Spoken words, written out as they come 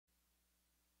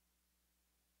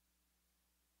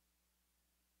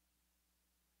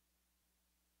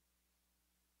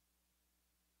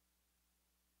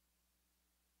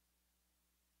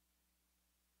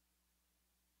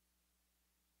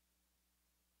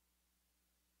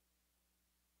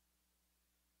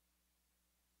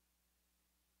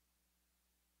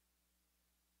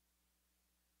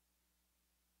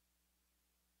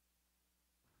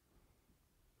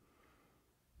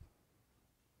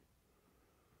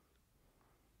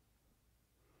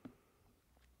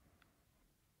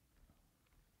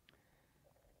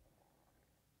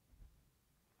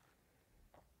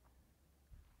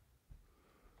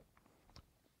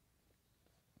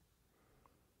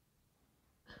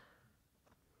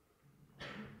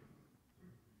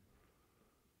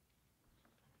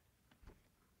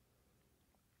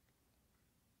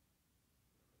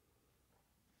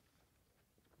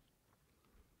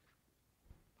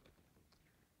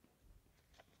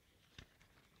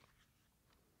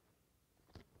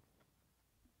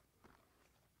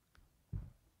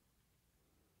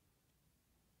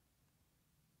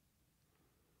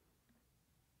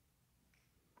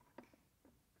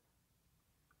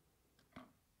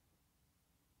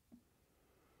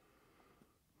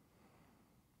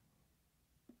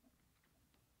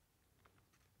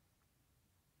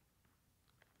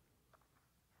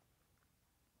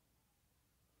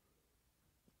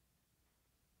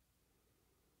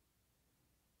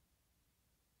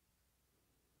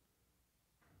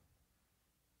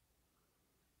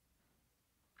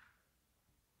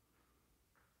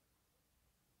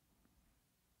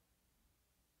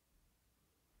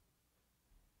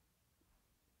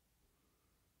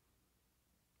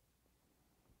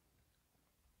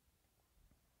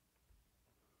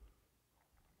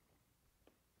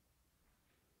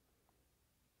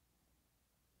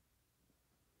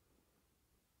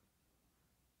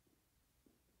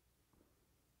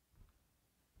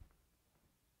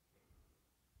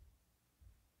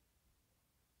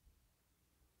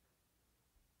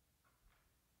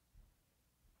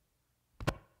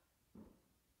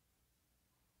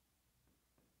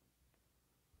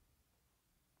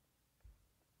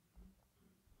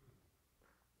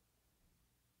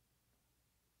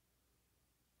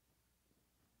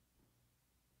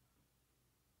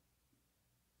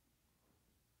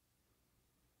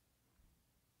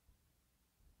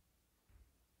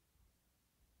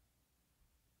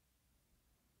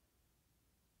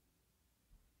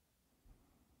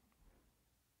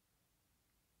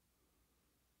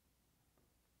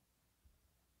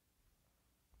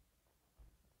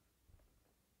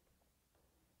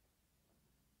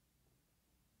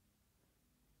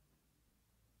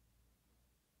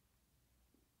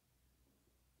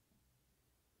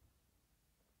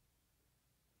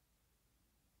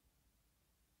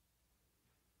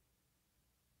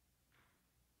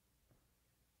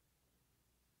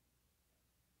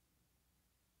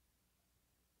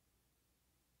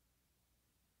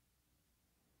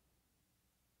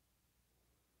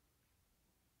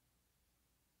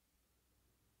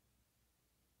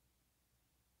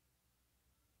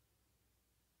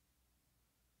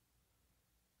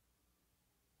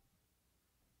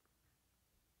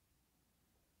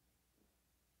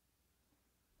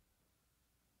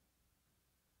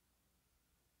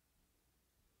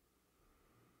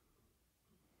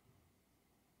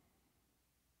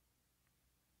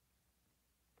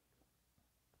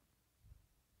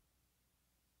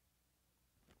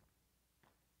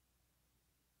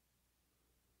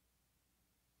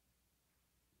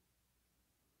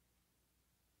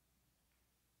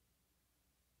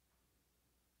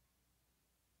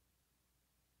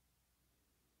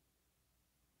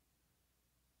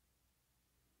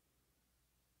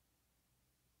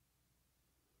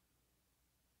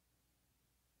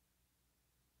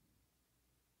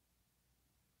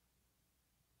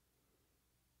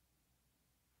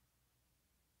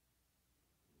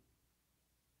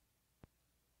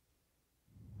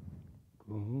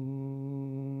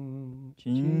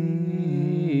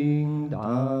清大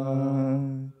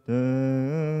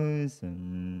德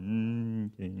僧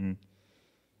境，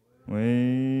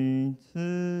为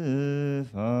此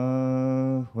法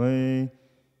会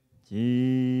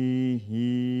及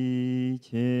一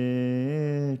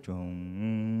切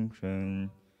众生，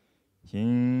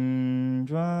请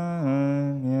转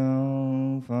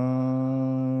妙法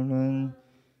轮，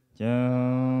教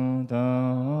导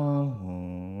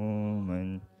我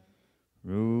们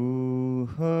如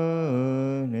何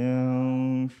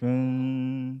了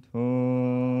生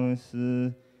脱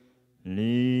死，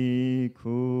离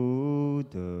苦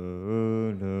得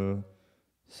乐，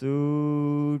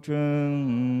速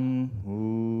证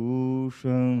无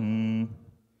生。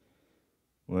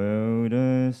Will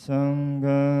the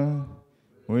Sangha,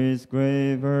 with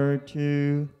great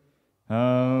virtue,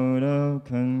 out of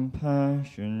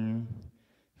compassion,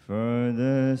 for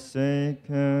the sake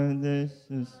of this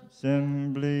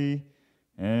assembly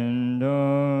and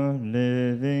all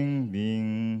living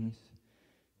beings,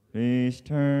 please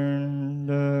turn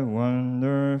the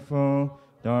wonderful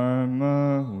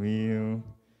Dharma wheel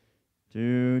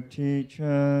to teach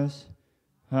us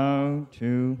how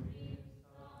to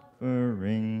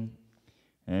suffering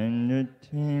and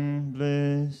attain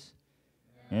bliss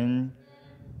and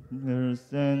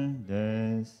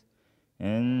transcendence,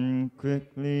 and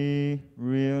quickly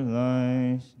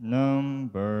realize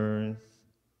non-birth.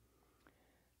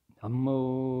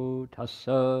 Namo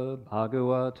tassa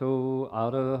bhagavato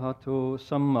arahato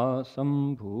samma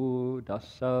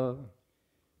sambuddhassa.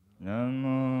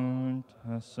 Namo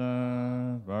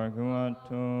tassa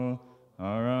bhagavato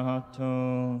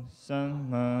arahato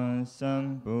samma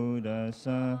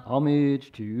sambuddhassa.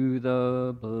 Homage to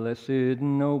the blessed,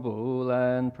 noble,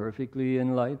 and perfectly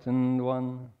enlightened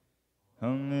one.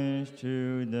 Homage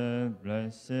to the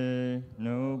blessed,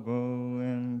 noble,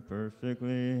 and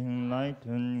perfectly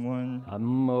enlightened one.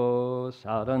 Namo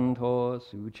saranto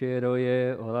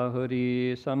sucheroye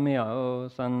orahari samyao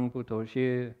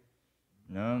sanputoshi.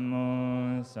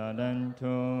 Namo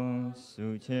sadanto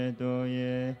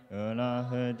suchedoye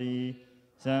arahati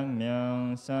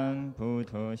samyang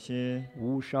samputoshi.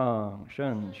 无上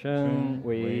甚深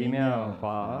微妙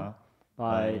法，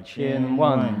百千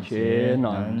万劫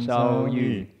难遭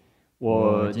遇。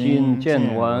我今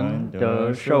见闻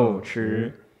得受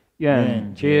持，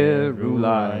愿皆如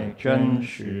来真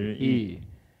实义。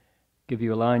Give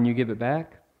you a line, you give it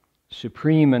back.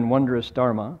 Supreme and wondrous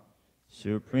Dharma.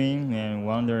 Supreme and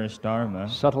wondrous Dharma,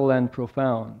 Subtle and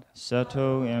profound.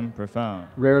 subtle and profound,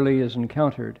 Rarely is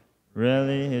encountered.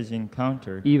 rarely is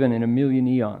encountered, Even in a million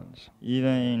eons.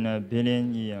 even in a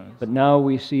billion eons. But now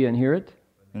we see and hear it,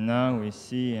 And now we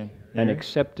see and and hear,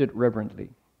 accept it reverently.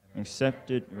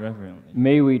 accept it reverently.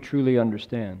 May we truly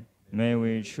understand May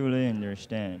we truly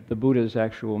understand the Buddha's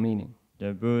actual meaning.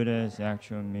 the Buddha's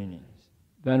actual meanings.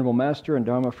 Venerable Master and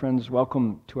Dharma friends,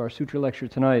 welcome to our Sutra lecture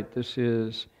tonight. This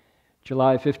is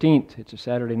July 15th. It's a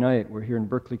Saturday night. We're here in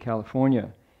Berkeley,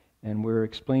 California, and we're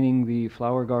explaining the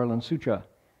Flower Garland Sutra.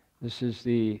 This is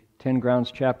the 10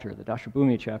 grounds chapter, the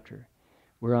Dashabhumi chapter.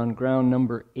 We're on ground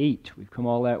number 8. We've come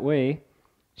all that way.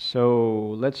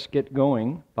 So let's get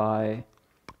going by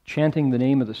chanting the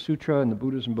name of the sutra and the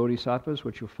Buddhas and Bodhisattvas,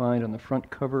 which you'll find on the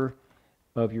front cover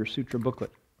of your sutra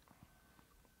booklet.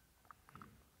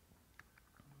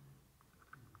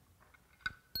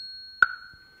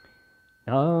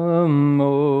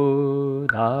 Namo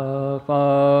Da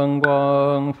Fang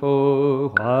Guang Fu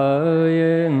Hua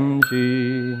Yan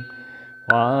Ji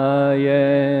Hua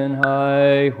Yan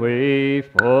Hai Hui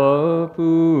Fo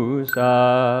Pu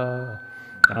Sa.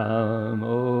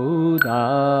 Namo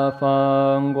Da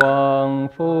Fang Guang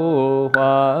Fu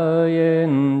Hua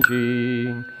Yan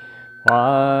Ji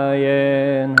Hua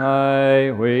Yan Hai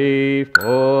Hui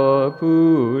Fo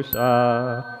Pu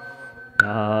Sa.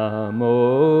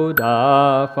 Namo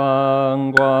Da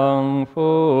Fang Guang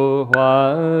Fu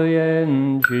Hua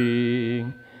Yan Ji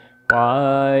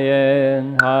Hua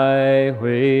Yan Hai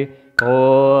Hui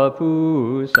Fo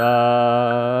Pu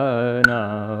Sa.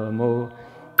 Namo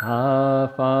Da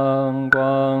Fang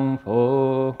Guang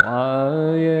Fu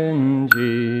Hua Yan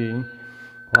Ji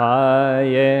Hua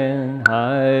Yan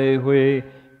Hai Hui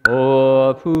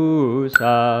Fo Pu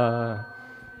Sa.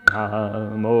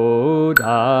 Namo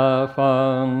Da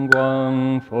Fang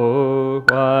Guang Fu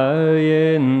Hua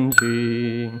Yan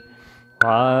Ji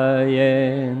Hua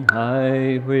Yan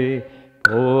Hai Hui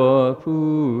Fo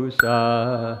Pu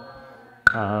Sa.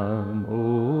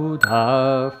 Namo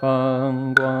Da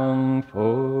Fang Guang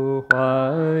Fu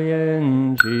Hua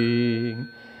Yan Ji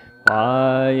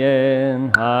Hua Yan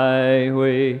Hai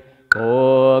Hui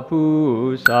Fo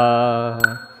Pu Sa.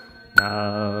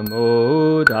 南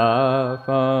无大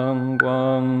方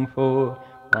广佛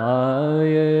华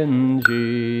严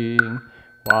经，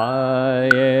华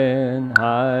严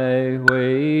海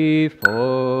会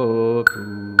佛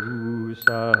菩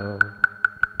萨。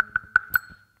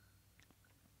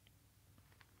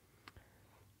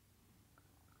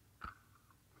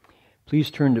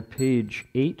Please turn to page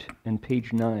 8 and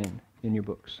page 9 in your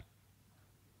books.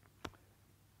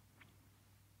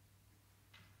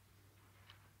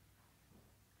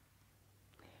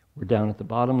 We're down at the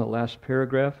bottom, the last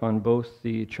paragraph on both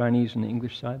the Chinese and the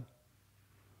English side.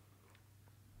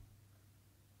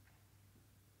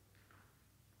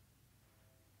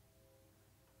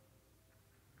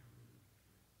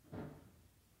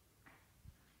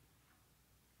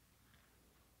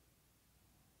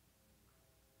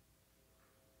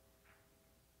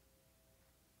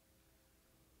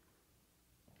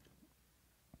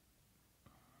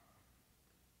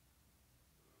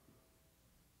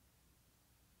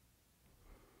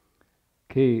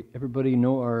 Okay, everybody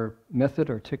know our method,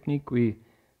 our technique. We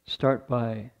start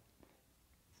by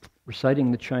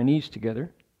reciting the Chinese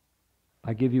together.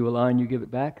 I give you a line, you give it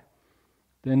back.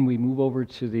 Then we move over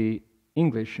to the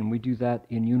English and we do that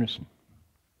in unison.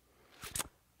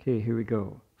 Okay, here we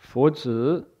go. 佛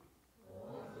子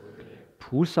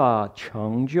菩萨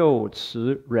成就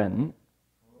此人，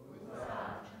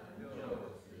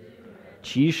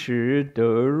即时得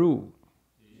入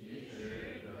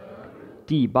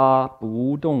第八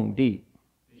不动地，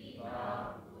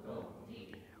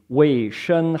为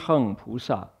身恒菩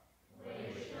萨，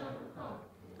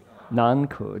难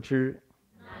可知，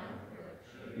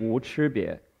无差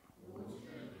别，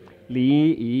离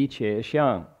一切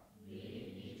相，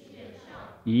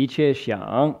一切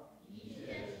想，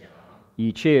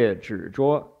一切执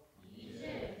着，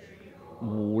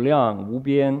无量无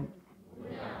边，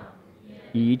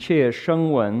一切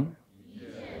声闻。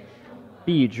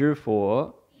必知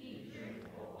佛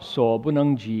所不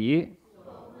能及，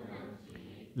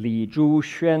理诸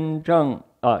宣证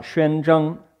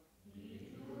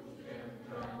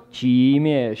即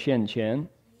灭现前。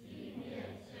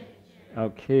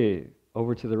Okay,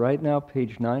 over to the right now,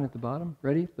 page 9 at the bottom.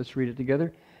 Ready? Let's read it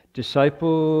together.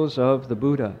 Disciples of the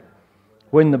Buddha.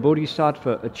 When the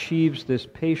Bodhisattva achieves this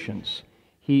patience,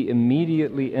 he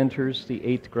immediately enters the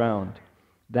eighth ground,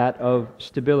 that of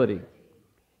stability.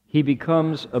 He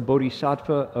becomes a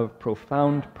bodhisattva of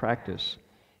profound practice.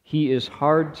 He is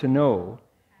hard to know,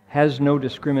 has no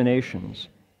discriminations,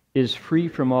 is free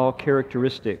from all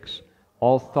characteristics,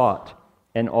 all thought,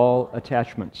 and all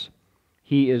attachments.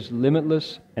 He is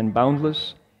limitless and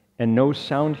boundless, and no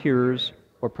sound hearers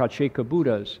or Pratyeka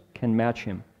Buddhas can match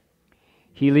him.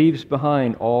 He leaves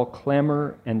behind all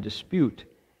clamor and dispute,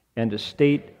 and a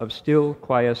state of still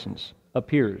quiescence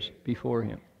appears before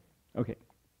him. Okay.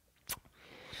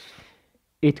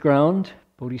 Eighth ground,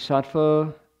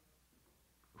 bodhisattva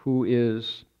who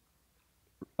is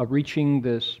reaching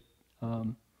this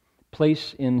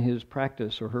place in his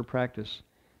practice or her practice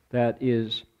that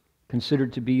is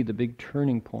considered to be the big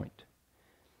turning point.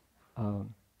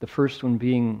 The first one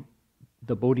being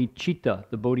the bodhicitta,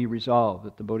 the bodhi resolve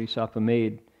that the bodhisattva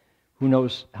made who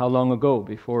knows how long ago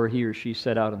before he or she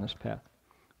set out on this path.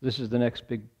 This is the next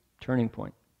big turning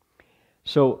point.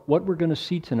 So what we're going to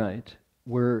see tonight,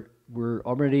 we're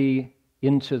already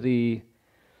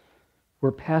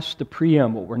we're past the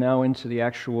preamble. We're now into the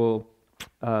actual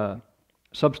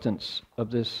substance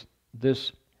of this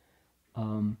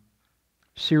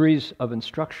series of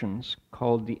instructions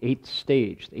called the eighth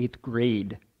stage, the eighth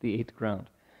grade, the eighth ground.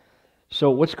 So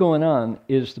what's going on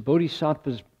is the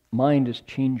bodhisattva's mind is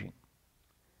changing,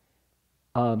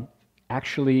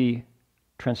 actually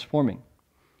transforming.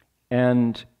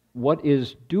 And what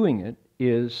is doing it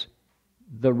is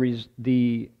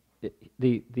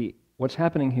what's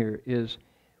happening here is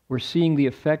we're seeing the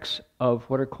effects of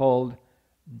what are called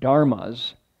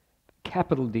dharmas,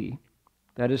 capital D,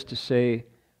 that is to say,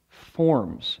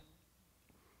 forms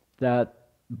that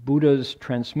Buddhas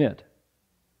transmit.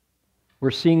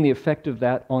 We're seeing the effect of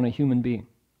that on a human being,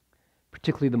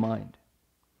 particularly the mind.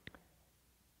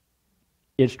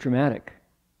 It's dramatic.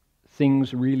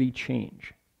 Things really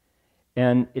change.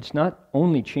 And it's not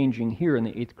only changing here in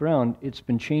the eighth ground, it's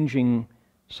been changing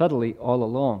subtly all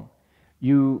along.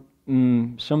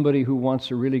 Somebody who wants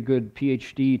a really good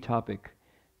PhD topic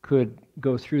could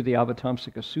go through the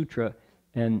Avatamsaka Sutra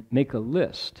and make a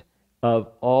list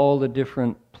of all the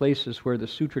different places where the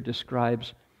sutra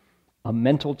describes a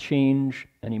mental change,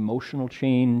 an emotional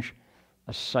change,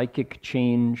 a psychic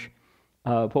change.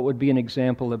 What would be an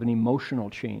example of an emotional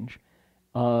change?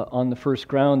 On the first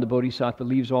ground, the bodhisattva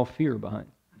leaves all fear behind.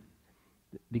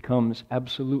 becomes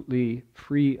absolutely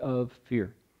free of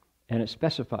fear. And it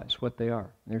specifies what they are.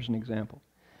 There's an example.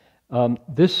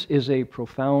 This is a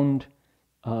profound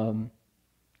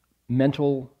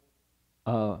mental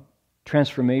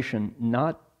transformation,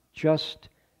 not just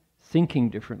thinking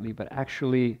differently, but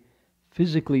actually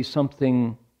physically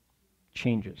something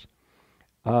changes.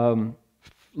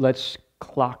 Let's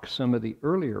clock some of the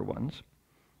earlier ones.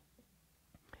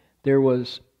 There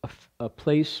was a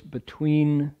place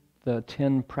between the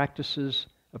 10 practices,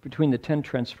 between the 10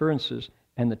 transferences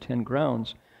and the 10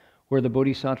 grounds, where the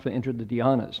Bodhisattva entered the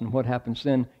dhyanas. And what happens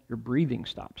then? Your breathing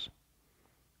stops.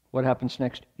 What happens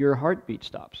next? Your heartbeat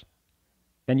stops.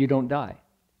 And you don't die.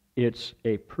 It's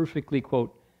a perfectly,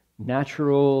 quote,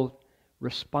 natural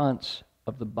response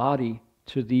of the body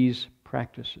to these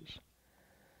practices.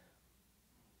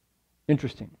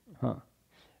 Interesting, huh?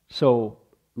 So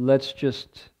let's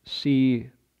just see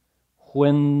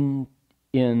when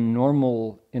in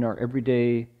our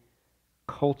everyday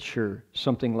culture,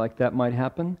 something like that might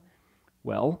happen.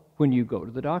 Well, when you go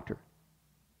to the doctor.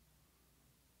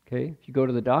 Okay, if you go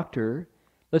to the doctor,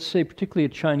 let's say particularly a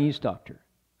Chinese doctor.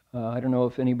 I don't know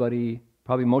if anybody,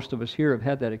 probably most of us here have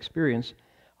had that experience.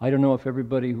 I don't know if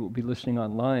everybody who will be listening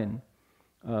online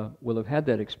will have had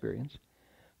that experience.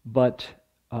 But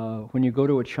when you go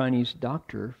to a Chinese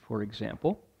doctor, for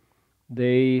example,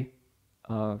 they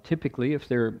typically, if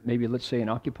they're maybe, let's say, an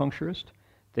acupuncturist,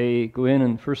 they go in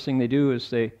and first thing they do is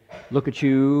they look at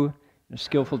you. A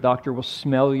skillful doctor will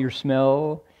smell your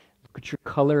smell, look at your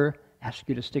color, ask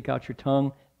you to stick out your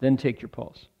tongue, then take your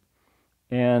pulse.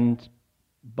 And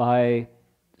by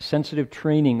sensitive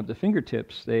training of the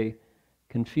fingertips, they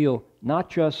can feel not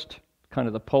just kind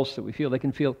of the pulse that we feel, they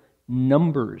can feel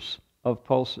numbers of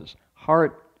pulses.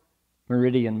 Heart,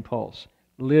 meridian pulse,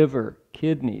 liver,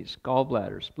 kidneys,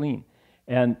 gallbladder, spleen.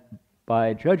 And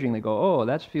by judging, they go, oh,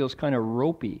 that feels kind of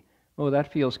ropey. Oh,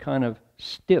 that feels kind of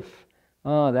stiff.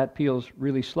 Oh, that feels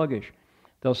really sluggish.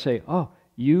 They'll say, oh,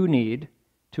 you need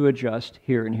to adjust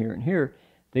here and here and here.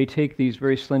 They take these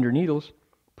very slender needles,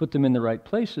 put them in the right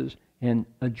places, and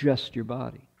adjust your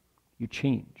body. You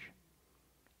change.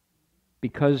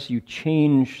 Because you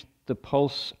change the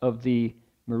pulse of the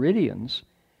meridians,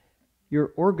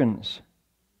 your organs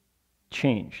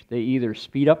change. They either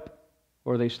speed up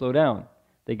or they slow down.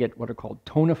 They get what are called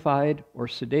tonified or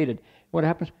sedated. What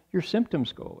happens? Your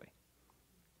symptoms go away.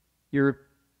 Your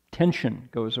tension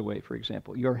goes away, for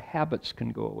example. Your habits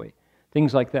can go away.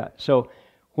 Things like that. So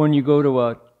when you go to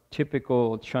a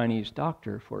typical Chinese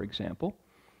doctor, for example,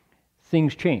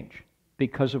 things change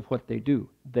because of what they do.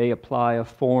 They apply a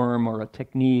form or a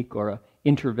technique or an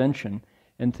intervention,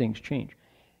 and things change.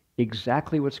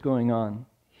 Exactly what's going on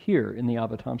here in the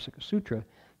Avatamsaka Sutra,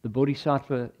 the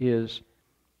Bodhisattva is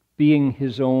being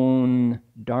his own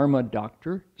Dharma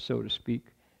doctor, so to speak,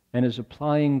 and is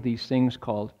applying these things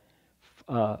called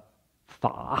Faman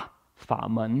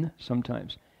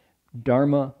sometimes,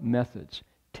 Dharma methods,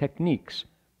 techniques.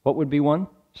 What would be one?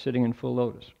 Sitting in full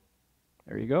lotus.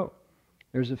 There you go.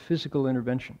 There's a physical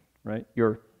intervention, right?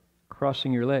 You're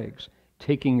crossing your legs,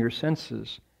 taking your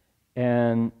senses,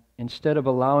 and instead of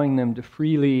allowing them to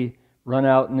freely run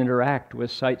out and interact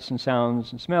with sights and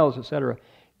sounds and smells, etc.,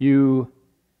 you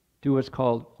do what's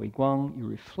called huiguang. You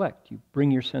reflect. You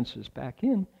bring your senses back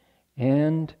in,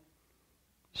 and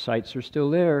sights are still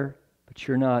there, but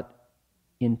you're not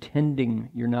intending,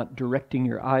 you're not directing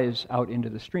your eyes out into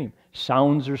the stream.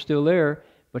 Sounds are still there,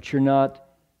 but you're not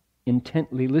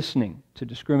intently listening to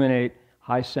discriminate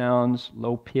high sounds,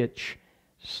 low pitch,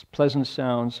 pleasant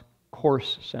sounds,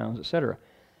 coarse sounds, etc.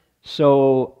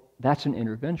 So that's an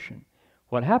intervention.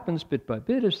 What happens bit by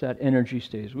bit is that energy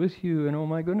stays with you, and oh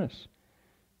my goodness,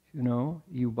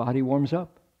 your body warms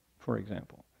up, for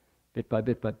example. Bit by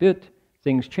bit,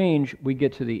 things change. We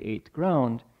get to the 8th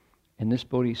ground, and this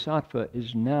bodhisattva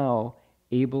is now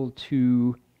able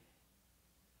to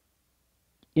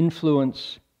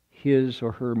influence his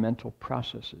or her mental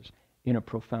processes in a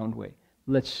profound way.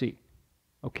 Let's see.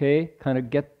 Okay? Kind of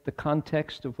get the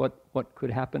context of what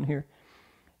could happen here.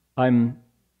 I'm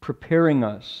preparing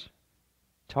us,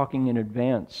 talking in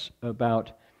advance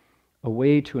about a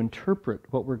way to interpret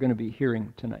what we're going to be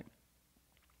hearing tonight.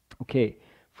 Okay.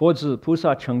 佛子菩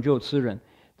萨成就之人.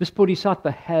 This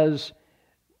bodhisattva has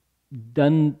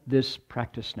done this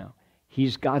practice now.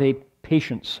 He's got a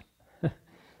patience.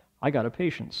 I got a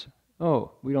patience.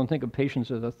 Oh, we don't think of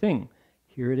patience as a thing.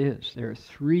 Here it is. There are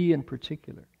 3 in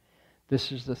particular.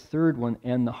 This is the 3rd one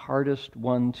and the hardest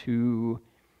one to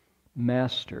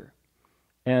master.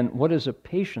 And what is a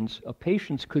patience? A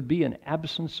patience could be an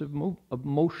absence of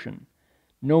motion,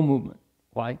 no movement.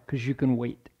 Why? Because you can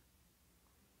wait.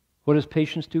 What does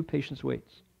patience do? Patience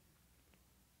waits.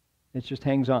 It just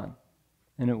hangs on,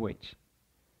 and it waits.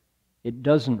 It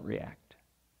doesn't react,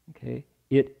 okay?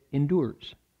 It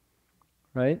endures,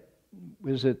 right?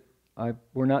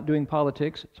 We're not doing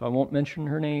politics, so I won't mention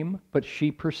her name, but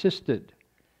she persisted,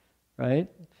 right?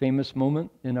 Famous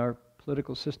moment in our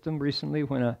political system recently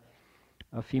when a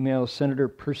female senator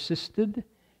persisted,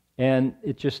 and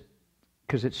it just,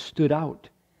 because it stood out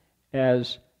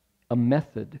as a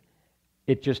method,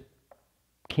 it just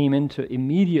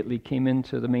immediately came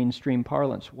into the mainstream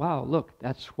parlance. Wow, look,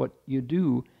 that's what you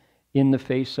do in the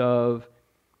face of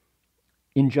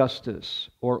injustice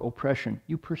or oppression.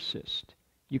 You persist.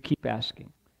 You keep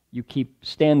asking. You keep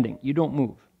standing. You don't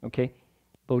move, okay?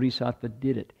 Bodhisattva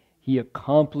did it. He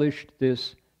accomplished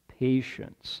this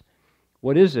patience.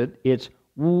 What is it? It's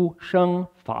Wu Sheng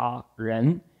Fa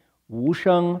Ren. Wu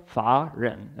Sheng Fa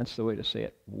Ren. That's the way to say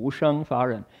it. Wu Sheng Fa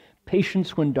Ren.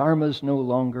 Patience when dharmas no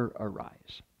longer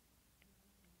arise.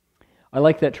 I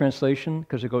like that translation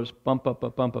because it goes bump, up,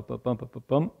 up, bump, up, up, bump, up, up,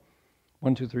 bump.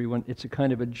 1, 2, 3, 1. It's a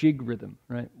kind of a jig rhythm,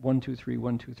 right? 1, 2, 3,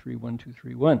 1, 2, 3, 1, 2,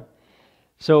 3, 1.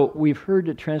 So we've heard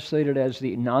it translated as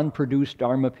the non-produced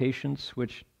dharma patience,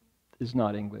 which is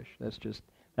not English.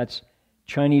 That's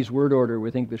Chinese word order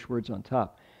with English words on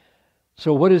top.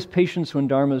 So what is patience when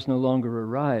dharmas no longer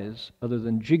arise, other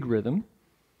than jig rhythm?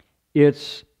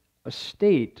 It's a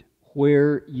state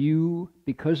where you,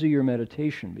 because of your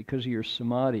meditation, because of your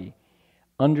samadhi,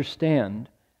 understand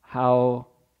how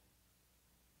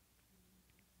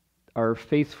our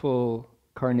faithful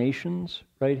carnations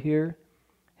right here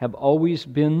have always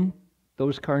been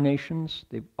those carnations.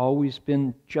 They've always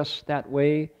been just that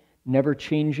way, never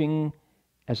changing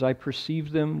as I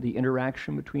perceive them, the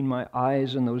interaction between my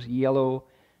eyes and those yellow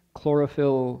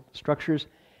chlorophyll structures,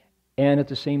 and at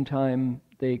the same time,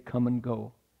 they come and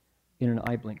go in an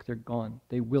eye blink. They're gone.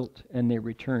 They wilt and they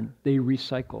return. They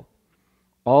recycle.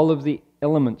 All of the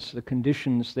elements, the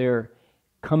conditions there,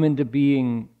 come into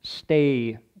being,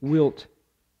 stay, wilt,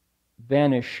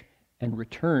 vanish, and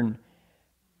return.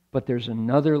 But there's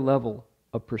another level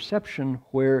of perception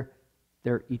where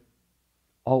they're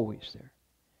always there.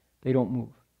 They don't move.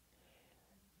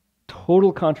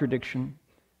 Total contradiction,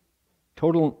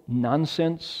 total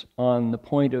nonsense from the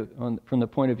point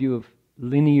of view of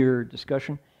linear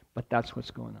discussion, but that's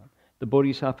what's going on. The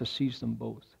Bodhisattva sees them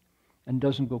both and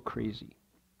doesn't go crazy.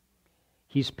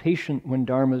 He's patient when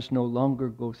dharmas no longer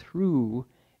go through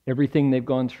everything they've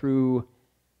gone through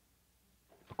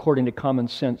according to common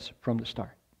sense from the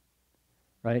start.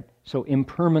 Right? So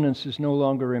impermanence is no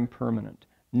longer impermanent.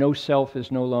 No self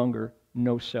is no longer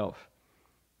no self.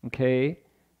 Okay?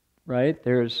 Right?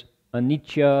 There's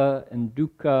anicca and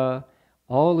dukkha,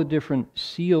 all the different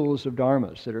seals of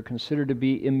dharmas that are considered to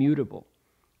be immutable.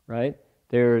 Right?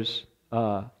 There's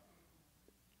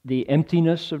the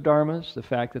emptiness of dharmas, the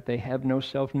fact that they have no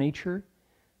self-nature.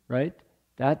 Right?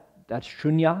 That's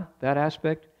shunya, that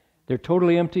aspect. They're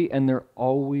totally empty and they're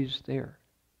always there.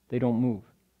 They don't move.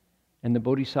 And the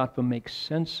Bodhisattva makes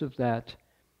sense of that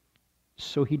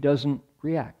so he doesn't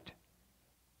react.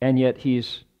 And yet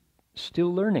he's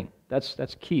still learning.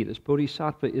 That's key. This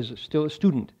Bodhisattva is still a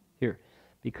student here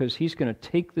because he's going to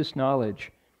take this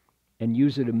knowledge and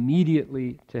use it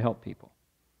immediately to help people.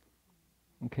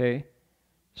 Okay?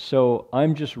 So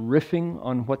I'm just riffing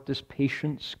on what this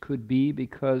patience could be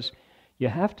because you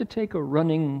have to take a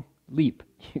running leap.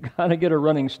 You got to get a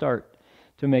running start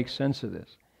to make sense of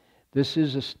this. This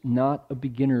is not a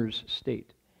beginner's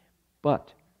state.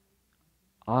 But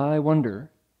I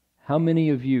wonder how many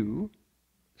of you,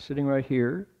 sitting right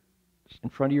here, in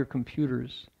front of your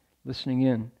computers, listening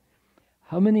in,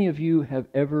 how many of you have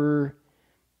ever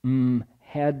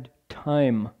had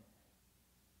time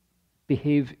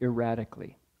behave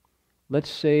erratically? Let's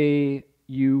say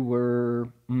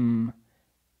you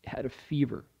had a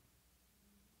fever.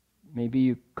 Maybe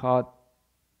you caught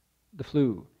the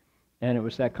flu. And it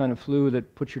was that kind of flu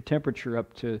that puts your temperature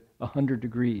up to 100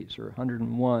 degrees or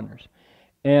 101.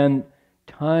 And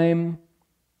time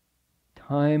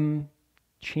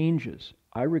changes.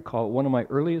 I recall one of my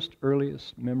earliest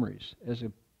memories as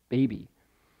a baby.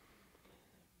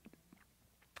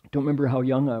 Don't remember how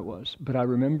young I was, but I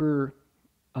remember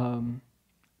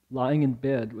lying in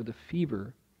bed with a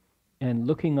fever and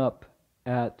looking up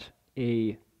at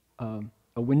a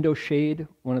window shade,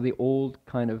 one of the old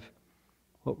kind of,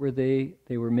 what were they?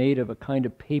 They were made of a kind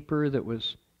of paper that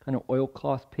was kind of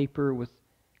oilcloth paper with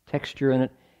texture in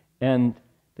it. And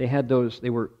they had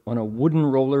they were on a wooden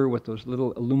roller with those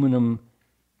little aluminum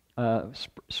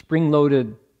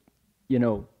spring-loaded,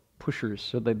 pushers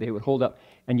so that they would hold up.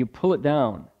 And you pull it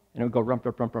down, and it would go rump,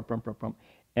 rump, rump, rump, rump, rump, rump.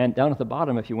 And down at the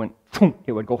bottom, if you went, boom,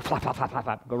 it would go flap, flap, flap, flap,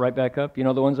 flap, go right back up. You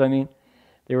know the ones I mean?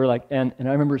 They were like, and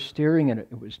I remember staring at it.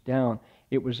 It was down.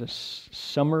 It was a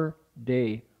summer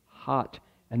day, hot,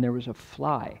 and there was a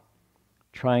fly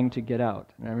trying to get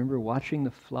out. And I remember watching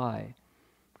the fly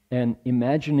and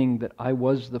imagining that I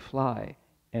was the fly,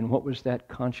 and what was that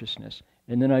consciousness?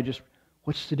 And then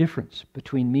what's the difference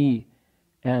between me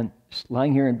and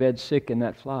lying here in bed sick and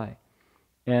that fly?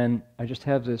 And I just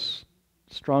have this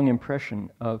strong impression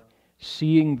of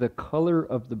seeing the color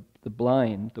of the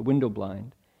blind, the window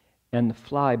blind, and the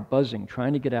fly buzzing,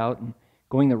 trying to get out and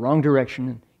going the wrong direction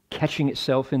and catching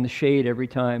itself in the shade every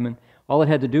time. And all it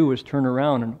had to do was turn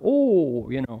around and,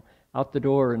 out the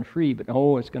door and free, but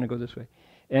it's going to go this way.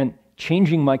 And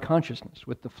changing my consciousness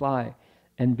with the fly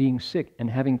and being sick and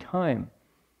having time.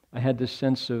 I had this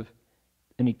sense of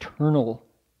an eternal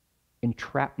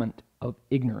entrapment of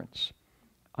ignorance.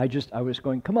 I was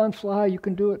going, come on, fly, you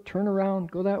can do it, turn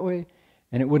around, go that way.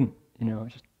 And it wouldn't,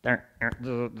 just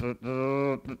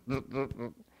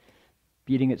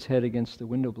beating its head against the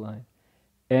window blind.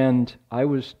 And I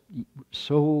was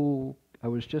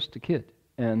just a kid,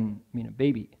 and a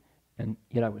baby, and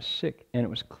yet I was sick. And it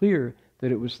was clear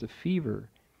that it was the fever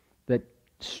that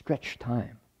stretched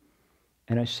time.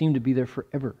 And I seemed to be there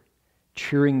forever,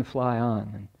 cheering the fly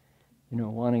on and,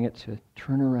 wanting it to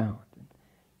turn around and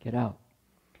get out.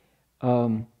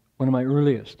 One of my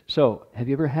earliest. So, have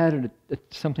you ever had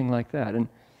something like that? And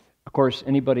of course,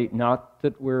 anybody, not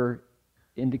that we're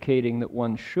indicating that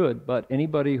one should, but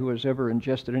anybody who has ever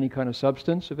ingested any kind of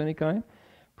substance of any kind,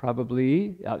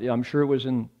 probably, I'm sure it was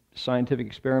in scientific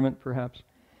experiment perhaps,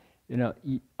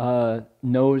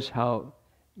 knows how,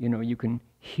 you can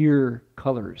hear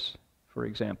colors, for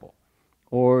example,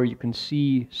 or you can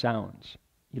see sounds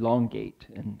elongate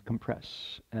and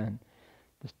compress, and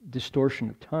the distortion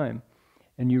of time.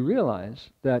 And you realize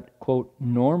that, quote,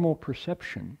 normal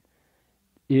perception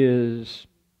is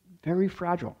very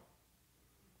fragile.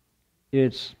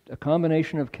 It's a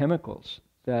combination of chemicals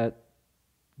that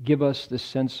give us this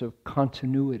sense of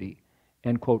continuity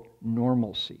and, quote,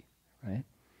 normalcy, right?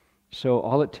 So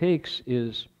all it takes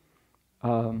is,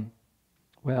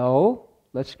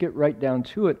 let's get right down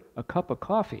to it, a cup of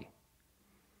coffee,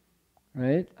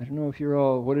 right? I don't know if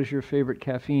what is your favorite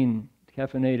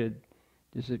caffeinated?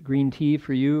 Is it green tea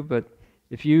for you? But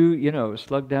if you,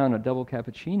 slug down a double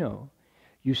cappuccino,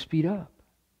 you speed up.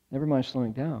 Never mind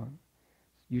slowing down.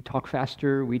 You talk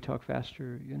faster, we talk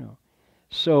faster,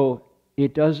 So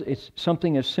it's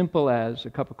something as simple as a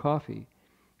cup of coffee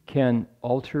can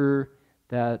alter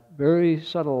that very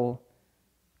subtle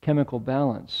chemical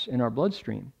balance in our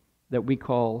bloodstream that we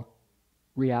call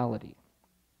reality.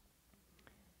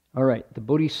 All right, the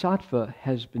Bodhisattva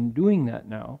has been doing that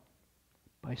now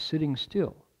by sitting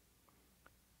still.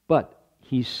 But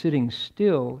he's sitting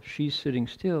still, she's sitting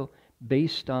still,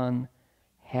 based on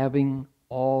having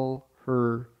all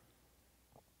her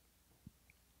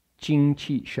Jing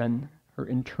Qi Shen, her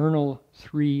internal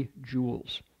 3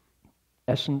 jewels,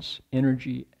 essence,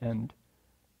 energy, and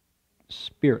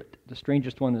spirit. The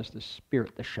strangest one is the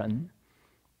spirit, the Shen.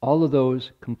 All of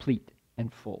those complete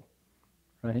and full,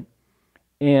 right?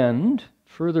 And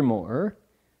furthermore,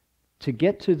 to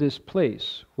get to this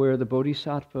place where the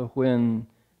Bodhisattva,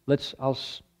 I'll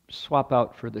swap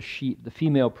out for the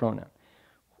female pronoun,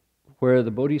 where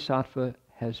the Bodhisattva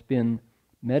has been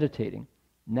meditating.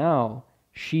 Now,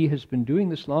 she has been doing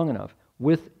this long enough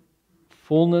with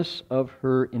fullness of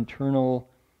her internal,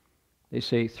 they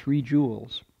say, 3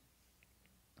 jewels.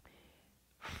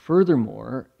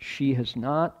 Furthermore, she has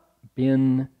not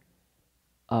been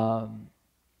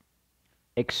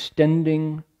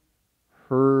extending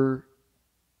her,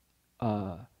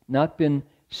 not been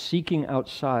seeking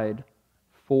outside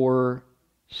for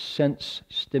sense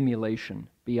stimulation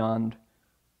beyond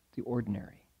the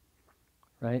ordinary,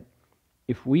 right?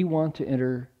 If we want to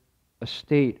enter a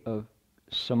state of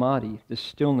samadhi, this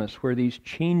stillness where these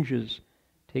changes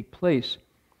take place,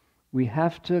 we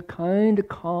have to kind of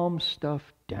calm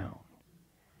stuff down.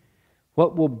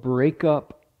 What will break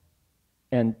up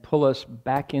and pull us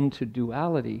back into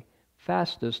duality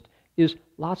fastest is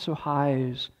lots of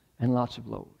highs and lots of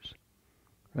lows,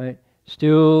 right?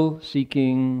 Still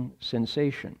seeking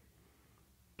sensation,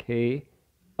 okay?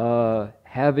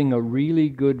 Having a really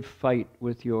good fight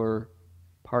with your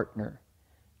partner,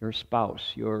 your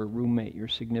spouse, your roommate, your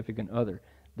significant other.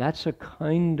 That's a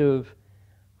kind of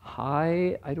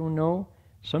high, I don't know.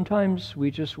 Sometimes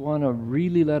we just want to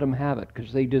really let them have it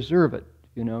because they deserve it,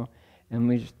 and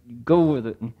we just go with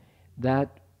it. And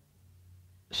that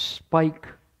spike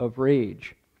of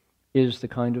rage is the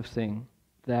kind of thing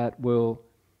that will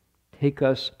take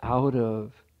us out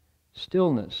of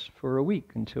stillness for a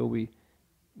week until we,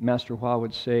 Master Hua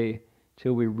would say,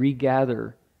 till we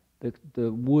regather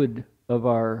the wood of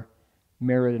our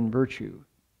merit and virtue,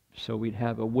 so we'd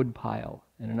have a wood pile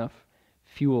and enough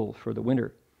fuel for the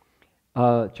winter.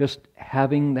 Just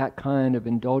having that kind of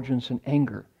indulgence and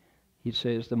anger, he'd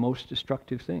say, is the most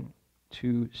destructive thing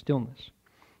to stillness.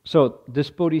 So this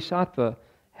bodhisattva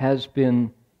has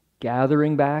been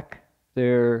gathering back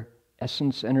their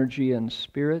essence, energy, and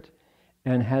spirit,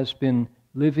 and has been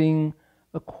living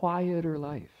a quieter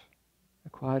life. A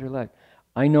quieter life.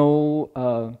 I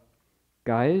know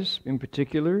guys in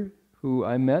particular who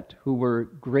I met who were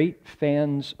great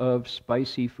fans of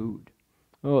spicy food.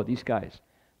 Oh, these guys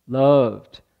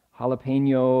loved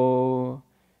jalapeno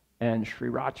and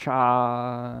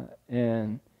sriracha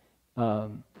and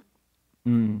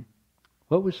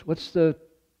what's the,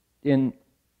 in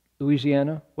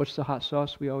Louisiana, what's the hot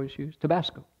sauce we always use?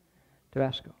 Tabasco.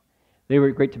 They were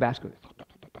great Tabasco,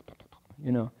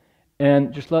 you know,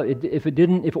 and just love it. If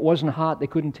it wasn't hot, they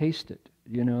couldn't taste it.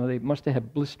 You know, they must have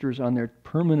had blisters on their,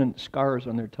 permanent scars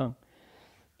on their tongue.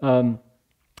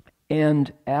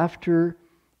 And after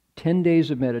 10 days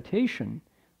of meditation,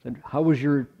 said, how was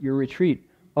your retreat?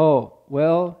 Oh,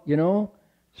 well, you know,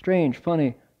 strange,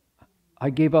 funny, I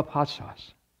gave up hot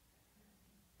sauce.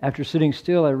 After sitting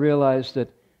still, I realized that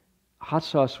hot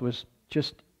sauce was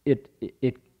just,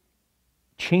 it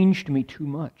changed me too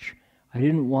much. I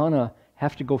didn't want to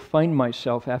have to go find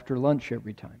myself after lunch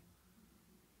every time.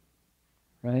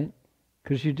 Right?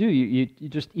 Because you do, you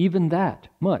just, even that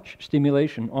much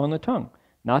stimulation on the tongue.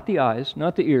 Not the eyes,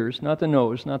 not the ears, not the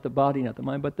nose, not the body, not the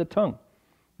mind, but the tongue.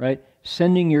 Right?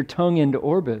 Sending your tongue into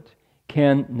orbit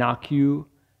can knock you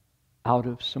out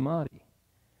of samadhi.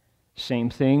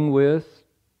 Same thing with,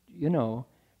 you know,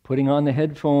 putting on the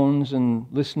headphones and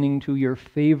listening to your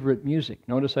favorite music.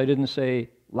 Notice I didn't say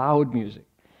loud music.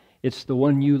 It's the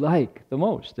one you like the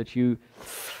most, that you,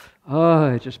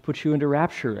 it just puts you into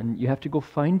rapture, and you have to go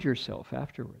find yourself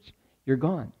afterwards. You're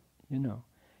gone, you know.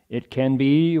 It can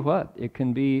be what? It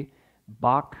can be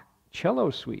Bach cello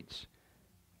suites.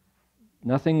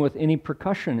 Nothing with any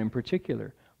percussion in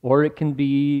particular. Or it can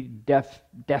be death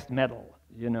metal,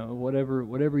 you know,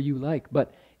 whatever you like.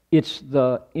 But it's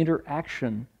the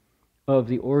interaction of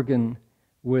the organ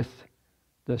with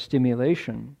the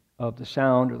stimulation of the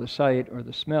sound or the sight or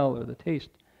the smell or the taste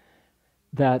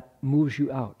that moves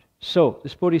you out. So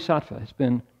this bodhisattva has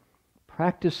been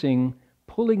practicing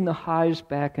pulling the highs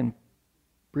back and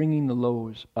bringing the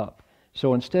lows up.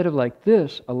 So instead of like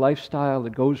this, a lifestyle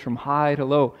that goes from high to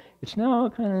low, it's now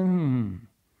kind of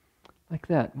like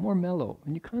that, more mellow,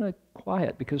 and you kind of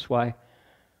quiet. Because why?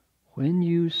 When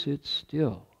you sit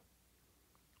still,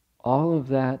 all of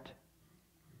that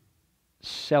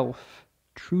self,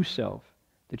 true self,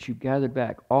 that you gathered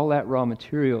back, all that raw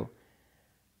material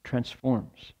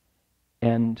transforms,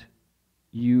 and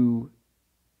you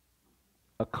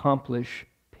accomplish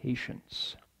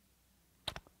patience.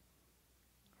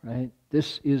 Right?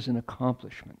 This is an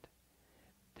accomplishment.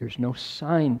 There's no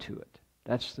sign to it.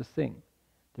 That's the thing.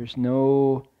 There's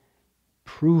no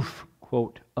proof,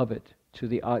 quote, of it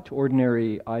to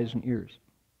ordinary eyes and ears.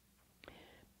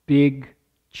 Big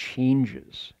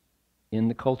changes in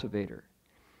the cultivator.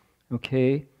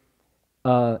 Okay?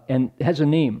 And it has a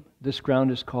name. This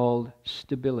ground is called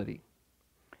stability.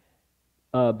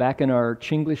 Back in our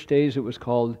Chinglish days, it was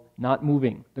called not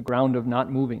moving, the ground of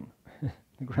not moving,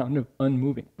 the ground of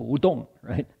unmoving. 不动,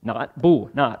 right? Not, 不,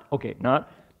 not. Okay,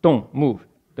 not, 动, move.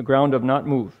 The ground of not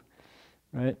move,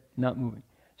 right? Not moving.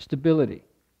 Stability,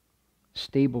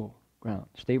 stable ground,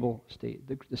 stable state,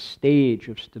 the stage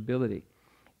of stability.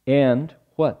 And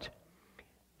what?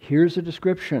 Here's a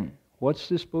description. What's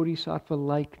this bodhisattva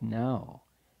like now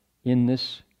in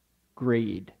this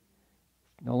grade?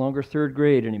 No longer third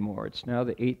grade anymore. It's now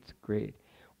the 8th grade.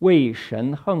 为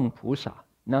神恒菩萨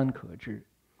难可知.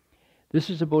 This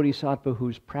is a bodhisattva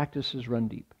whose practices run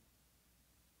deep.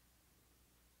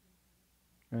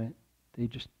 Right?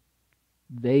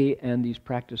 They and these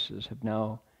practices have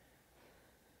now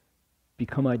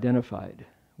become identified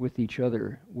with each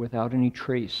other without any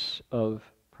trace of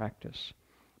practice.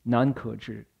 难可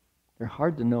知. They're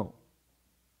hard to know.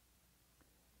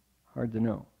 Hard to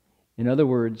know. In other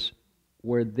words,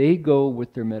 where they go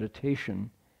with their meditation,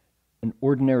 an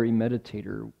ordinary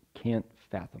meditator can't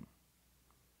fathom.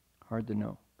 Hard to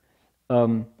know.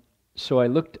 So I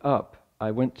looked up. I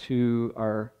went to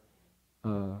our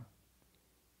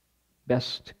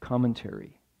best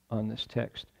commentary on this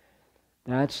text.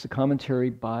 That's the commentary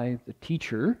by the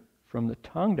teacher from the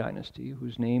Tang Dynasty,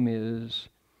 whose name is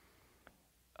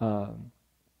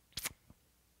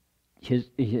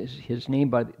his name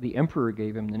by the emperor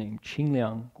gave him the name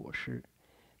Qingliang Guoshi,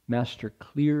 Master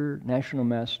Clear, National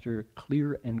Master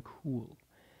Clear and Cool.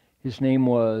 His name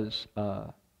was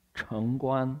Cheng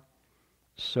Guan.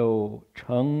 So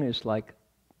Cheng is like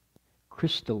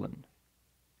crystalline.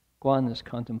 Guan is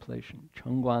contemplation.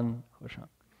 Cheng Guan Hoshang.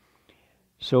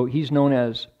 So he's known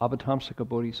as Avatamsaka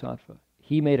Bodhisattva.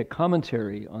 He made a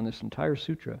commentary on this entire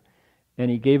sutra,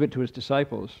 and he gave it to his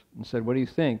disciples and said, "What do you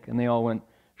think?" And they all went,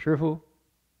 "Shifu,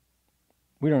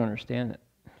 we don't understand it.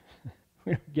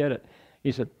 We don't get it."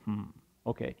 He said,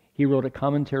 okay. He wrote a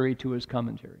commentary to his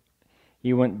commentary.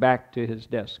 He went back to his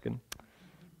desk and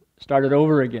started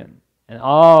over again. And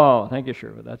thank you,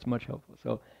 Shifu, that's much helpful.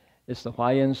 So it's the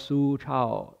Huayan Su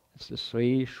Chao. It's the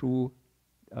Sui Shu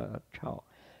Chao.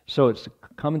 So it's a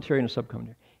commentary and a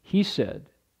subcommentary. He said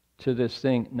to this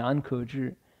thing, Nan Ke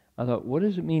Zhi, I thought, what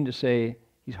does it mean to say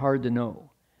he's hard to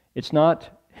know? It's not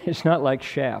like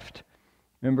Shaft.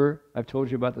 Remember, I've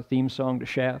told you about the theme song to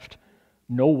Shaft.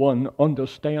 No one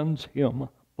understands him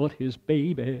but his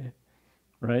baby,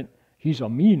 right? He's a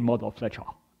mean mother fletcher,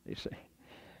 they say.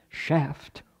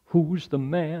 Shaft, who's the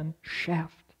man?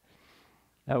 Shaft.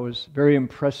 That was very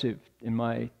impressive in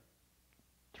my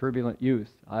turbulent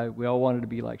youth. We all wanted to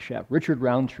be like Shaft. Richard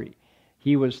Roundtree,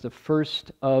 he was the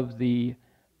first of the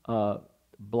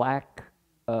black,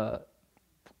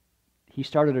 he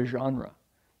started a genre.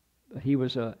 He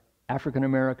was an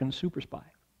African-American super spy.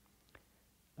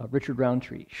 Richard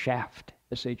Roundtree, Shaft,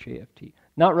 S-H-A-F-T.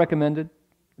 Not recommended.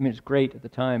 I mean, it's great at the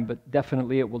time, but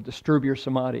definitely it will disturb your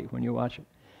samadhi when you watch it.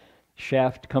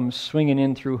 Shaft comes swinging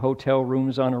in through hotel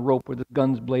rooms on a rope with the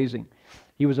guns blazing.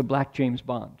 He was a black James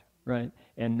Bond, right?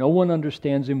 And no one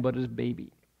understands him but his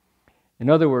baby. In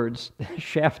other words,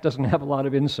 Shaft doesn't have a lot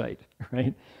of insight,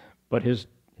 right? But his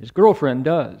girlfriend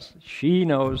does. She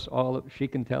knows she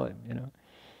can tell him, you know.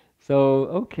 So,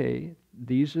 okay,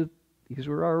 these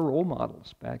were our role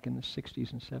models back in the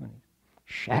 60s and 70s.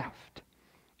 Shaft.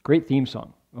 Great theme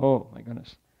song. Oh, my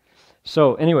goodness.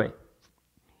 So, anyway,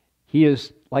 he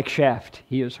is like Shaft.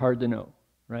 He is hard to know,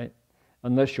 right?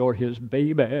 Unless you're his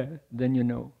baby, then you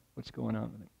know what's going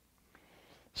on with him.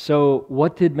 So,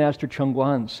 what did Master Cheng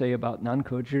Guan say about Nan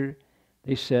Ke Zhi?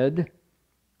 They said,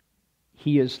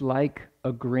 he is like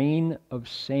a grain of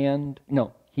sand.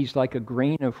 No, he's like a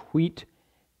grain of wheat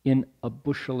in a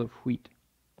bushel of wheat.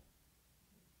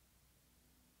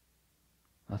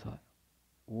 I thought,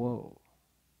 whoa,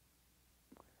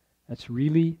 that's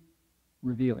really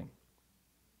revealing.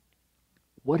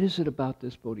 What is it about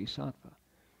this bodhisattva?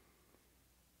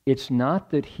 It's not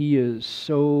that he is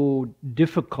so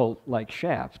difficult like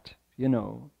Shaft, you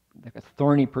know, like a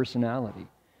thorny personality.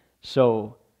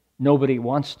 So nobody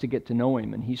wants to get to know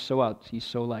him, and he's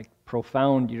so like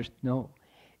profound, you just know.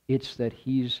 It's that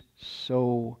he's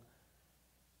so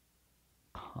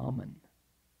common.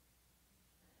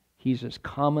 He's as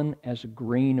common as a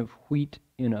grain of wheat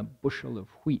in a bushel of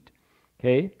wheat.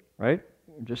 Okay, right?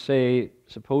 Just say,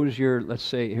 suppose let's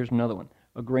say, here's another one,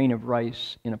 a grain of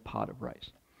rice in a pot of rice.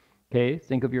 Okay,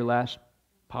 think of your last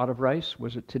pot of rice.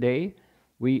 Was it today?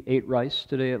 We ate rice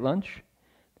today at lunch.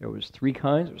 There was 3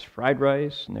 kinds. There was fried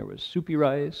rice, and there was soupy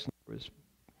rice, and there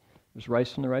was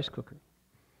rice in the rice cooker.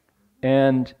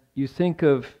 And you think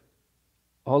of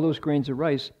all those grains of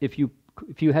rice, if you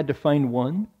had to find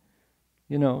one,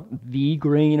 you know, the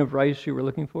grain of rice you were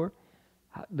looking for,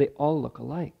 they all look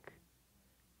alike.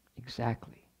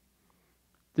 Exactly.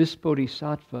 This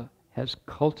bodhisattva has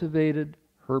cultivated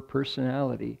her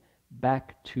personality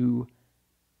back to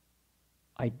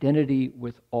identity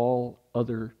with all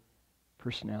other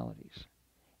personalities.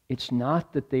 It's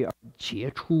not that they are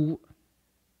jiechu,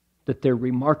 that they're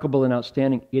remarkable and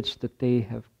outstanding. It's that they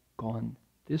have gone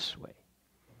this way.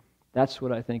 That's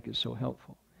what I think is so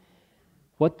helpful.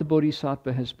 What the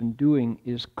bodhisattva has been doing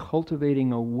is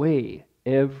cultivating away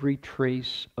every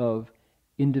trace of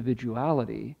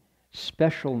individuality,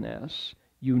 specialness,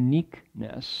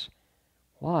 uniqueness.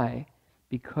 Why?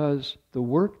 Because the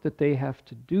work that they have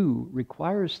to do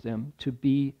requires them to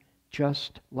be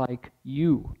just like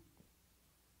you.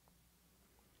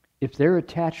 If they're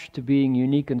attached to being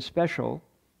unique and special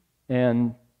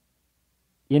and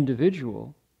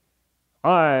individual,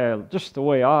 just the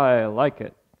way I like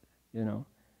it, you know,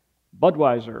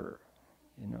 Budweiser,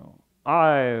 you know,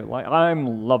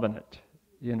 I'm loving it,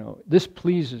 you know, this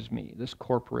pleases me, this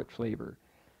corporate flavor,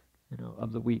 you know,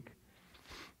 of the week.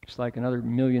 It's like another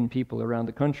million people around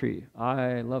the country.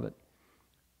 I love it.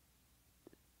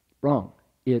 Wrong.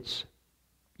 It's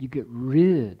you get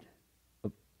rid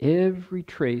of every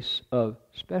trace of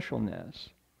specialness.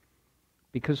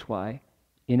 Because why?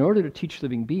 In order to teach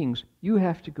living beings, you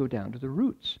have to go down to the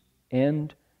roots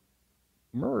and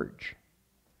merge.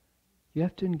 You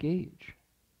have to engage.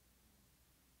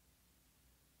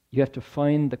 You have to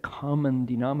find the common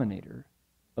denominator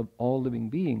of all living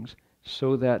beings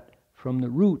so that from the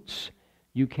roots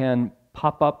you can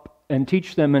pop up and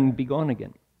teach them and be gone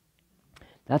again.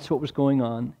 That's what was going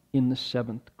on in the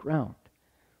seventh ground,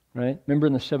 right? Remember,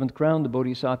 in the seventh ground, the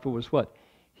Bodhisattva was what?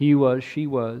 She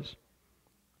was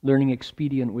learning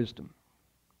expedient wisdom,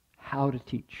 how to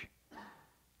teach.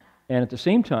 And at the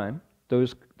same time,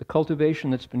 the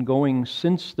cultivation that's been going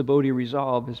since the Bodhi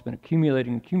resolve has been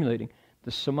accumulating,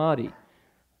 the samadhi,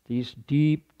 these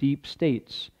deep, deep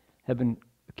states have been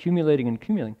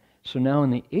accumulating. So now in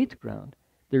the eighth ground,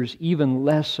 there's even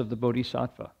less of the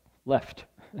Bodhisattva left.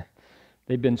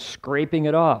 They've been scraping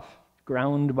it off,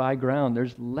 ground by ground.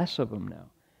 There's less of them now.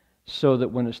 So that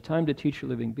when it's time to teach a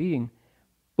living being,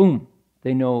 boom,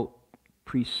 they know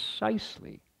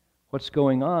precisely what's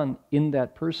going on in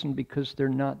that person because they're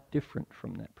not different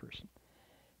from that person.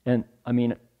 And I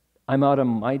mean, I'm out of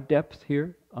my depth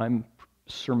here. I'm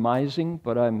surmising,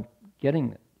 but I'm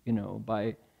getting it,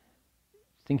 by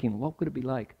thinking, what would it be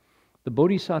like? The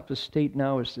Bodhisattva state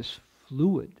now is this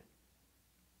fluid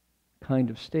kind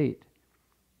of state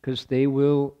because they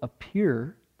will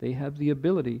appear, they have the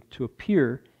ability to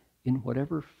appear in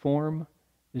whatever form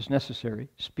is necessary,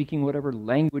 speaking whatever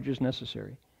language is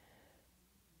necessary,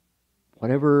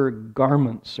 whatever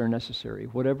garments are necessary,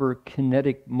 whatever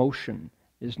kinetic motion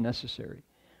is necessary,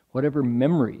 whatever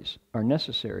memories are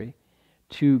necessary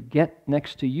to get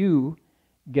next to you,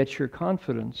 get your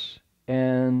confidence,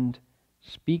 and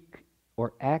speak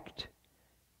or act,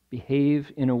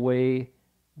 behave in a way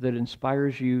that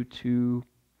inspires you to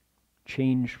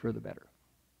change for the better.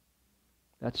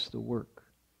 That's the work.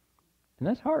 And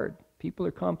that's hard. People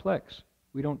are complex.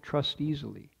 We don't trust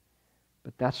easily.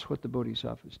 But that's what the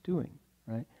Bodhisattva is doing,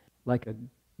 right? Like a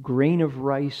grain of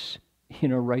rice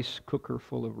in a rice cooker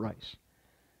full of rice.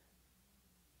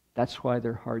 That's why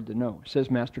they're hard to know. Says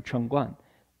Master Chengguan.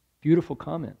 Beautiful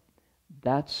comment.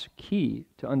 That's key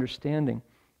to understanding.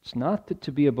 It's not that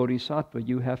to be a bodhisattva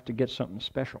you have to get something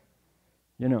special,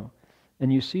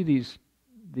 And you see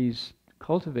these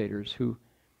cultivators who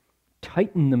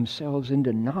tighten themselves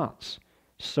into knots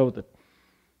so that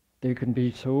they can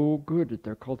be so good at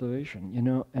their cultivation,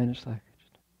 and it's like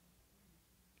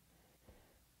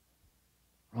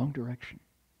wrong direction.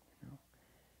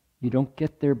 You don't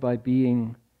get there by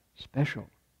being special.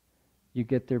 You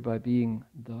get there by being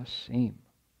the same.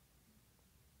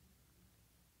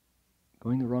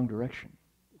 Going the wrong direction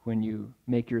when you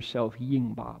make yourself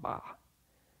yin baba.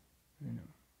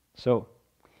 So,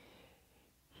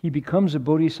 he becomes a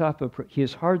bodhisattva. He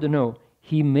is hard to know.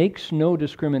 He makes no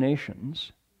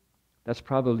discriminations. That's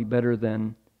probably better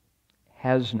than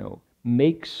has no.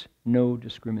 Makes no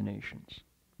discriminations.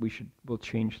 We'll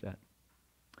change that.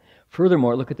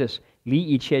 Furthermore, look at this. Li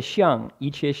yi qie xiang,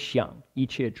 yi qie xiang, yi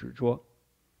qie zhi zhuo.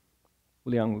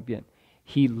 Liang wu bian.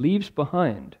 He leaves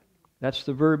behind. That's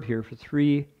the verb here for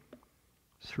three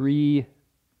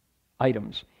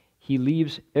items. He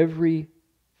leaves every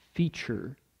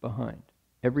feature behind,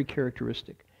 every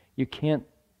characteristic. You can't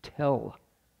tell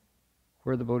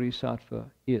where the bodhisattva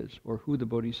is or who the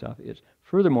bodhisattva is.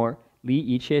 Furthermore, li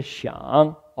yi qie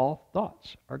xiang, all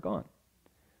thoughts are gone.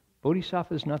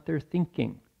 Bodhisattva is not there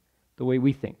thinking the way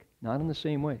we think, not in the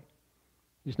same way.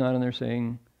 He's not in there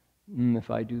saying,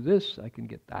 if I do this, I can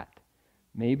get that.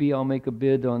 Maybe I'll make a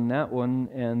bid on that one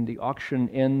and the auction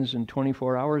ends in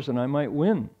 24 hours and I might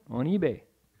win on eBay.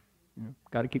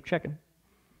 Got to keep checking.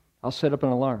 I'll set up an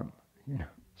alarm,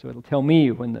 so it'll tell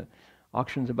me when the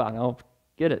auction's about and I'll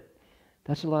get it.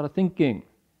 That's a lot of thinking.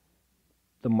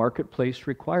 The marketplace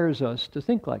requires us to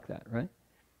think like that, right?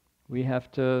 We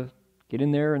have to get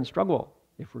in there and struggle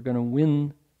if we're going to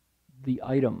win the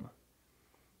item.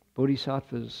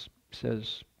 Bodhisattvas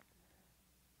says,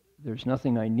 there's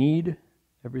nothing I need.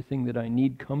 Everything that I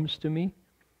need comes to me,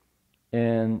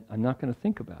 and I'm not going to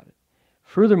think about it.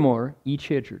 Furthermore, yi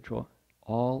qie zhi zhuo,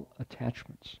 all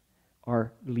attachments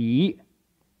are li,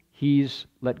 he's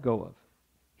let go of.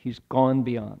 He's gone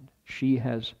beyond. She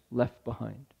has left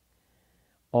behind.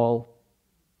 All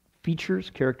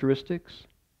features, characteristics,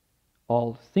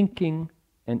 all thinking,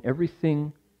 and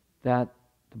everything that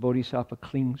the bodhisattva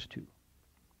clings to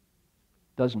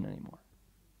doesn't anymore.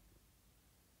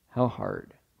 How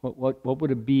hard? What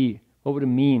would it be? What would it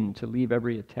mean to leave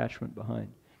every attachment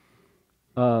behind?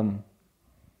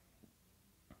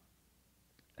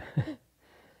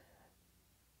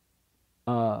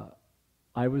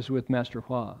 I was with Master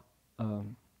Hua.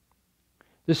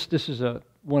 This is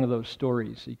one of those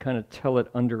stories. You kind of tell it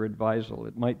under advisal.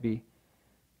 It might be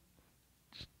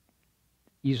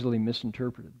easily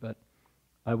misinterpreted, but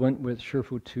I went with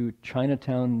Shifu to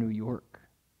Chinatown, New York.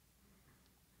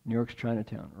 New York's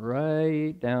Chinatown,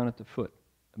 right down at the foot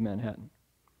of Manhattan.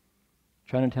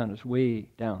 Chinatown is way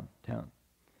downtown.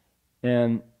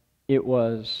 And it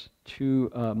was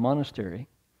to a monastery,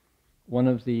 one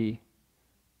of the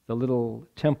little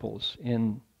temples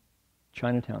in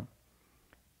Chinatown,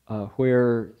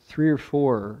 where 3 or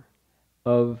 4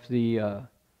 of the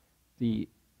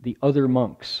other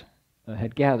monks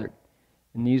had gathered.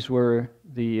 And these were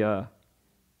the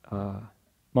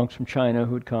monks from China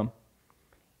who had come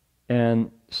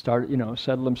and started,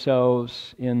 settled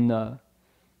themselves in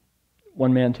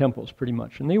one-man temples pretty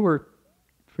much. And they were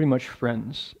pretty much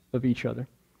friends of each other.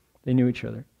 They knew each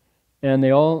other. And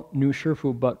they all knew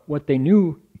Shifu, but what they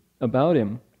knew about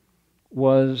him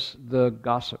was the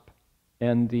gossip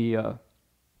and the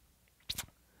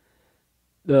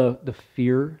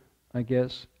fear, I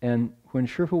guess. And when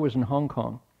Shifu was in Hong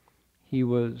Kong, he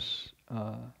was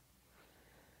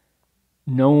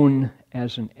known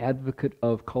as an advocate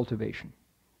of cultivation.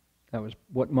 That was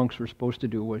what monks were supposed to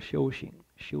do, was xiuxing,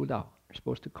 xiu dao. They're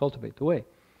supposed to cultivate the way.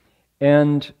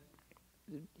 And,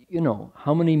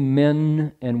 how many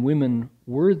men and women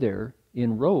were there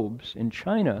in robes in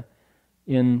China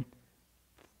in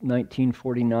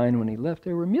 1949 when he left?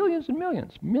 There were millions and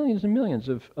millions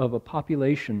of a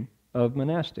population of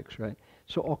monastics, right?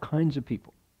 So all kinds of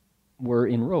people were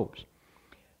in robes.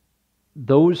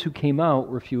 Those who came out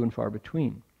were few and far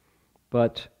between.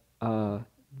 But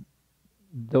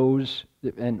those,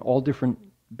 and all different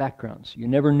backgrounds. You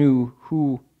never knew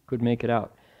who could make it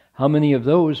out. How many of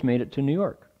those made it to New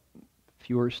York?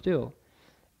 Fewer still.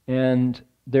 And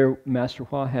their Master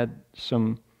Hua had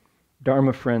some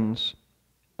Dharma friends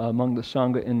among the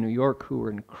Sangha in New York who were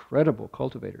incredible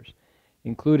cultivators,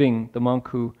 including the monk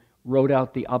who wrote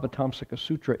out the Avatamsaka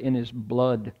Sutra in his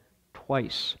blood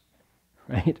twice,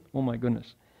 right? Oh my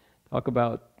goodness. Talk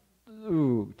about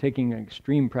taking an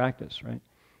extreme practice, right?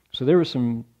 So there were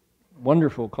some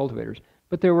wonderful cultivators,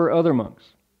 but there were other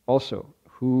monks also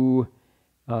who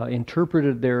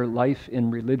interpreted their life in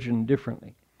religion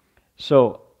differently.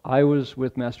 So I was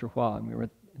with Master Hua, and we were at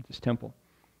this temple,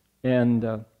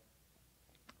 and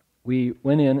we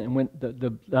went in and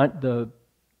the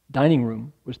dining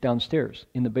room was downstairs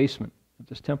in the basement of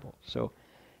this temple. So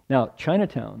now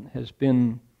Chinatown has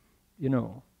been,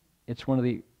 it's one of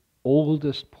the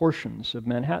oldest portions of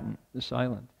Manhattan, this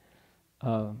island.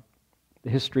 The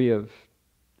history of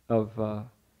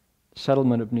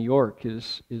settlement of New York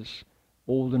is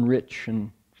old and rich,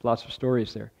 and there's lots of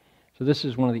stories there. So this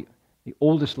is one of the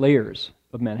oldest layers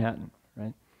of Manhattan,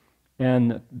 right?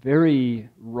 And a very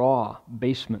raw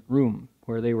basement room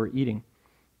where they were eating.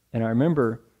 And I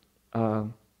remember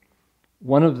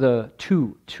one of the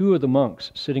two of the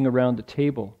monks sitting around the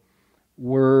table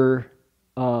were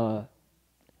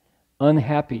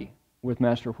unhappy with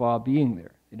Master Hua being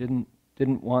there. They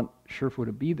didn't want Shifu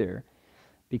to be there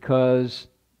because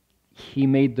he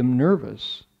made them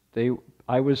nervous.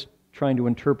 I was trying to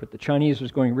interpret. The Chinese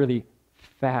was going really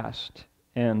fast,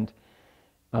 and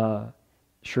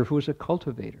Shifu was a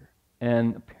cultivator.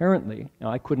 And apparently, now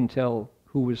I couldn't tell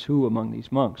who was who among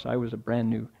these monks. I was a brand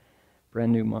new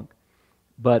monk.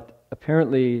 But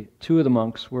apparently 2 of the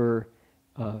monks were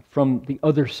from the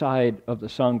other side of the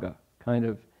Sangha, kind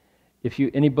of. If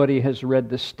anybody has read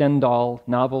the Stendhal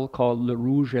novel called Le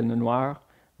Rouge et le Noir,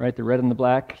 right, the red and the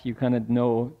black, you kind of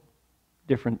know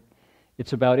different.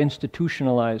 It's about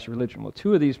institutionalized religion. Well,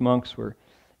 2 of these monks were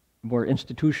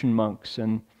institution monks,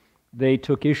 and they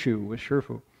took issue with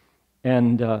Shifu.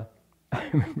 And I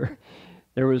remember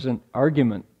there was an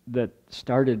argument that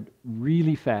started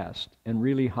really fast and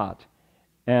really hot.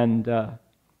 And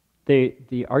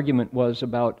the argument was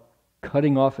about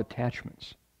cutting off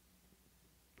attachments.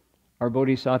 Our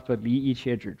Bodhisattva li yi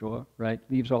qie zhi zhuo, right,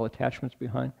 leaves all attachments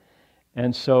behind.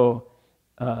 And so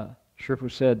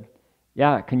Shifu said,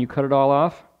 yeah, can you cut it all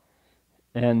off?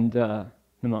 And the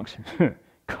monks said,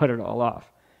 cut it all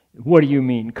off. What do you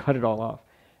mean, cut it all off?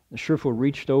 The Shifu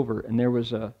reached over, and there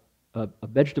was a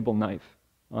vegetable knife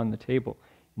on the table.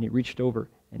 And he reached over,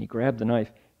 and he grabbed the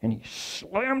knife, and he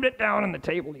slammed it down on the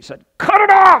table. He said, cut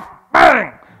it off!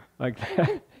 Bang! Like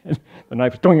that. And the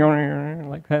knife was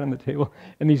like that on the table.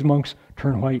 And these monks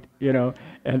turned white,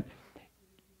 And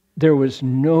there was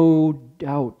no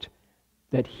doubt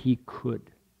that he could.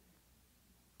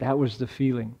 That was the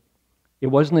feeling. It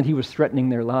wasn't that he was threatening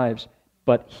their lives,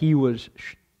 but he was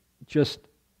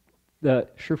the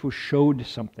Shifu showed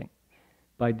something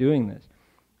by doing this.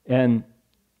 And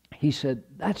he said,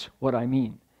 that's what I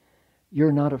mean.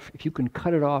 You're not, if you can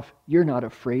cut it off, you're not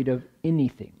afraid of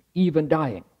anything, even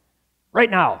dying. Right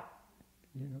now.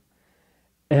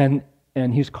 And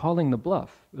and he's calling the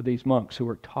bluff of these monks who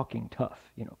are talking tough.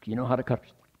 You know how to cut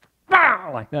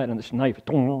like that, and this knife.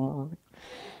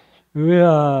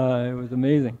 Yeah, it was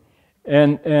amazing.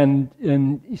 And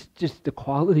it's just the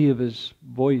quality of his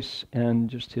voice and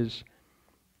just his,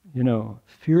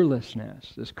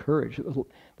 fearlessness, this courage.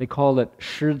 They call it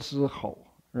狮子吼,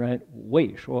 right?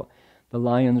 魏说, the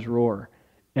lion's roar.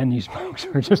 And these monks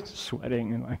were just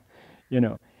sweating and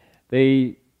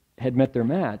they had met their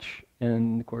match,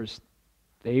 and of course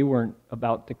they weren't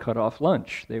about to cut off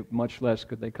lunch. Much less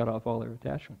could they cut off all their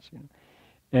attachments.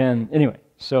 And anyway,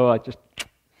 so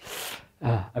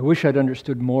I wish I'd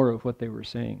understood more of what they were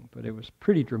saying, but it was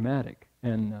pretty dramatic,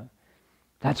 and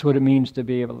that's what it means to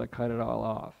be able to cut it all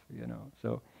off.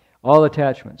 So all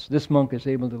attachments. This monk is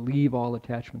able to leave all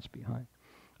attachments behind.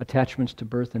 Attachments to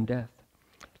birth and death,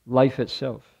 life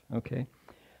itself. Okay.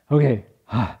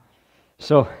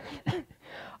 So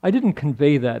I didn't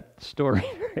convey that story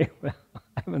very well.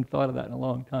 I haven't thought of that in a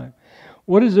long time.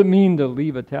 What does it mean to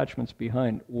leave attachments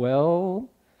behind? Well,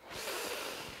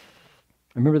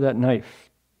 I remember that knife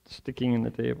sticking in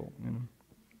the table.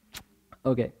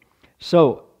 Okay,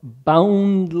 so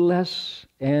boundless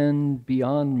and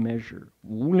beyond measure.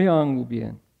 无量无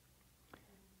边.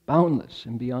 Boundless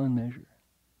and beyond measure.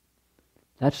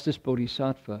 That's this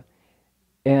bodhisattva.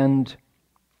 And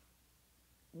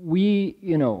we,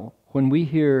 when we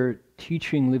hear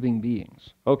teaching living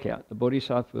beings, okay, the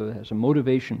bodhisattva has a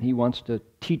motivation. He wants to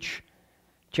teach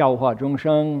教化众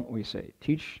生, we say,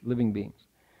 teach living beings.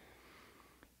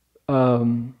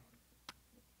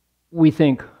 We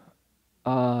think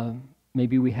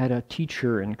maybe we had a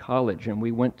teacher in college and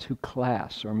we went to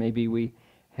class, or maybe we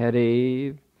had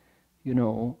we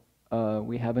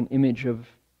have an image of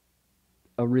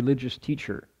a religious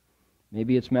teacher.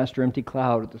 Maybe it's Master Empty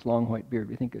Cloud with this long white beard.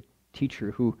 We think a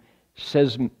teacher who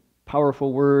says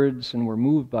powerful words and we're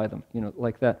moved by them,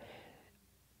 like that.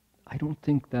 I don't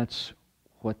think that's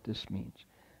what this means.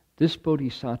 This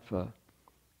bodhisattva,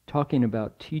 talking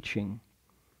about teaching,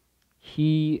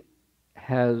 he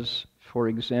has, for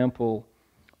example,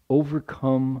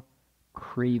 overcome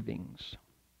cravings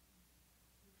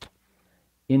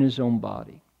in his own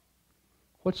body.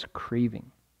 What's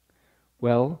craving?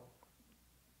 Well,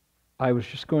 I was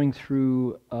just going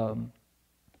through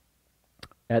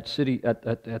at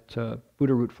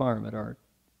Buddha Root Farm at our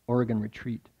Oregon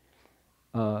retreat.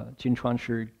 Jin Chuan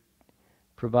Shi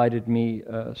provided me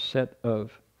a set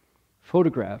of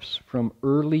photographs from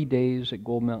early days at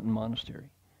Gold Mountain Monastery,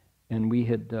 and we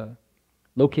had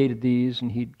located these,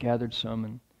 and he'd gathered some,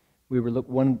 and we were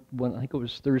one I think it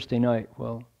was Thursday night.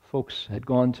 Well, folks had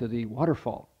gone to the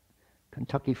waterfall,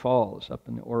 Kentucky Falls, up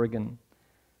in the Oregon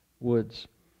woods.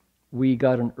 We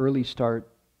got an early start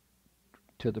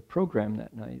to the program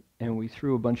that night, and we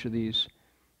threw a bunch of these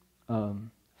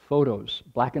photos,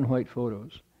 black and white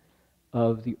photos,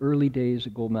 of the early days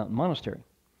at Gold Mountain Monastery.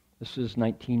 This is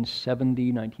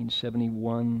 1970,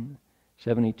 1971,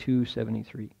 72,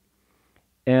 73.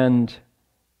 And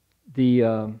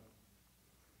the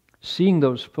seeing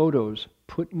those photos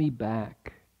put me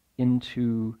back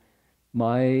into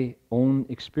my own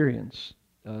experience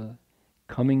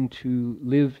coming to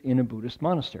live in a Buddhist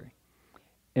monastery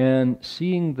and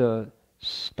seeing the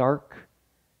stark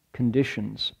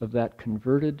conditions of that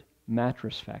converted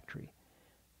mattress factory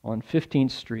on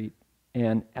 15th Street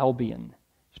and Albion.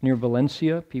 It's near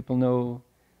Valencia. People know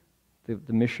the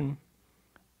mission.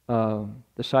 The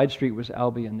side street was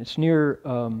Albion. It's near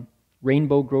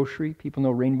Rainbow Grocery. People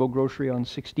know Rainbow Grocery on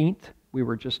 16th. We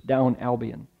were just down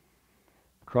Albion,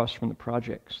 across from the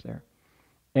projects there.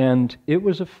 And it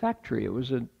was a factory. It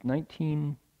was a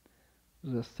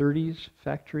 30s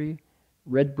factory,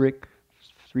 red brick,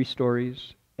 3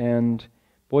 stories. And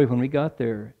boy, when we got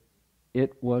there,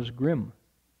 it was grim.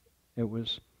 It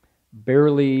was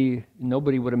barely,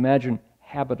 nobody would imagine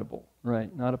habitable,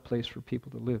 right? Not a place for people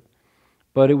to live.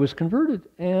 But it was converted,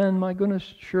 and my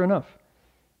goodness, sure enough,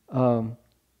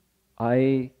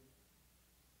 I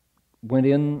went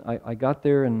in, I got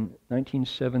there in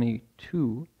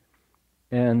 1972,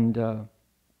 and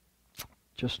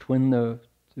just when the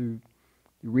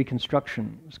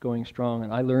reconstruction was going strong,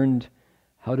 and I learned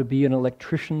how to be an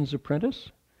electrician's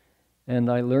apprentice, and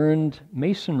I learned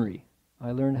masonry.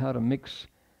 I learned how to mix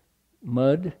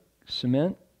mud,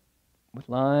 cement, with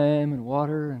lime and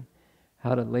water, and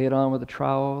how to lay it on with a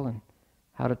trowel, and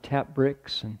how to tap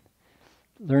bricks, and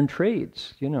learn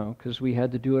trades, because we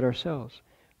had to do it ourselves.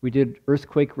 We did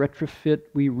earthquake retrofit,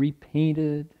 we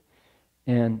repainted,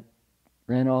 and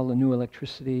ran all the new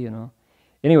electricity,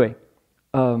 Anyway,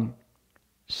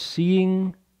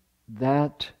 seeing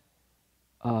that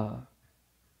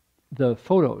the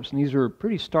photos, and these are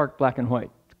pretty stark black and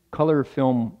white. Color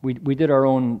film, we did our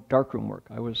own darkroom work.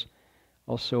 I was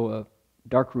also a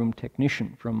darkroom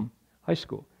technician from high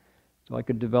school. So I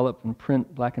could develop and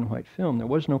print black and white film. There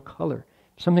was no color.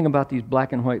 Something about these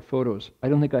black and white photos, I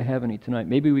don't think I have any tonight.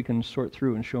 Maybe we can sort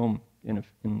through and show them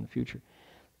in the future.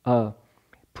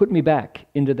 Put me back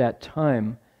into that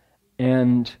time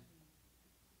and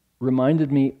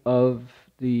reminded me of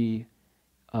the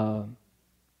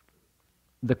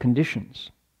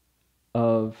conditions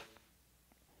of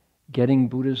getting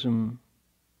Buddhism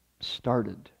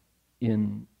started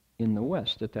in the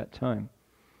West at that time.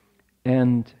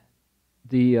 And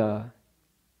the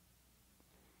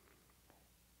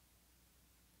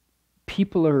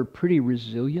people are pretty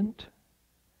resilient,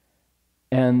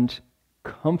 and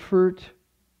comfort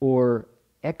or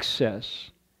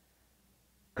excess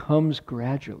comes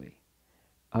gradually.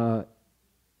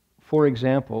 For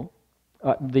example,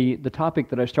 the topic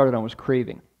that I started on was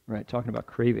craving, right? Talking about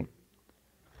craving.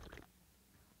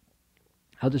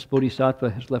 How this bodhisattva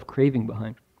has left craving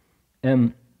behind.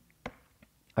 And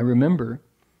I remember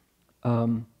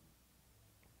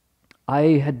I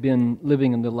had been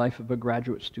living in the life of a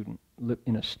graduate student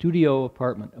in a studio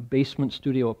apartment, a basement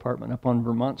studio apartment up on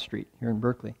Vermont Street here in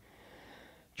Berkeley,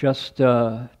 just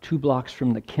 2 blocks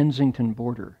from the Kensington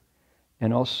border,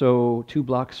 and also 2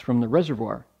 blocks from the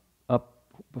reservoir up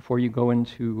before you go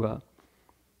into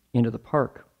the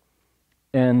park.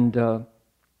 And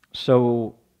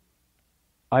so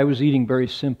I was eating very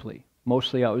simply.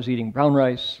 Mostly I was eating brown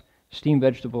rice, steamed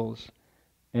vegetables,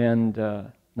 and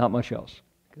not much else.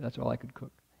 That's all I could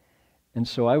cook. And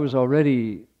so I was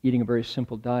already eating a very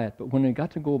simple diet. But when I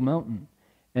got to Gold Mountain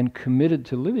and committed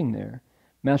to living there,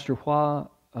 Master Hua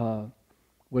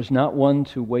was not one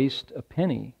to waste a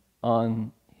penny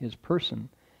on his person.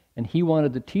 And he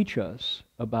wanted to teach us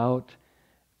about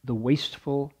the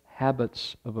wasteful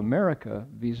habits of America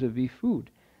vis-a-vis food.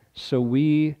 So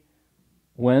we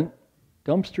went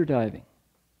dumpster diving.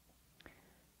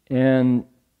 And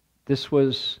this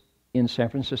was in San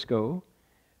Francisco,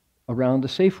 around the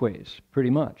Safeways, pretty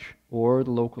much, or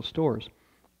the local stores.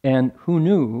 And who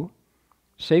knew,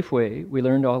 Safeway, we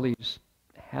learned all these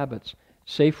habits.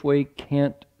 Safeway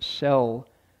can't sell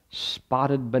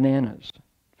spotted bananas,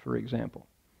 for example,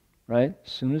 right?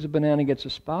 As soon as a banana gets a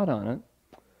spot on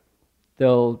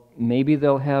it, maybe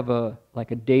they'll have a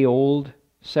day-old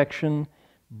section,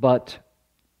 but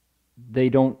they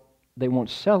won't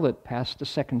sell it past the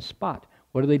second spot.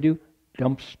 What do?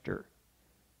 Dumpster.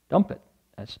 Dump it.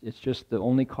 It's just the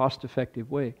only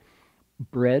cost-effective way.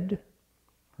 Bread,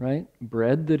 right?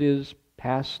 Bread that is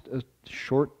past a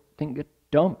short thing get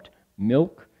dumped.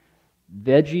 Milk,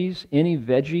 veggies, any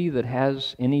veggie that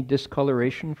has any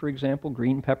discoloration, for example,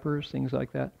 green peppers, things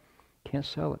like that, can't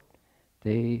sell it.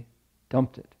 They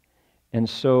dumped it. And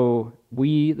so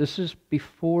this is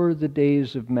before the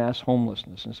days of mass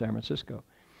homelessness in San Francisco.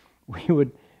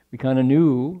 We kind of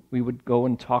knew we would go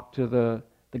and talk to the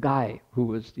guy who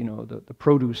was, the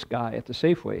produce guy at the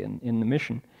Safeway in the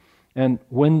Mission. And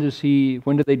when do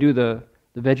they do the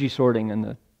veggie sorting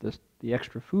and the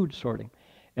extra food sorting?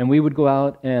 And we would go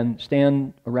out and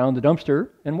stand around the dumpster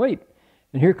and wait.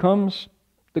 And here comes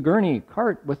the gurney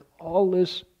cart with all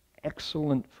this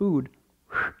excellent food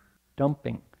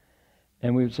dumping.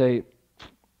 And we would say,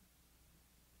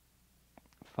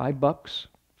 $5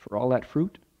 for all that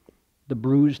fruit, the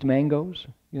bruised mangoes,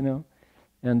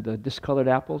 and the discolored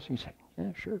apples. You say,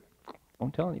 yeah, sure,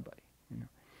 don't tell anybody.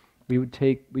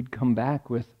 We'd come back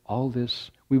with all this.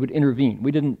 We would intervene.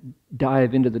 We didn't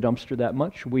dive into the dumpster that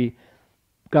much. We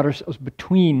got ourselves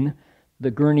between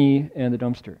the gurney and the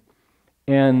dumpster.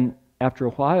 And after a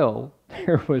while,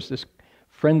 there was this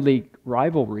friendly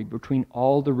rivalry between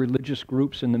all the religious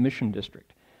groups in the Mission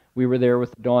District. We were there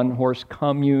with the Dawn Horse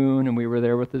Commune, and we were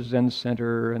there with the Zen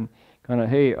Center, and kind of,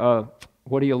 hey,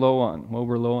 what are you low on? Well,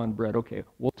 we're low on bread. Okay,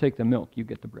 we'll take the milk. You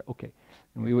get the bread. Okay.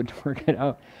 And we would work it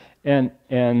out.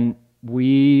 And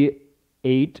we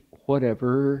ate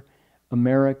whatever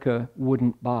America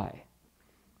wouldn't buy,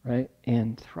 right?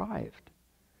 And thrived.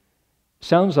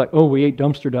 Sounds like, we ate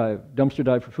dumpster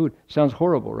dive for food. Sounds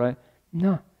horrible, right?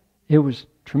 No, it was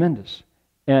tremendous.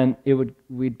 And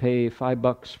we'd pay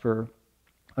 $5 for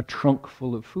a trunk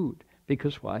full of food.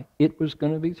 Because why? It was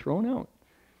going to be thrown out.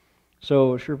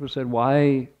 So Sherpa said,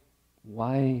 why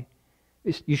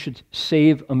you should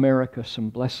save America some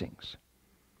blessings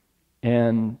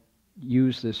and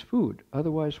use this food.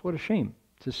 Otherwise, what a shame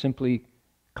to simply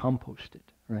compost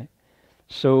it, right?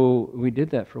 So we did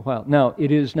that for a while. Now,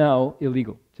 it is now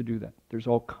illegal to do that. There's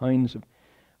all kinds of,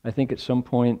 I think at some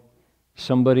point,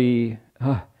 somebody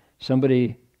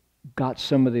got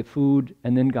some of the food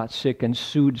and then got sick and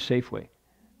sued Safeway,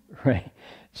 right?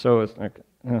 So it's like,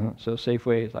 so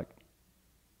Safeway is like,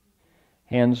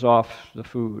 hands off the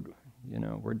food,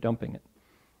 we're dumping it.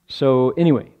 So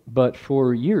anyway, but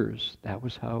for years, that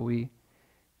was how we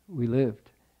lived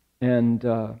and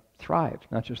thrived,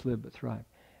 not just lived, but thrived.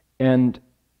 And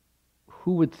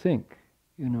who would think,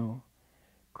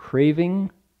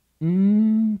 craving,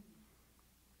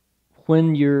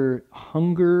 when your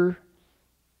hunger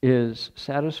is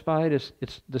satisfied,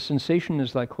 it's the sensation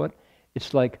is like what?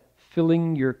 It's like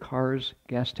filling your car's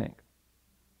gas tank.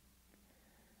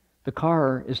 The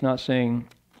car is not saying,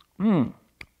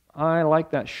 I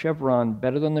like that Chevron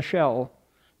better than the Shell.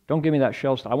 Don't give me that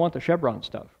Shell stuff. I want the Chevron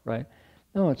stuff, right?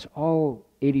 No, it's all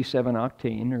 87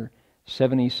 octane or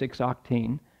 76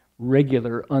 octane,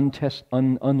 regular,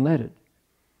 unleaded.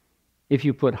 If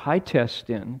you put high test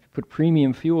in, put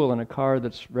premium fuel in a car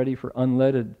that's ready for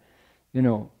unleaded,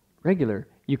 regular,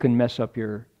 you can mess up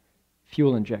your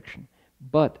fuel injection.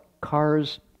 But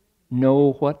cars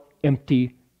know what?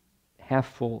 Empty,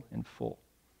 half full, and full.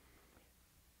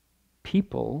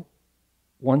 People,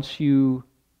 once you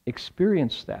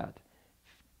experience that,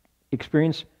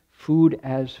 experience food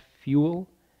as fuel,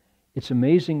 it's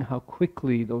amazing how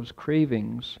quickly those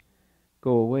cravings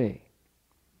go away.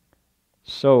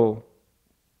 So,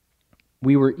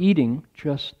 we were eating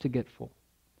just to get full.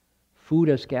 Food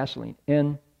as gasoline.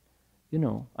 And,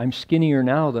 I'm skinnier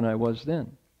now than I was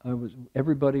then.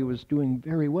 Everybody was doing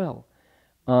very well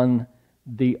on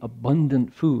the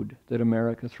abundant food that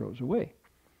America throws away.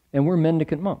 And we're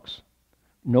mendicant monks.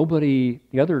 The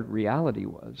other reality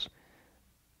was,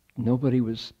 nobody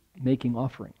was making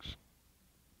offerings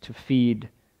to feed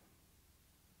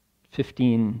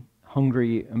 15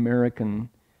 hungry American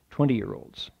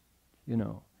 20-year-olds,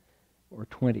 or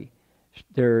 20.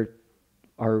 There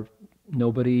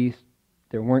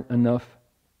weren't enough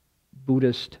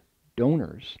Buddhist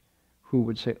donors who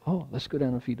would say, oh, let's go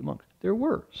down and feed the monks. There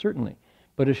were, certainly,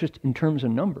 but it's just in terms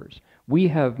of numbers. We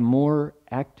have more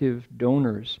active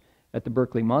donors at the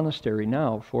Berkeley Monastery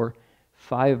now for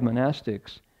 5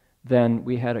 monastics than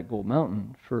we had at Gold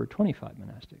Mountain for 25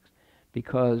 monastics,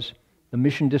 because the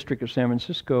Mission District of San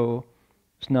Francisco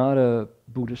is not a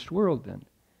Buddhist world then.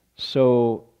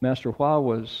 So Master Hua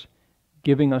was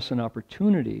giving us an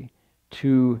opportunity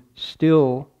to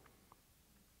still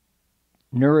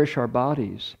nourish our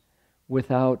bodies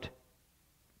without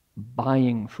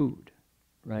buying food,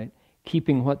 right?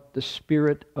 Keeping what? The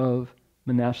spirit of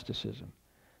monasticism,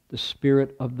 the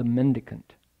spirit of the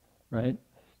mendicant, right?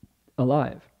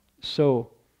 Alive.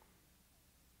 So,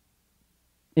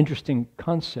 interesting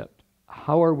concept.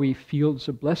 How are we fields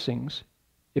of blessings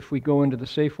if we go into the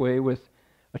Safeway with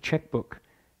a checkbook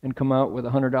and come out with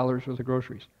 $100 worth of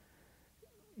groceries?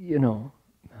 We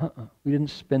didn't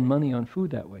spend money on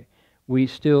food that way. We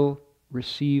still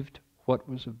received what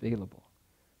was available.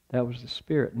 That was the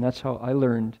spirit. And that's how I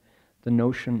learned the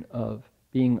notion of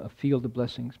being a field of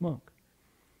blessings monk.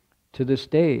 To this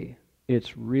day,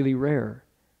 it's really rare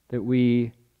that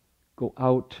we go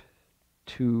out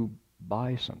to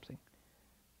buy something,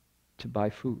 to buy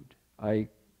food. I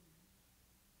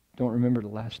don't remember the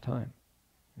last time,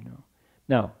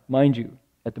 Now, mind you,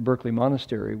 at the Berkeley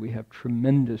Monastery, we have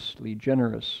tremendously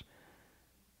generous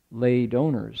lay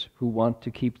donors who want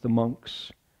to keep the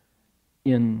monks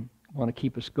want to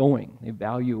keep us going. They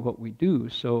value what we do,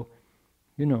 so,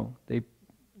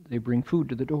 they bring food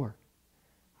to the door,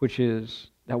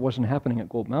 that wasn't happening at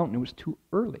Gold Mountain. It was too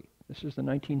early. This is the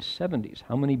 1970s.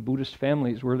 How many Buddhist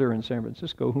families were there in San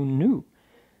Francisco who knew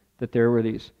that there were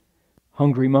these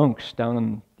hungry monks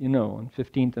down in, on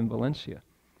 15th and Valencia?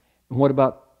 And what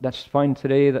about, that's fine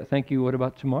today, thank you, what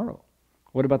about tomorrow?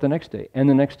 What about the next day? And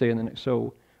the next day and the next.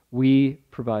 So we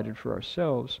provided for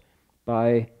ourselves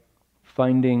by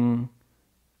finding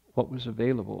what was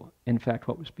available, in fact,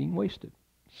 what was being wasted.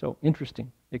 So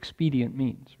interesting, expedient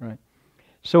means, right?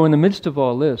 So in the midst of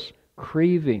all this,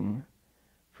 craving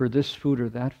for this food or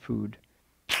that food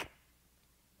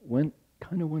kind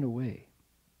of went away.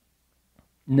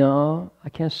 No, I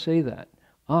can't say that.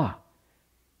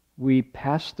 We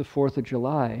passed the 4th of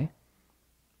July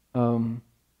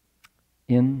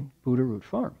in Buddha Root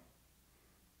Farm,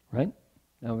 right?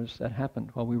 That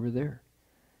happened while we were there.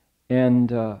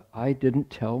 And I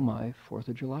didn't tell my 4th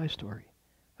of July story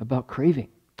about craving.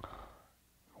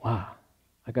 Wow,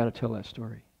 I got to tell that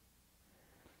story.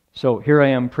 So here I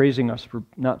am praising us for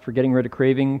getting rid of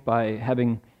craving by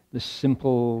having this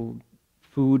simple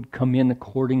food come in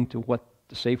according to what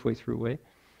the Safeway threw away.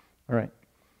 All right.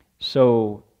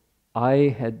 So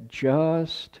I had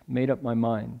just made up my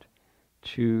mind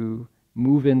to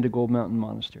move into Gold Mountain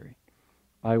Monastery.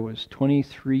 I was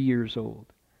 23 years old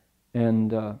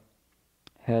and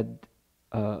had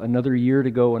another year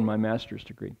to go in my master's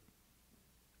degree.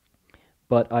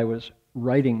 But I was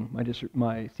writing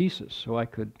my thesis, so I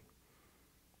could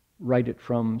write it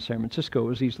from San Francisco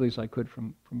as easily as I could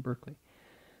from Berkeley.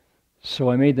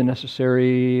 So I made the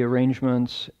necessary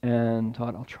arrangements and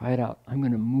thought, I'll try it out. I'm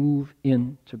going to move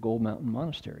into Gold Mountain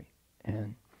Monastery.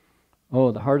 And,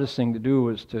 the hardest thing to do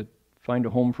was to find a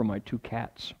home for my 2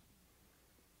 cats,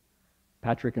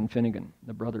 Patrick and Finnegan,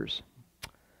 the brothers.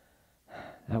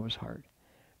 That was hard.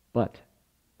 But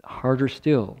harder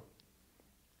still,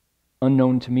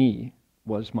 unknown to me,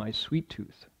 was my sweet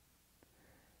tooth.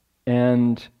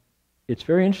 And it's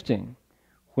very interesting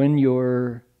when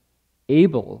you're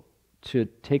able to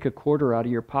take a quarter out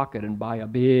of your pocket and buy a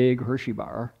big Hershey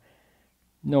bar,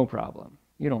 no problem.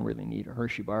 You don't really need a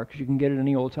Hershey bar because you can get it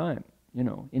any old time.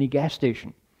 Any gas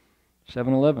station,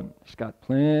 7-Eleven, it's got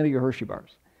plenty of Hershey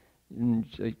bars. And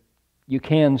so you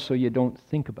can, so you don't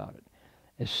think about it.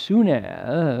 As soon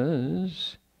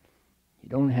as you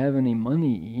don't have any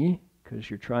money because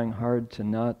you're trying hard to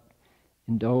not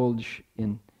indulge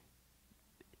in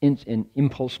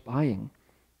impulse buying,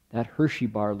 that Hershey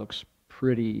bar looks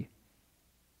pretty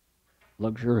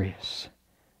luxurious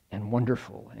and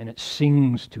wonderful, and it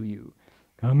sings to you,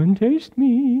 "Come and taste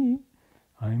me,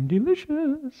 I'm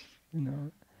delicious,"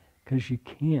 because you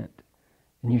can't.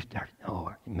 And you start,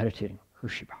 you're meditating,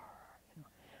 Hershey bar.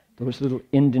 Those little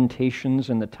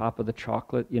indentations in the top of the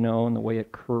chocolate, and the way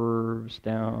it curves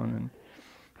down, and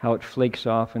how it flakes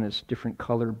off and it's different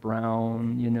color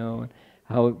brown, and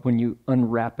how when you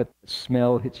unwrap it, the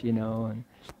smell hits, and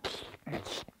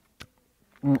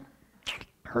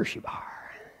Hershey bar,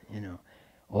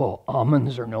 Oh,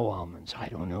 almonds or no almonds, I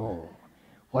don't know.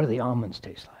 What do the almonds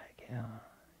taste like? Yeah,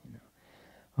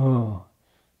 Oh,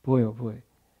 boy.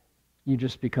 You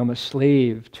just become a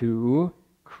slave to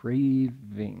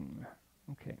craving.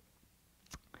 Okay.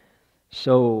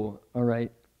 So, all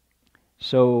right.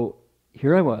 So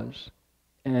here I was,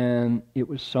 and it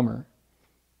was summer,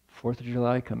 4th of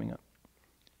July coming up.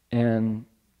 And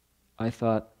I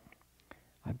thought,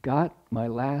 I've got my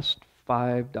last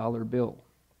 $5 bill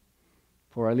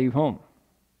before I leave home.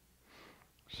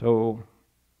 So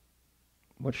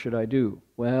what should I do?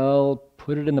 Well,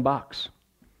 put it in the box.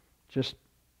 Just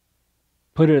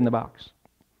put it in the box.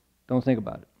 Don't think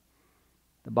about it.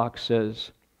 The box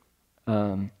says,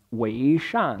 Wei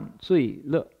Shan Zui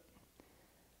Le.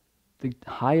 The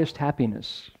highest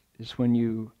happiness is when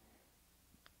you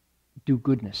do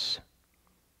goodness.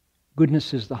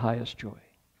 Goodness is the highest joy.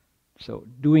 So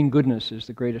doing goodness is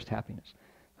the greatest happiness.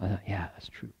 I thought, yeah, that's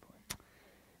true.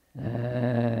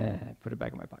 Put it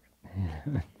back in my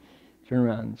pocket. Turn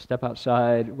around, step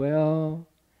outside. Well,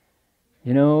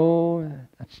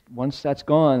 once that's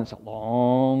gone, it's a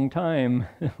long time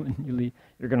when you leave.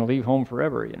 You're going to leave home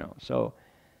forever,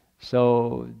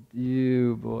 So,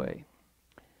 you boy.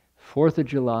 4th of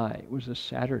July was a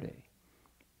Saturday.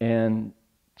 And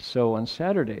so on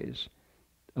Saturdays,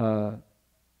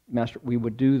 we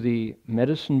would do the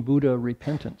Medicine Buddha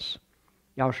Repentance,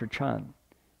 Yao Shi Chan,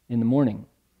 in the morning,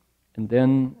 and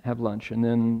then have lunch. And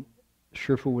then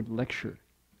Shifu would lecture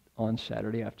on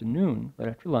Saturday afternoon, right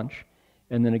after lunch,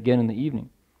 and then again in the evening.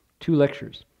 2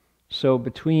 lectures. So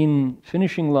between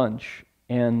finishing lunch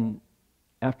and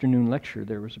afternoon lecture,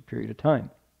 there was a period of time.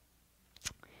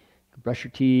 You could brush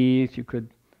your teeth, you could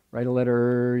write a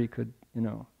letter, you could,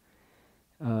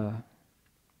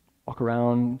 walk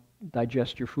around,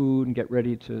 digest your food, and get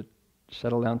ready to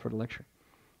settle down for the lecture.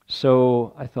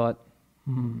 So I thought,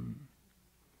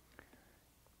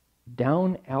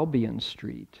 down Albion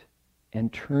Street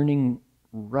and turning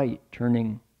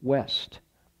west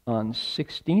on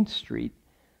 16th Street,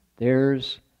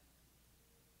 there's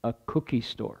a cookie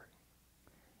store.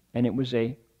 And it was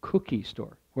a cookie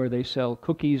store where they sell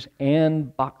cookies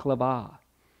and baklava.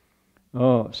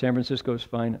 Oh, San Francisco's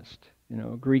finest,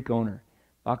 Greek owner,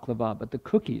 baklava. But the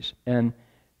cookies, and,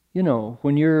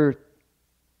 when you're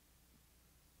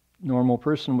normal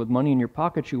person with money in your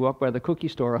pocket, you walk by the cookie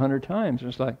store 100 times, and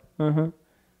it's like,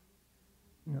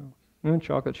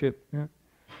 chocolate chip, yeah.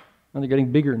 And they're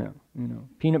getting bigger now,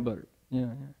 peanut butter, yeah.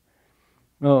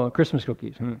 Oh, Christmas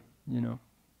cookies, who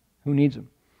needs them?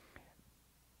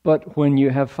 But when you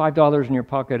have $5 in your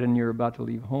pocket and you're about to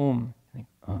leave home, you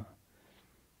think,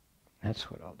 that's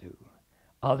what I'll do.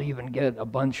 I'll even get a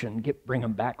bunch and bring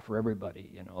them back for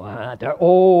everybody,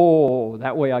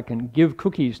 that way I can give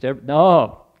cookies to everybody.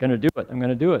 No, I'm going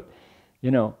to do it.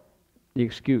 The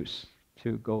excuse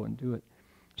to go and do it.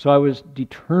 So I was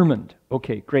determined,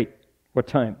 okay, great, what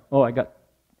time? Oh, I got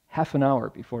half an hour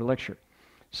before lecture.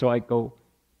 So I go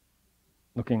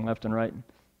looking left and right, and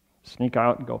sneak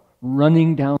out and go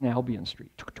running down Albion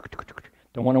Street.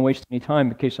 Don't want to waste any time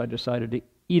in case I decided to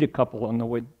eat a couple on the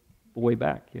way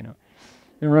back, you know.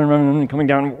 And running, coming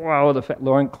down, wow,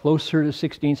 Lauren closer to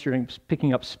 16th Street,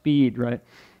 picking up speed, right?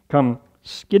 Come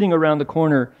skidding around the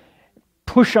corner,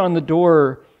 push on the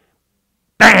door,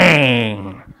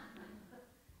 bang!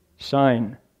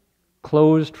 Sign,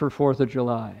 closed for 4th of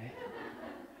July.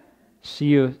 See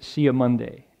you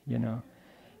Monday, you know.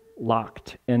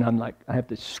 Locked. And I'm like, I have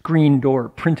the screen door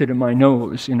printed in my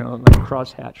nose, you know, like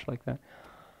crosshatched like that.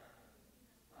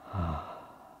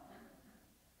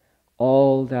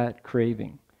 All that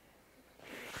craving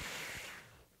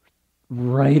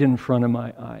right in front of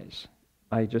my eyes.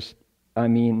 I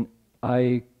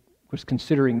was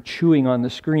considering chewing on the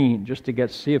screen just to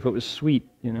see if it was sweet,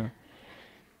 you know.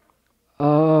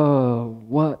 Oh,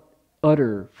 what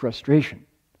utter frustration.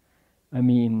 I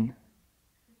mean,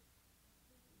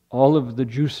 all of the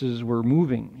juices were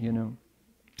moving, you know.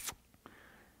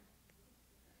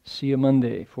 See you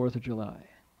Monday, 4th of July.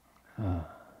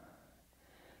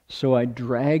 So I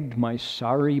dragged my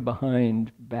sorry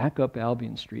behind back up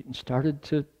Albion Street and started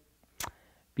to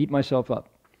beat myself up.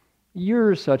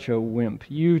 You're such a wimp.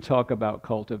 You talk about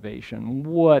cultivation.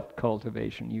 What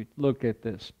cultivation? You look at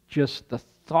this. Just the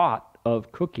thought of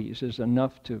cookies is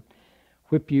enough to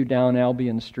whip you down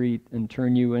Albion Street and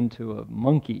turn you into a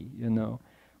monkey, you know.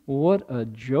 What a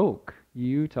joke.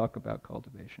 You talk about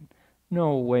cultivation.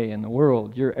 No way in the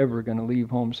world you're ever going to leave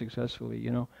home successfully,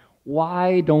 you know.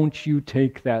 Why don't you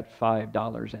take that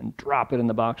 $5 and drop it in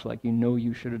the box like you know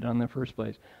you should have done in the first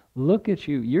place? Look at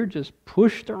you. You're just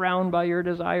pushed around by your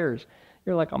desires.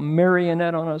 You're like a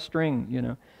marionette on a string, you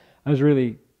know. I was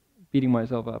really beating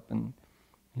myself up and,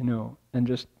 you know, and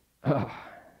just,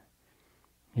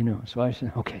 you know, so I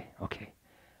said, okay,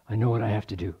 I know what I have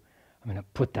to do. I'm going to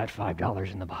put that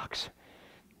 $5 in the box.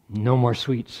 No more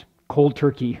sweets. Cold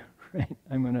turkey, right?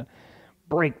 I'm going to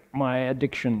break my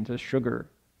addiction to sugar.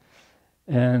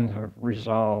 And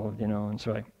resolved, you know, and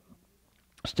so I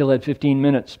still had 15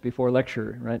 minutes before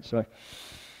lecture, right? So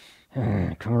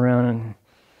I come around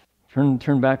and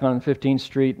turn back on 15th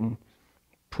Street and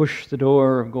push the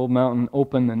door of Gold Mountain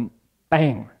open and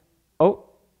bang! Oh,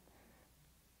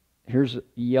 here's a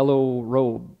yellow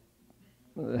robe,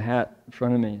 the hat in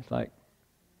front of me. It's like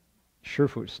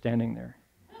Surefoot's standing there.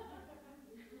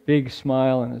 Big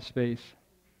smile on his face.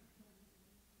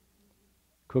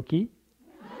 Cookie?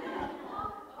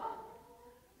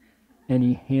 And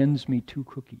he hands me 2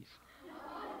 cookies.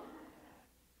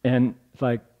 And it's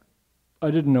like,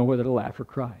 I didn't know whether to laugh or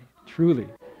cry. Truly.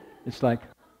 It's like,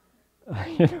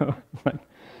 you know, like,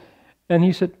 and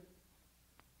he said,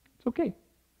 it's okay.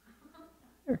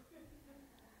 Here.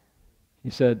 He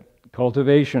said,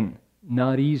 cultivation,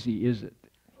 not easy, is it?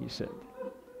 He said.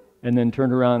 And then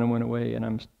turned around and went away, and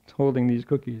I'm holding these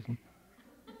cookies. And,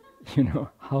 you know,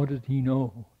 how did he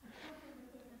know?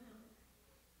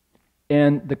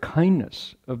 And the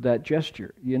kindness of that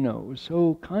gesture, you know, was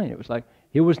so kind. It was like,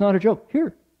 it was not a joke.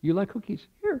 Here, you like cookies?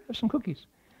 Here, have some cookies.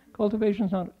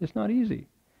 Cultivation's it's not easy,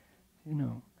 you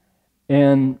know.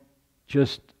 And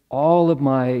just all of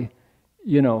my,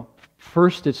 you know,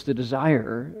 first it's the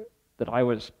desire that I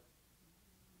was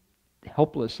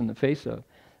helpless in the face of.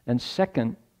 And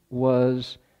second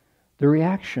was the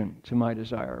reaction to my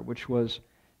desire, which was,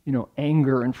 you know,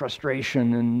 anger and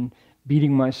frustration and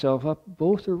beating myself up.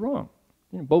 Both are wrong.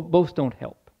 You know, both don't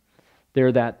help.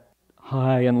 They're that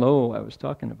high and low I was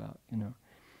talking about, you know.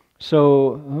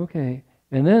 So, okay.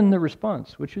 And then the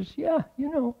response, which is, yeah, you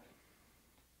know,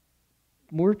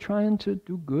 we're trying to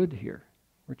do good here.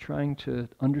 We're trying to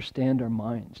understand our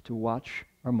minds, to watch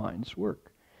our minds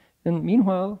work. And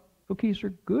meanwhile, cookies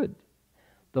are good.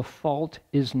 The fault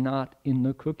is not in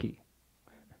the cookie.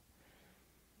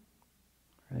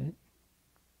 Right?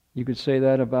 You could say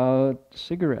that about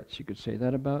cigarettes. You could say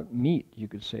that about meat. You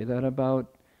could say that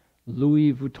about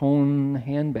Louis Vuitton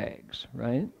handbags,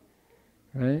 right?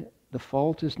 Right? The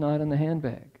fault is not in the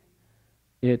handbag.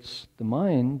 It's the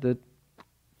mind that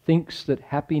thinks that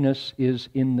happiness is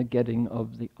in the getting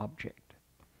of the object.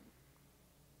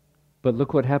 But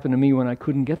look what happened to me when I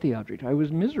couldn't get the object. I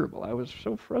was miserable. I was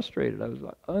so frustrated. I was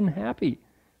unhappy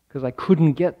because I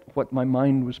couldn't get what my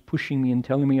mind was pushing me and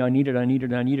telling me I needed. And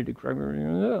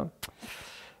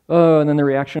then the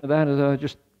reaction to that is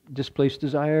just displaced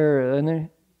desire. And then,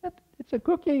 it's a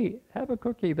cookie. Have a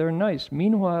cookie. They're nice.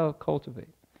 Meanwhile, cultivate.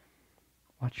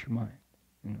 Watch your mind.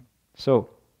 You know. So,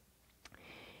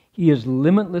 he is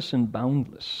limitless and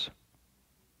boundless.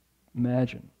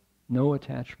 Imagine. No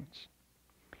attachments.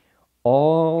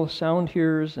 All sound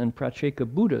hearers and Pratyeka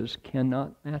Buddhas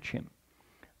cannot match him.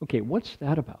 Okay, what's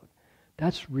that about?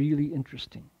 That's really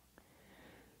interesting.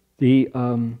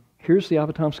 Here's the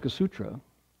Avatamsaka Sutra,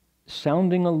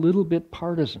 sounding a little bit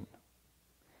partisan.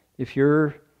 If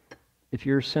you're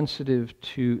sensitive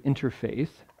to interfaith,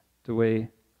 the way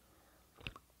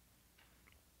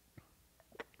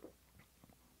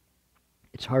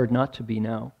it's hard not to be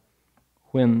now,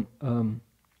 when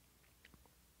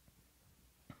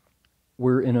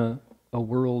we're in a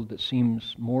world that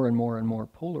seems more and more and more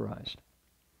polarized.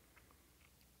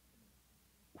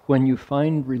 When you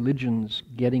find religions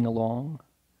getting along,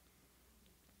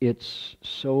 it's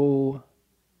so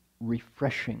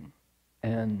refreshing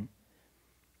and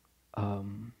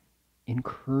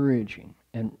encouraging,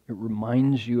 and it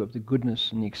reminds you of the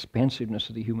goodness and the expansiveness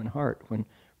of the human heart when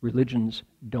religions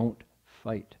don't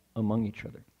fight among each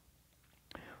other.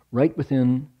 Right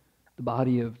within the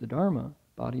body of the Dharma,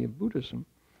 body of Buddhism,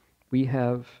 we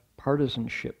have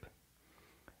partisanship.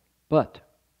 But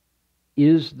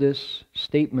is this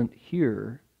statement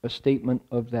here a statement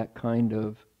of that kind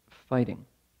of fighting,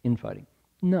 infighting?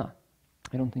 No,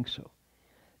 I don't think so.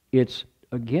 It's,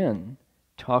 again,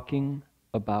 talking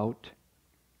about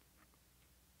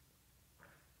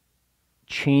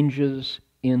changes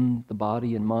in the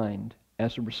body and mind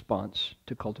as a response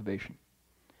to cultivation.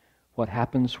 What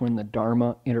happens when the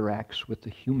Dharma interacts with the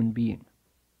human being.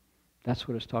 That's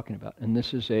what it's talking about. And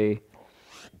this is a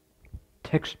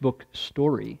textbook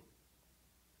story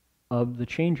of the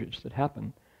changes that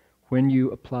happen when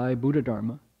you apply Buddha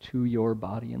Dharma to your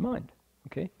body and mind.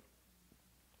 Okay?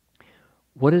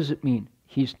 What does it mean?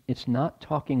 It's not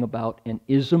talking about an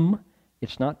ism.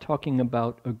 It's not talking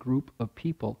about a group of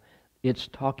people. It's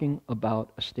talking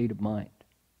about a state of mind.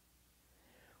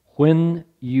 When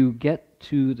you get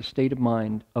to the state of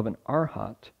mind of an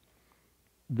arhat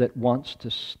that wants to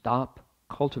stop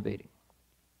cultivating,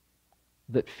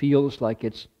 that feels like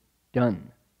it's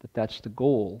done, that that's the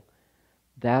goal,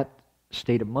 that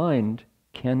state of mind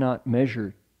cannot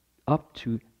measure up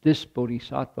to this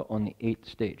bodhisattva on the 8th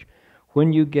stage.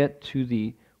 When you get to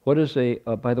the, what is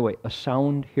by the way, a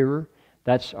sound hearer,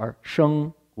 that's our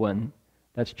sheng wen,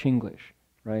 that's Chinglish,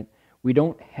 right? We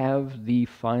don't have the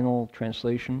final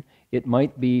translation. It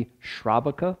might be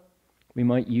Shravaka. We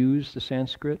might use the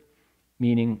Sanskrit,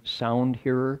 meaning sound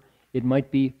hearer. It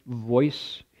might be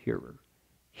voice hearer,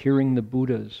 hearing the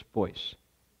Buddha's voice.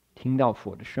 听到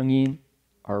佛的声音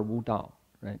而悟道,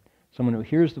 right? Someone who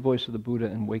hears the voice of the Buddha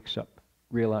and wakes up,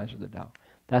 realizes the Tao.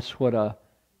 That's what a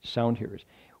sound hearer is.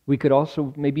 We could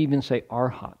also maybe even say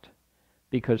arhat,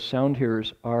 because sound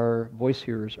hearers are, voice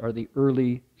hearers are the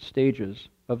early stages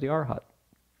of the arhat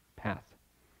path.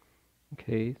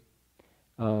 Okay?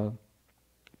 There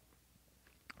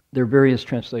are various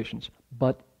translations,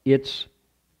 but it's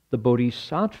the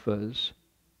bodhisattva's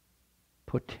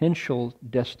potential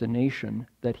destination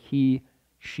that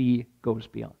she goes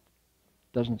beyond,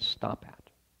 doesn't stop at.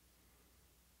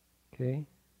 Okay?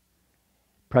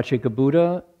 Pratyeka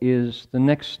Buddha is the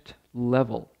next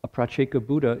level. A Pratyeka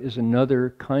Buddha is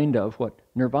another kind of what?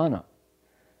 Nirvana.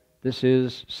 This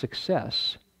is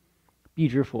success.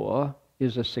 Bijifo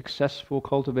is a successful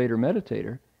cultivator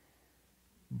meditator,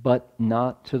 but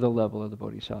not to the level of the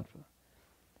bodhisattva.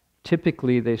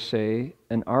 Typically, they say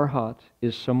an arhat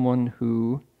is someone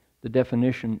who, the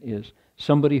definition is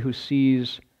somebody who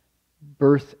sees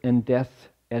birth and death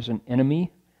as an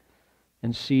enemy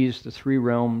and sees the 3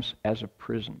 realms as a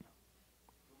prison.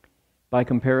 By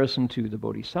comparison to the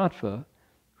bodhisattva,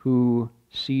 who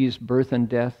sees birth and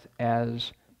death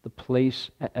as the place,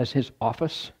 as his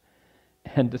office,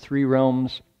 and the 3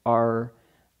 realms are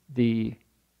the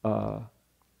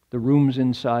rooms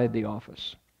inside the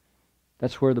office.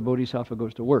 That's where the bodhisattva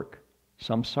goes to work.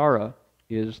 Samsara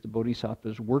is the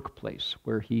bodhisattva's workplace,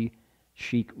 where she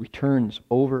returns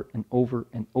over and over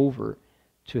and over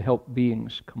to help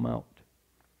beings come out.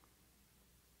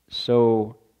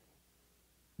 So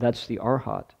that's the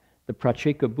arhat. The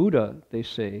Pratyeka Buddha, they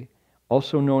say,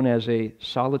 also known as a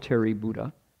solitary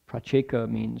Buddha, Pratyeka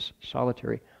means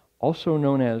solitary, also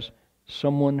known as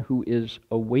someone who is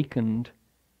awakened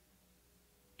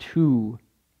to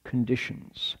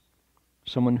conditions.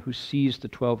 Someone who sees the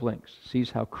 12 links, sees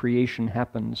how creation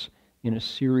happens in a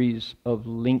series of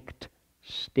linked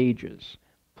stages,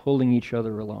 pulling each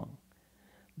other along.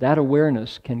 That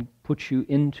awareness can put you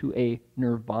into a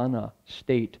nirvana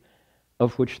state,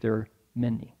 of which there are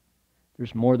many.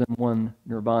 There's more than one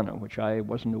nirvana, which I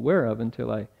wasn't aware of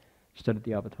until I studied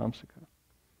the Avatamsaka.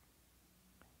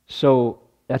 So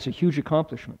that's a huge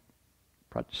accomplishment.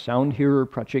 Sound hearer,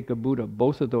 Pratyeka Buddha,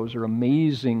 both of those are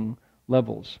amazing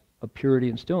levels of purity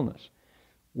and stillness,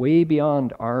 way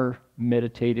beyond our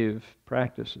meditative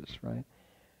practices, right?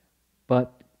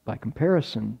 But by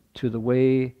comparison to the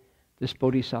way this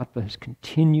bodhisattva has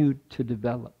continued to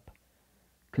develop,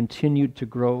 continued to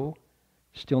grow,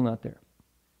 still not there.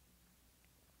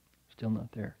 Still not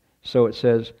there. So it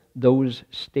says those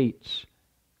states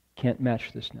can't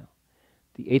match this now.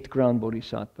 The 8th ground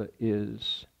bodhisattva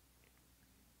is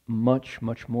much,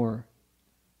 much more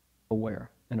aware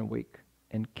and awake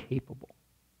and capable.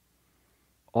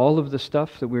 All of the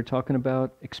stuff that we're talking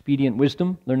about, expedient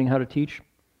wisdom, learning how to teach,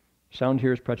 sound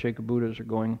hearers, Pratyeka Buddhas are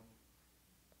going,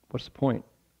 what's the point?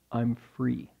 I'm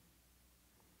free.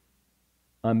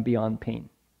 I'm beyond pain.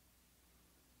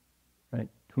 Right?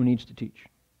 Who needs to teach?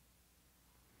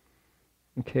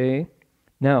 Okay.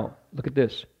 Now, look at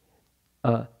this.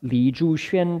 Li zhu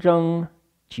xuan zheng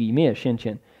ji mie xian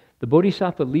qian. The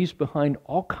bodhisattva leaves behind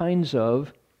all kinds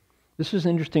of, this is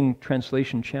an interesting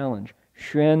translation challenge.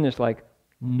 Xuan is like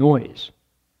noise.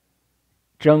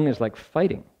 Zheng is like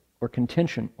fighting or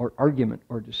contention or argument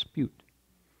or dispute.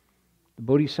 The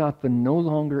bodhisattva no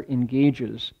longer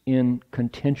engages in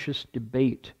contentious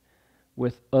debate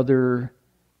with other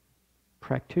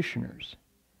practitioners.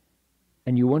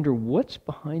 And you wonder, what's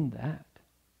behind that?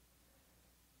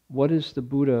 What is the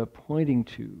Buddha pointing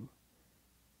to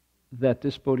that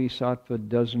this bodhisattva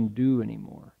doesn't do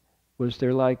anymore? Was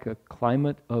there like a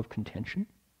climate of contention?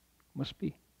 Must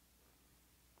be.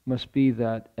 Must be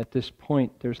that at this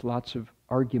point there's lots of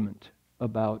argument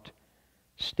about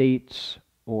states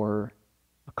or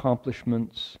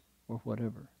accomplishments or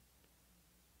whatever.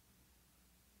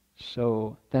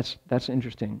 So that's an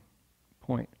interesting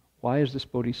point. Why is this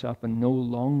bodhisattva no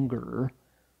longer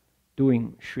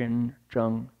doing xuan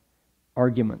zheng,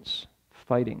 arguments,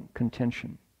 fighting,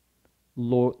 contention,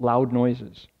 loud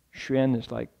noises? Xuan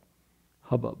is like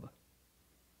hubbub.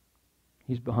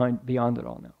 He's beyond it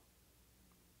all now.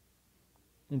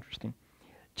 Interesting.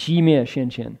 Qi mie xian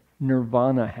qian,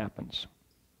 nirvana happens.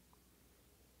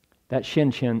 That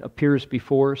xian qian appears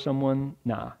before someone.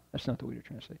 Nah, that's not the way to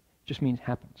translate. It just means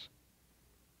happens.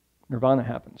 Nirvana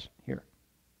happens here.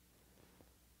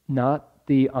 Not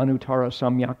the Anuttara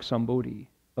Samyak Sambodhi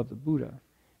of the Buddha,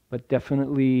 but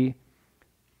definitely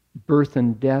birth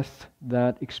and death,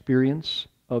 that experience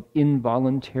of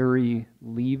involuntary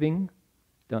leaving,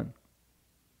 done.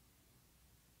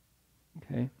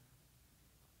 Okay?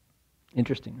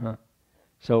 Interesting, huh?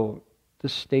 So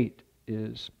this state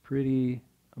is pretty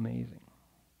amazing.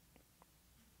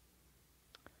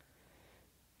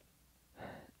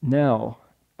 Now,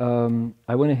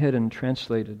 I went ahead and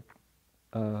translated.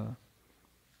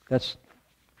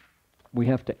 We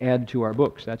have to add to our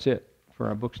books. That's it for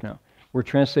our books now. We're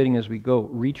translating as we go,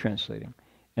 retranslating.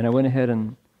 And I went ahead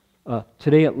and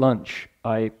today at lunch,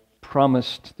 I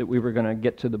promised that we were going to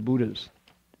get to the Buddhas,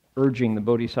 urging the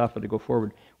Bodhisattva to go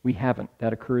forward. We haven't.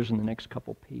 That occurs in the next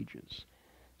couple pages.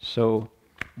 So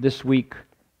this week,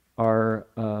 our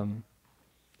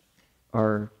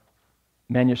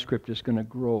manuscript is going to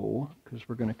grow because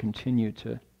we're going to continue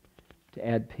to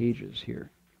add pages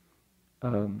here.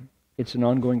 It's an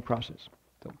ongoing process.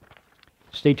 So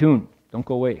stay tuned. Don't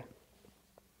go away.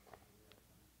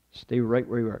 Stay right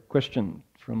where you are. Question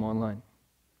from online.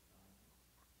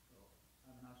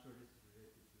 I'm not sure this is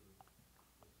related to the sutta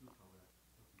we're talking about.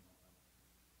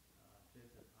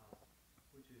 Jason asked,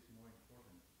 which is more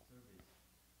important, service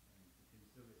between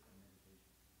service and meditation?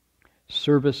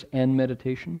 Service and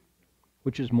meditation,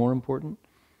 which is more important?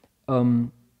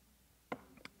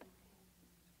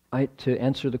 To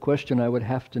answer the question, I would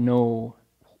have to know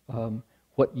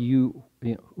what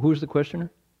who's the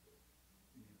questioner?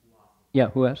 Yeah,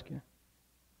 who asked you?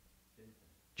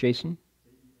 Jason?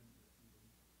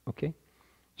 Okay.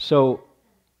 So,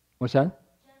 what's that?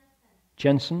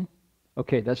 Jensen.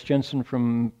 Okay, that's Jensen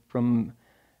from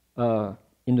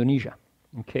Indonesia.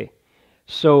 Okay.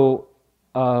 So,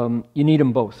 you need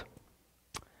them both.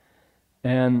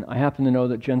 And I happen to know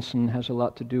that Jensen has a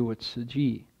lot to do with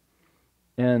Tzu-chi.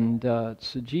 And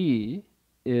Tzu-chi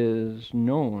is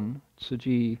known,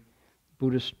 Tzu-chi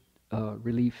Buddhist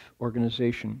Relief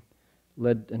Organization,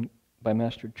 led by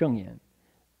Master Zheng Yan.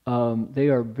 They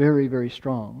are very, very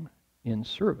strong in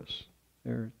service.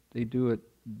 They do it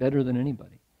better than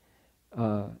anybody.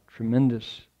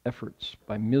 Tremendous efforts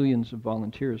by millions of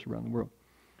volunteers around the world.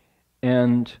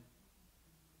 And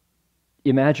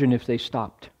imagine if they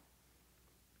stopped.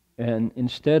 And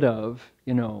instead of,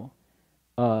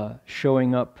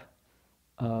 showing up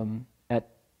at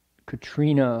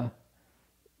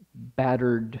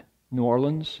Katrina-battered New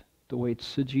Orleans, the way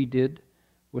Tzu-chi did,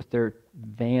 with their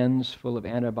vans full of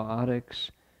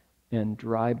antibiotics and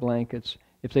dry blankets.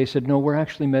 If they said, no, we're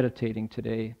actually meditating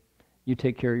today, you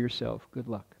take care of yourself, good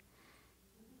luck.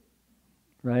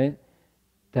 Right?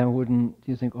 that wouldn't,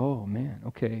 you think, oh man,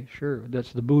 okay, sure,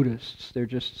 that's the Buddhists. They're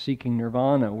just seeking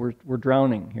nirvana. We're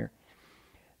drowning here.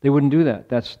 They wouldn't do that.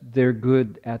 They're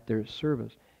good at their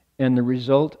service. And the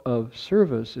result of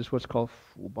service is what's called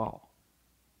fubao,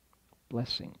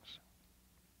 blessings.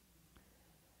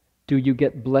 Do you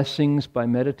get blessings by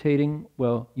meditating?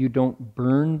 Well, you don't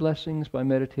burn blessings by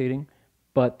meditating,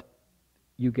 but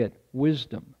you get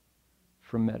wisdom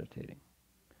from meditating.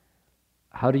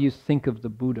 How do you think of the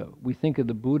Buddha? We think of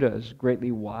the Buddha as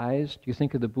greatly wise. Do you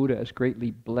think of the Buddha as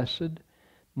greatly blessed?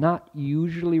 Not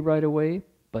usually right away,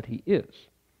 but he is.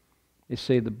 They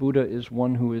say the Buddha is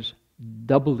one who is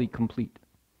doubly complete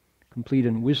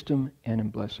in wisdom and in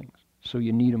blessings. So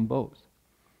you need them both.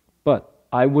 But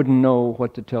I wouldn't know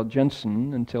what to tell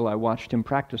Jensen until I watched him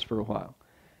practice for a while.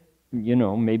 You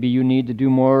know, maybe you need to do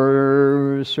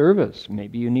more service.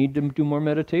 Maybe you need to do more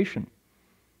meditation.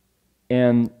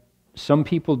 And some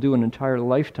people do an entire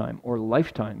lifetime or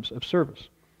lifetimes of service.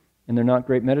 And they're not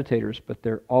great meditators, but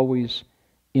they're always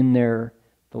in there,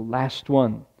 the last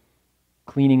one,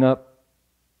 cleaning up,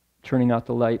 turning out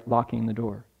the light, locking the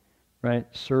door, right?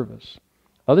 Service.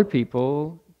 Other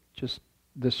people, just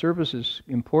the service is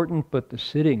important, but the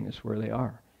sitting is where they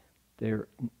are. They're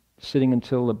sitting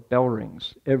until the bell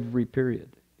rings, every period,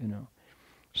 you know.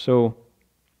 So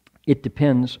it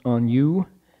depends on you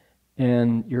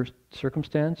and your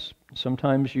circumstance.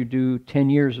 Sometimes you do 10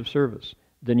 years of service,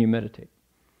 then you meditate.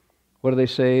 What do they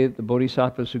say? The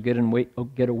bodhisattvas who get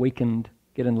awakened,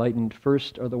 get enlightened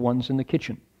first are the ones in the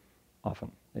kitchen,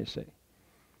 often, they say.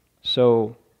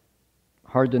 So,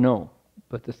 hard to know.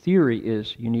 But the theory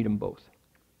is you need them both.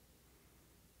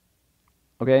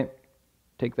 Okay?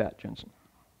 Take that, Jensen.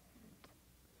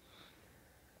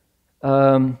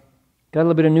 Got a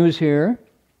little bit of news here.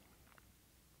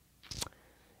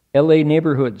 LA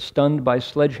neighborhood stunned by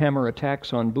sledgehammer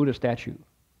attacks on Buddha statue.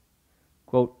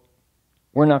 Quote,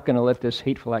 "We're not going to let this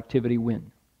hateful activity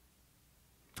win."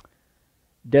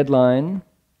 Deadline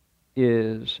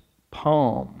is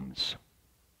Palms,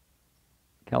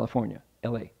 California,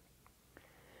 LA.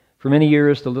 For many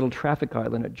years, the little traffic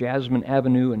island at Jasmine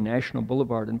Avenue and National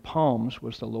Boulevard in Palms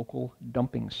was the local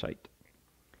dumping site.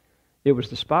 It was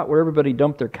the spot where everybody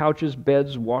dumped their couches,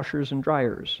 beds, washers, and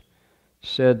dryers,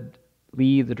 said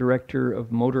Lee, the director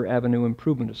of Motor Avenue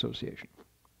Improvement Association.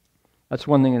 That's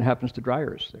one thing that happens to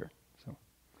dryers there. So,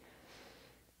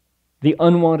 the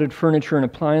unwanted furniture and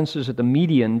appliances at the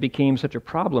median became such a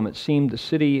problem, it seemed the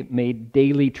city made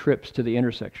daily trips to the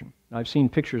intersection. I've seen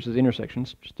pictures of the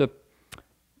intersections, just a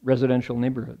residential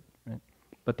neighborhood, right?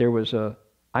 But there was an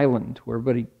island where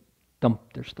everybody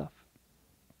dumped their stuff.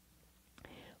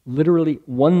 Literally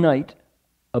one night,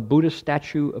 a Buddha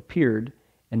statue appeared,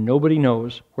 and nobody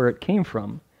knows where it came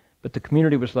from, but the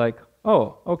community was like,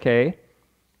 oh, okay,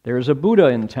 there's a Buddha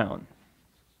in town.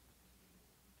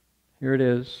 Here it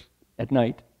is at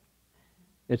night.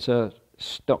 It's a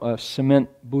cement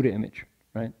Buddha image,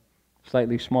 right?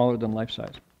 Slightly smaller than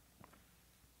life-size.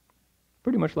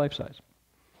 Pretty much life-size.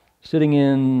 Sitting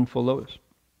in full lotus.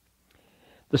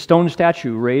 The stone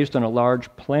statue, raised on a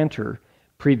large planter,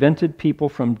 prevented people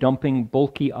from dumping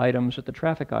bulky items at the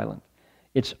traffic island.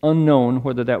 It's unknown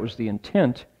whether that was the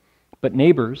intent, but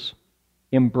neighbors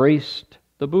embraced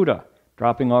the Buddha,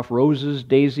 dropping off roses,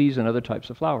 daisies, and other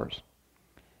types of flowers.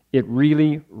 It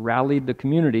really rallied the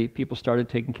community. People started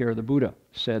taking care of the Buddha,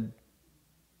 said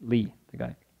Lee, the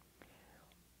guy.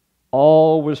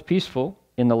 All was peaceful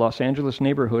in the Los Angeles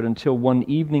neighborhood until one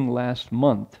evening last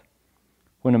month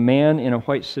when a man in a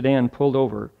white sedan pulled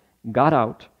over, got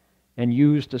out, and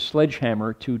used a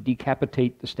sledgehammer to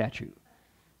decapitate the statue,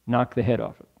 knock the head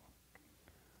off it.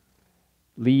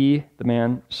 Lee, the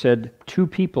man, said 2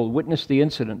 people witnessed the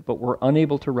incident but were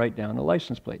unable to write down a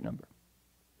license plate number.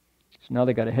 So now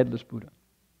they got a headless Buddha.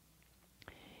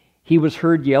 He was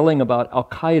heard yelling about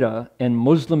Al-Qaeda and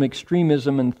Muslim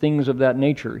extremism and things of that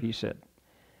nature, he said.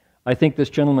 I think this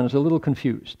gentleman is a little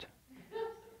confused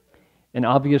and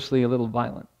obviously a little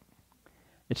violent.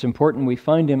 It's important we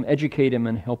find him, educate him,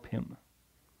 and help him.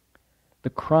 The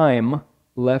crime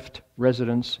left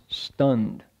residents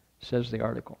stunned, says the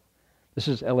article. This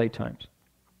is LA Times.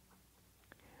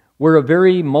 We're a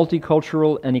very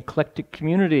multicultural and eclectic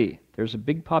community. There's a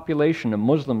big population of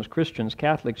Muslims, Christians,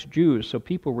 Catholics, Jews, so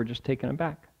people were just taken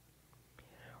aback.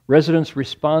 Residents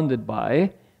responded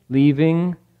by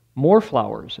leaving more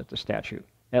flowers at the statue.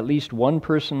 At least one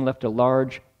person left a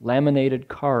large laminated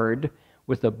card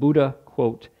with a Buddha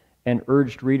quote and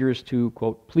urged readers to,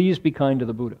 quote, please be kind to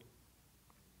the Buddha.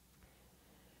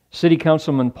 City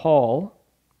Councilman Paul,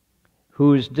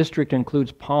 whose district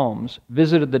includes Palms,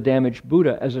 visited the damaged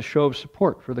Buddha as a show of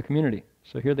support for the community.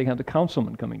 So here they have the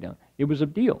councilman coming down. It was a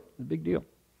deal, a big deal.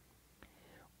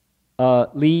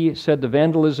 Lee said the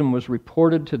vandalism was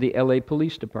reported to the LA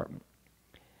Police Department.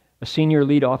 A senior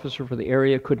lead officer for the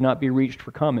area could not be reached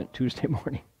for comment Tuesday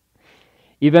morning.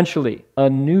 Eventually, a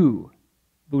new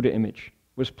Buddha image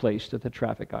was placed at the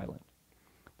traffic island.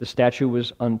 The statue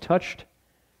was untouched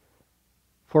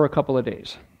for a couple of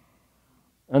days,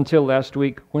 until last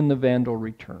week when the vandal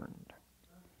returned.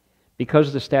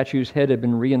 Because the statue's head had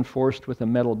been reinforced with a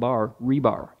metal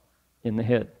rebar in the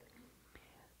head,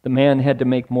 the man had to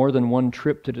make more than one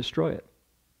trip to destroy it.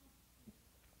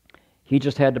 He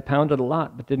just had to pound it a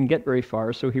lot, but didn't get very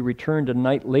far, so he returned a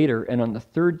night later, and on the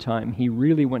third time, he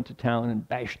really went to town and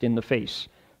bashed in the face,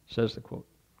 says the quote.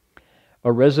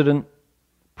 A resident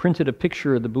printed a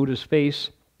picture of the Buddha's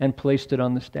face and placed it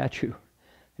on the statue.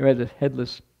 There had a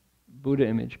headless Buddha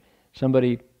image.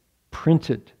 Somebody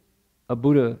printed a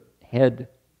Buddha head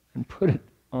and put it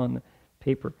on the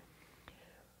paper.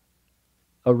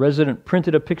 A resident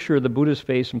printed a picture of the Buddha's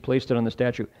face and placed it on the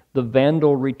statue. The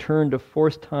vandal returned a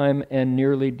fourth time and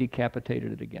nearly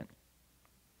decapitated it again.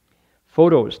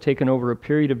 Photos taken over a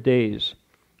period of days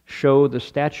show the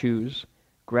statue's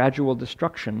gradual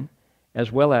destruction,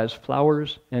 as well as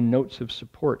flowers and notes of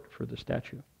support for the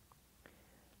statue.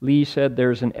 Lee said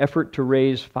there's an effort to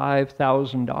raise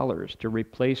 $5,000 to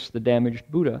replace the damaged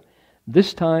Buddha,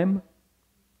 this time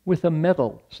with a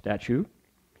metal statue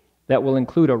that will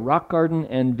include a rock garden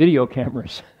and video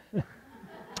cameras.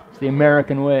 It's the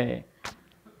American way.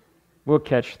 We'll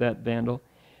catch that vandal.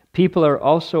 People are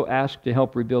also asked to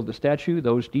help rebuild the statue.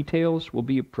 Those details will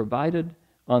be provided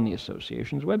on the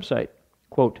association's website.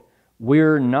 Quote,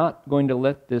 "We're not going to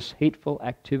let this hateful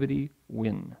activity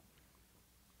win,"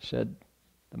 said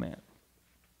the man.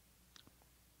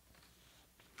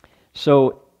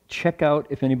 So check out,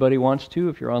 if anybody wants to,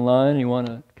 if you're online and you want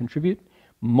to contribute,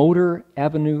 Motor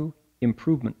Avenue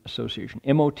Improvement Association,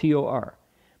 MOTOR,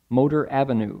 Motor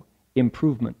Avenue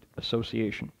Improvement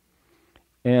Association.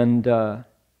 And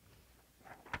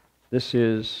this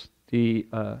is the,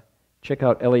 check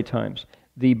out LA Times.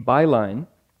 The byline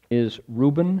is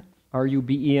Ruben,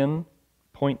 R-U-B-E-N,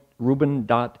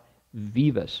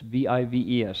 Ruben.Vivas,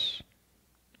 V-I-V-E-S,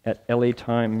 at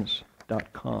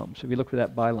latimes.com. So if you look for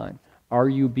that byline,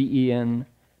 RUBEN.VIVES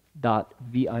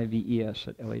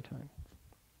at LA Times.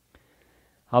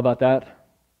 How about that?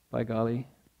 By golly.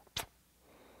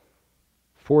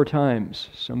 4 times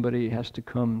somebody has to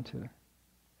come to,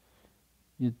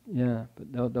 yeah,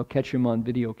 but they'll catch him on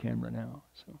video camera now.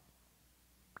 So,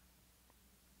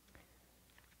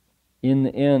 in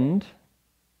the end,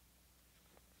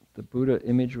 the Buddha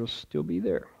image will still be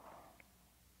there.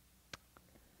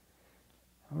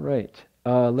 All right,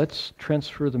 let's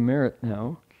transfer the merit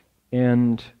now,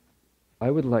 and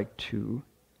I would like to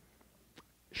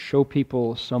show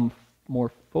people some more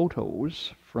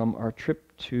photos from our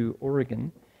trip to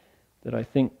Oregon that I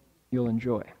think you'll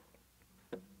enjoy.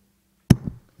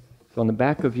 So on the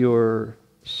back of your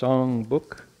song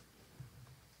book,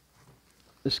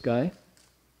 this guy,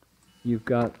 you've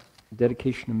got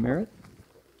Dedication of Merit,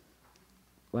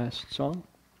 last song.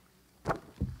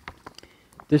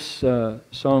 This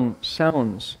song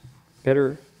sounds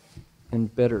better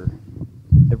and better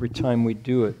every time we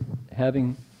do it.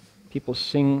 Having people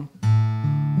sing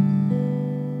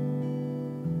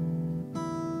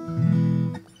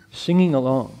singing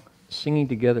along, singing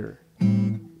together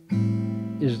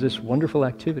is this wonderful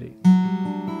activity.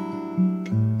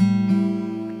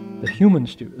 The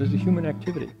humans do. There's a human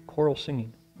activity, choral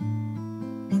singing.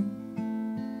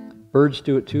 Birds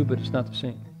do it too, but it's not the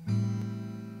same.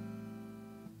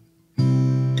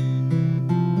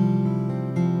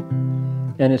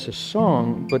 And it's a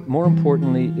song, but more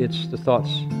importantly, it's the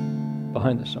thoughts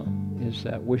behind the song, is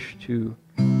that wish to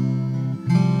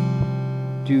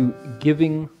do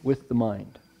giving with the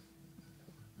mind.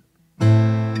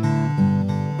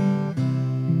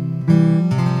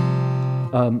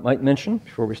 Might mention,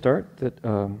 before we start, that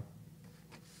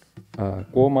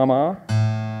Guo Mama,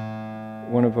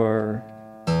 one of our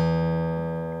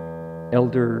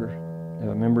elder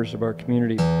members of our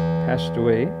community, passed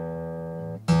away.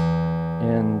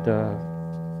 And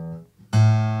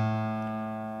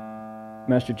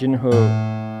Master Jinho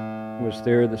was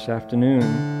there this afternoon,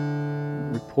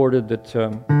 reported that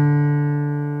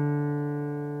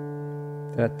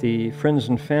that the friends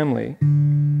and family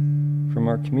from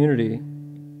our community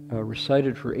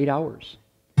recited for 8 hours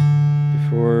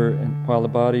before and while the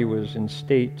body was in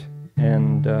state,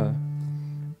 and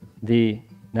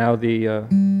now the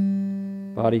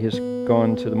body has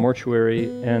gone to the mortuary,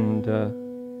 and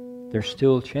they're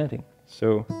still chanting.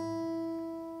 So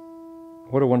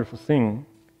what a wonderful thing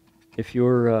if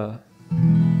you're,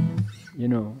 you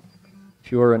know,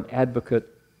 if you're an advocate,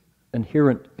 if you're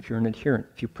an adherent,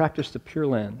 if you practice the Pure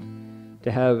Land,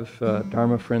 to have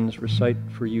Dharma friends recite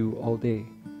for you all day,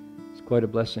 it's quite a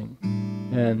blessing.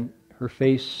 And her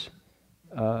face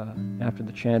after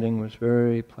the chanting was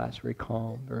very placid, very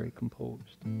calm, very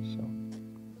composed. So,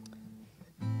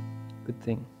 good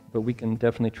thing. But we can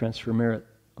definitely transfer merit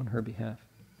on her behalf.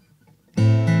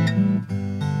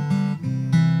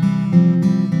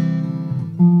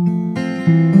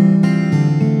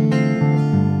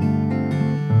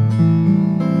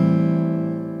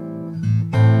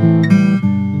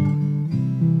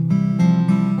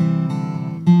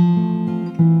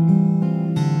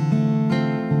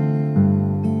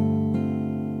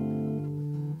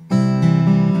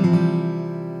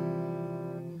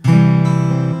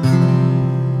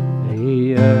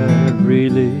 Every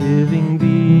living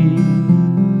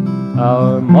being,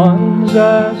 our minds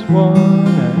as one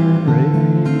and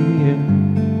radiant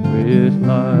with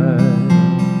light,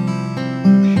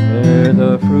 share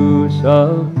the fruits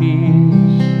of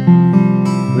peace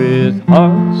with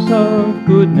hearts of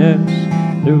goodness,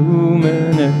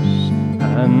 luminous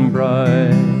and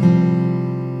bright.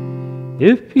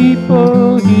 If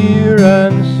people hear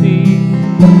and see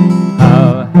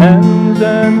how hands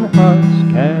and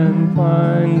hearts can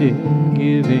find in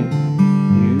giving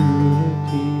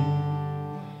unity,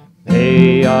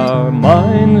 may our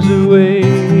minds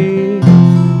awake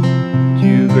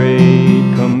to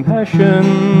great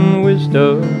compassion,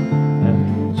 wisdom,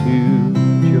 and to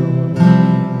joy.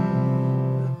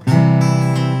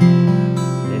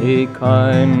 May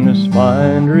kindness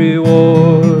find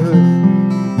reward,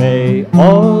 may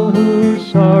all who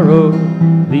sorrow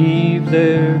leave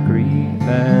their grief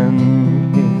and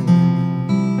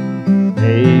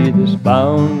may this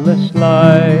boundless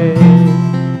light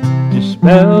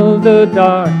dispel the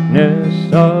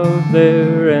darkness of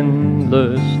their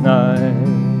endless night.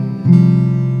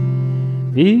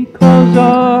 Because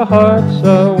our hearts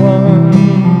are one,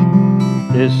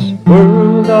 this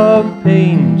world of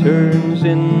pain turns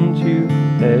into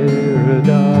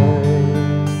paradise.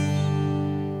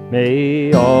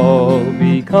 May all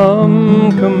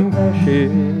become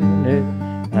compassionate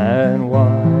and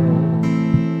wise.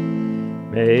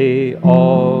 May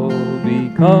all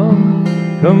become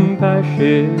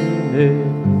compassionate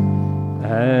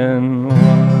and wise.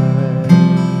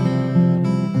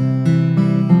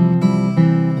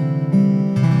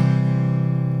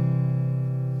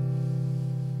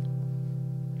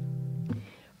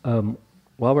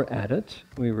 While we're at it,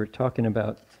 we were talking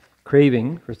about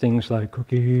craving for things like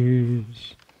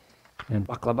cookies and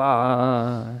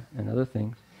baklava and other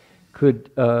things. Could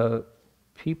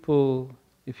people,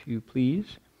 if you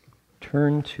please,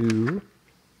 turn to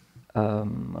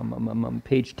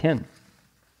page 10.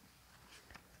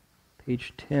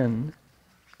 Page 10,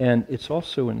 and it's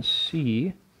also in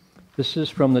C. This is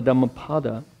from the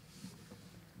Dhammapada.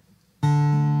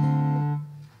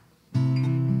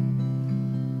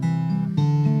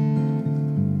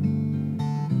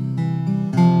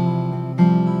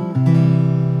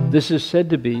 This is said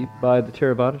to be, by the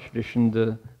Theravada tradition,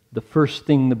 the first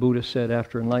thing the Buddha said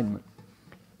after enlightenment,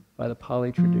 by the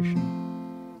Pali tradition.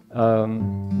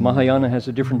 Mahayana has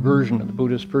a different version of the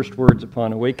Buddha's first words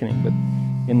upon awakening, but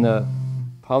in the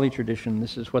Pali tradition,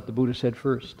 this is what the Buddha said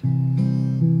first.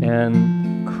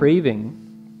 And craving,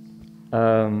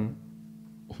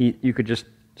 you could just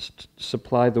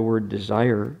supply the word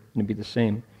desire, and it'd be the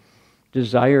same.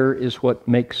 Desire is what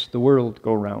makes the world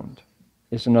go round.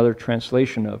 Is another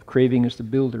translation of craving is the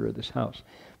builder of this house.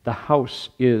 The house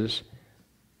is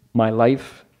my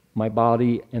life, my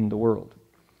body, and the world.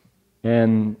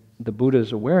 And the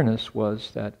Buddha's awareness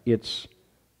was that it's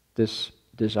this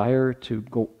desire to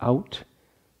go out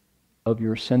of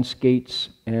your sense gates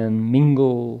and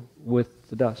mingle with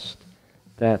the dust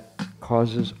that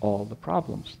causes all the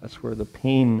problems. That's where the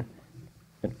pain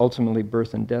and ultimately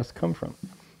birth and death come from.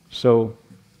 So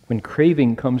when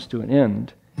craving comes to an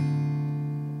end,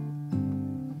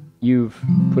 you've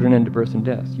put an end to birth and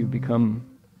death. You've become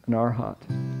an arhat.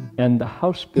 And the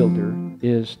house builder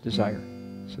is desire.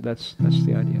 So that's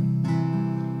the idea.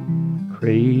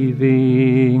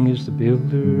 Craving is the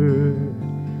builder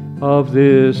of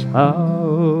this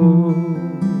house.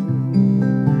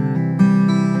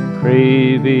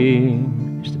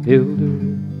 Craving is the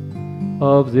builder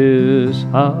of this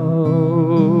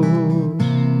house.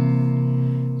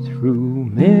 Through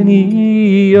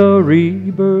many a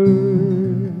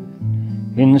rebirth,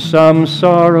 in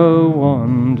samsara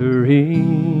wandering,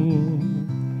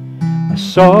 I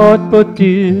sought but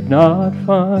did not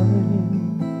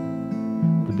find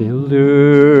the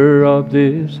builder of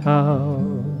this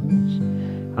house.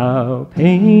 How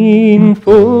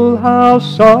painful, how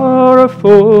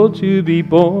sorrowful to be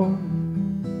born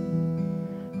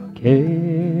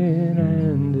again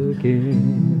and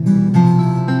again.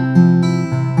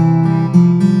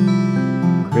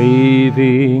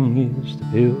 Craving is the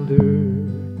builder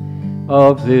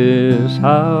of this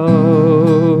house.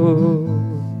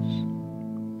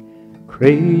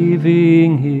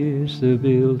 Craving is the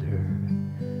builder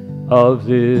of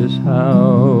this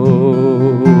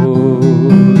house.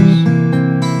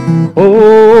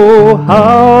 Oh,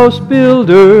 house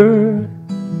builder,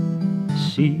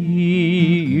 see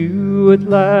you at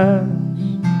last.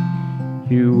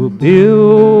 You will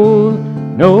build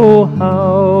no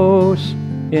house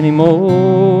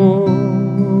anymore.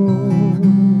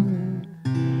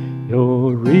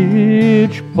 Your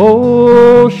ridge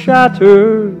pole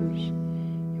shatters,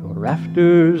 your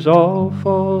rafters all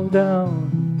fall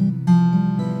down,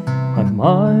 and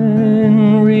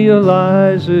mine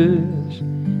realizes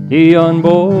the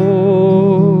unborn,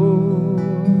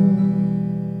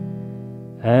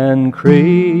 and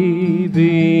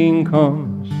craving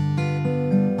comes,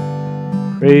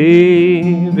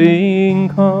 craving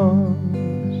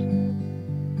comes,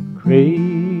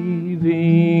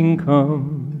 craving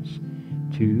comes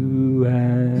to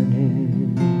an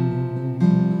end.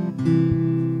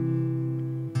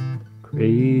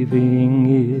 Craving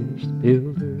is the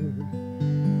builder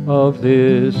of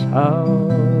this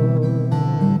house.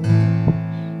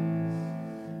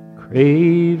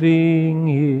 Craving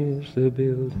is the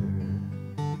builder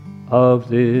of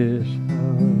this house.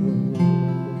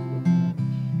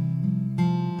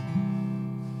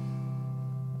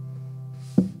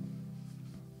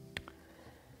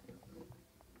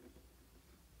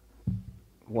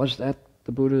 Was that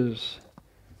the Buddha's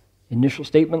initial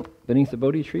statement beneath the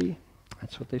Bodhi tree?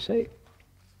 That's what they say.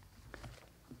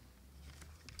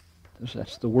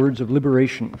 That's the words of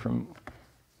liberation from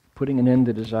putting an end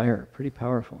to desire. Pretty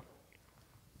powerful.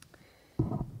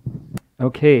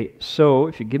 Okay, so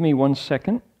if you give me 1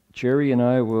 second, Jerry and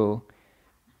I will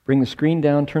bring the screen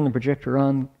down, turn the projector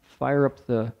on, fire up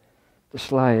the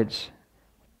slides,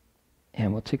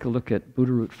 and we'll take a look at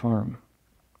Buddha Root Farm.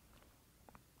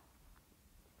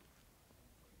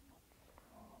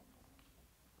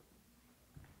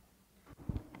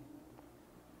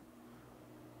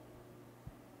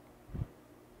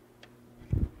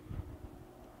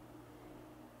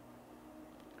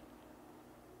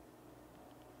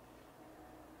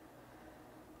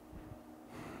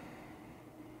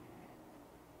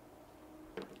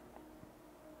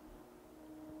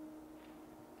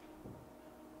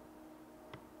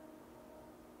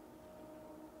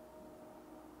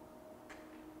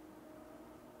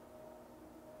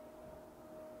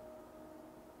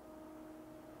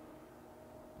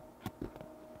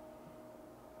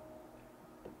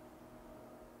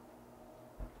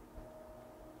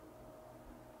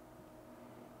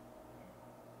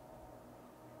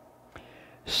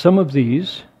 Some of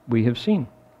these we have seen,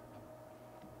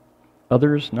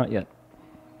 others not yet.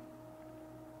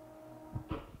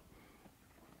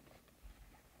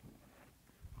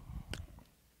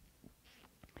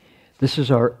 This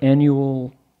is our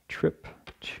annual trip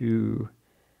to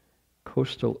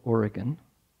coastal Oregon,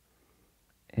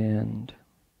 and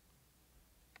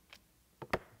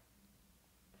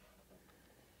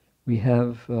we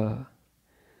have a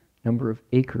number of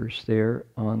acres there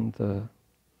on the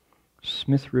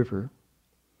Smith River,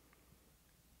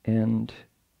 and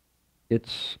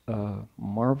it's a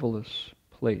marvelous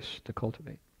place to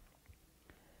cultivate.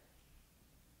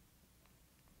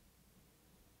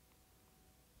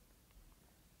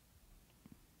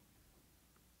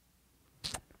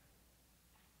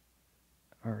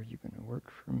 Are you going to work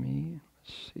for me?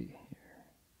 Let's see here.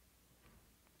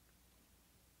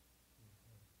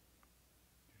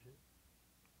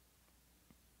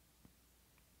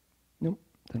 Nope,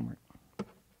 doesn't work.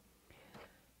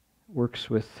 Works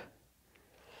with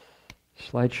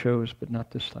slideshows, but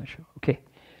not this slideshow. Okay,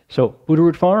 so Buddha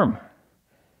Root Farm,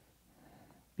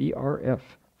 BRF,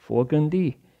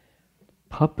 Fogundi,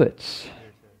 puppets.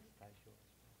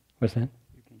 What's that?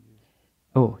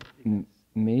 Oh,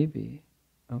 maybe.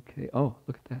 Okay. Oh,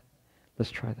 look at that.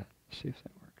 Let's try that. See if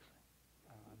that works.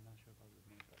 I'm not sure about the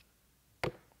name,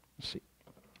 but Let's see.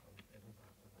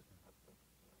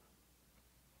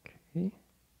 Okay.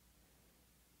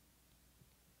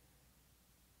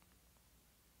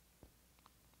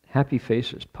 Happy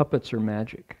faces. Puppets are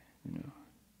magic, you know.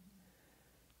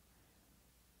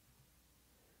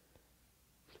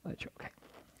 Slideshow.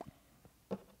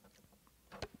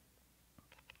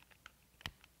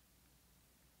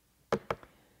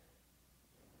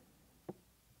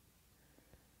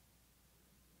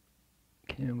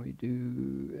 Okay. Can we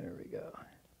do, there we go.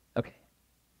 Okay.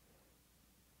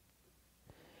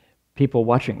 People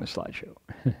watching the slideshow,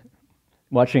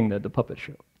 watching the puppet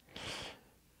show.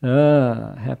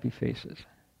 Ah, happy faces.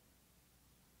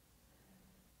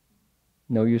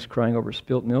 No use crying over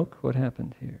spilt milk. What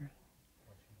happened here?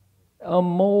 A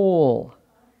mole.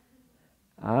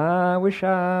 I wish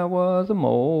I was a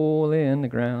mole in the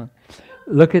ground.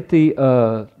 Look at the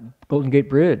Golden Gate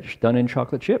Bridge done in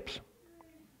chocolate chips.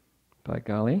 By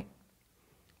golly.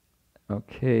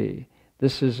 Okay,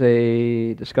 this is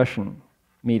a discussion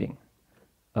meeting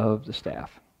of the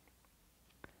staff.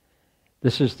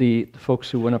 This is the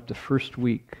folks who went up the first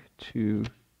week to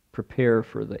prepare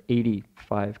for the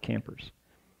 85 campers.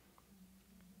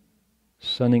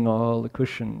 Sunning all the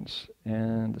cushions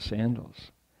and the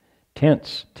sandals.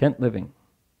 Tents, tent living.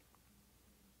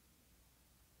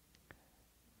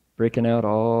 Breaking out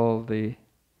all the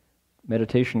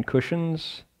meditation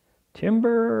cushions.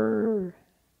 Timber.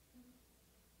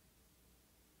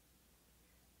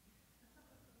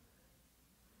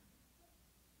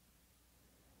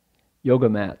 Yoga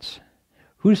mats.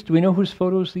 Do we know whose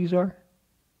photos these are?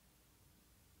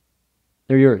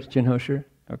 They're yours, Heng Sure?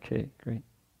 Okay, great.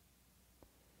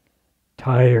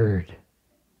 Tired.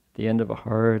 At the end of a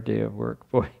hard day of work.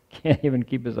 Boy, can't even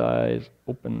keep his eyes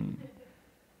open.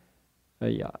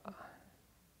 Yeah.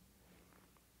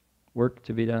 Work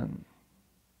to be done.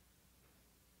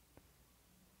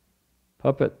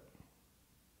 Puppet.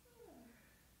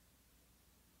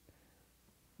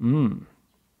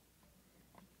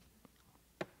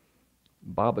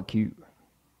 Barbecue.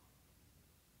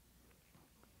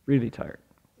 Really tired.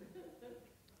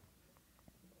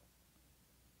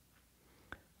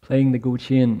 Playing the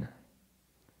guqin.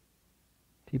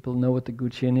 People know what the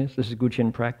guqin is? This is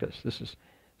guqin practice. This is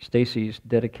Stacy's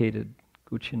dedicated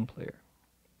guqin player.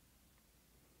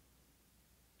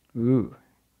 Ooh.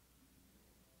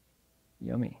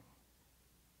 Yummy.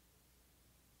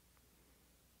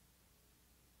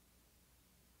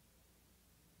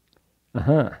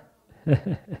 Uh-huh.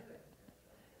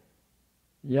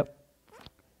 Yep.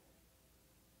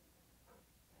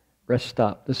 Rest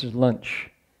stop. This is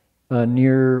lunch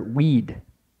near Weed,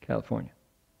 California.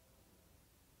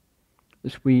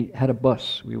 We had a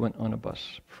bus. We went on a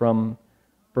bus from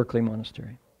Berkeley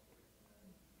Monastery.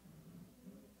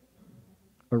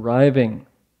 Arriving,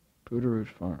 Buddha Rouge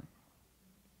Farm.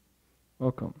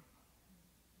 Welcome.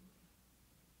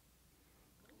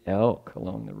 Elk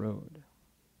along the road.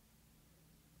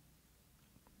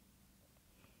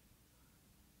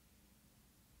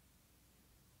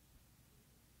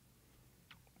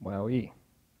 Wowee.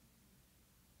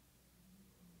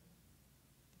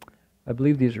 I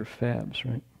believe these are fabs,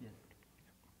 right? Yes.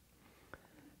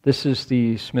 This is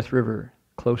the Smith River,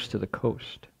 close to the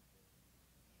coast.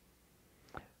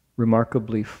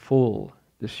 Remarkably full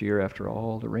this year after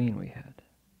all the rain we had.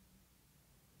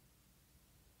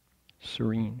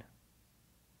 Serene.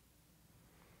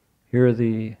 Here are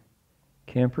the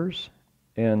campers,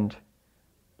 and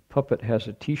Puppet has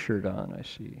a t-shirt on, I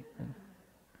see.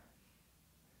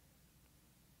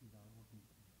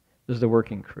 This is the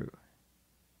working crew.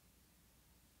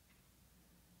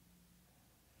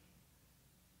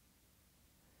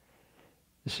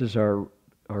 This is our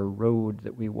road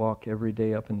that we walk every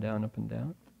day up and down, up and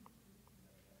down.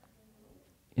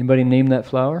 Anybody name that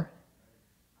flower?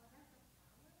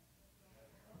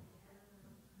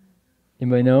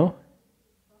 Anybody know?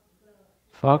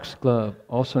 Foxglove,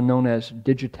 also known as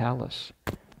digitalis.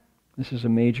 This is a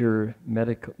major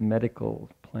medical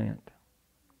plant.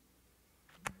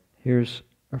 Here's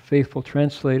our faithful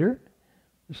translator.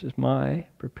 This is my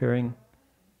preparing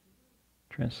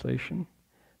translation.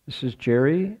 This is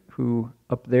Jerry, who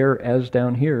up there as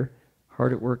down here,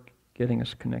 hard at work getting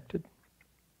us connected.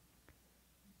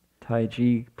 Tai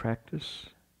Chi practice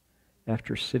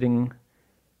after sitting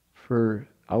for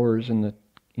hours in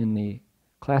the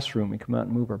classroom. We come out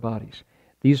and move our bodies.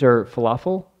 These are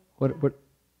falafel. What?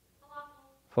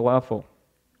 Falafel.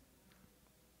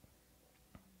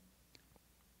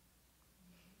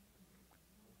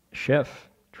 Chef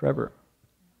Trevor.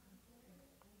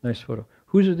 Nice photo.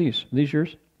 Whose are these? Are these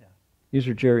yours? Yeah. These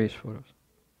are Jerry's photos.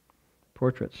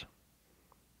 Portraits.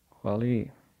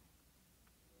 Huali.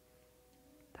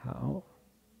 Tao.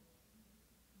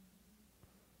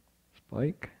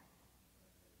 Spike.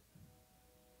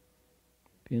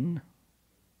 Bin.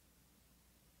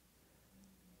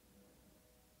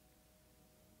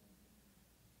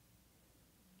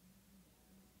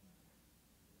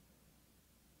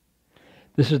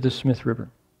 This is the Smith River.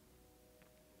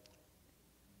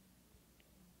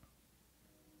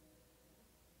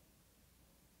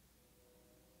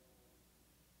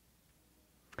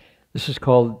 This is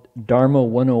called Dharma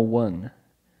 101.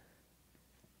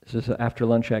 This is an after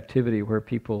lunch activity where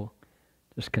people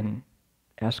just can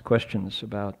ask questions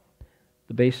about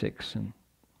the basics. And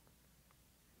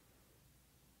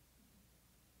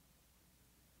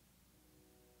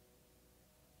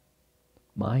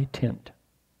my tent.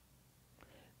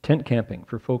 Tent camping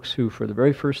for folks who, for the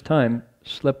very first time,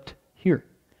 slept here.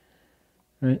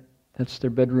 Right? That's their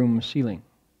bedroom ceiling.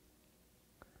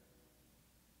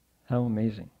 How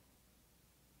amazing.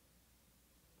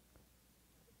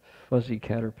 Fuzzy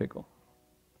caterpillar.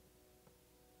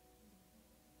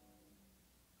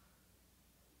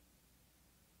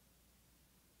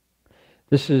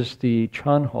 This is the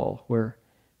Chan Hall where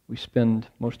we spend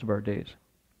most of our days.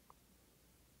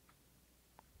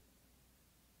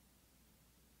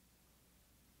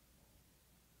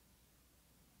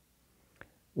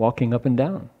 Walking up and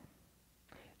down.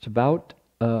 It's about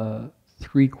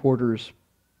 3/4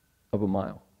 of a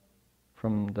mile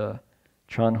from the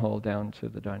Chan Hall down to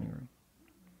the dining room.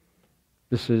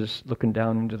 This is looking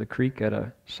down into the creek at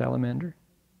a salamander.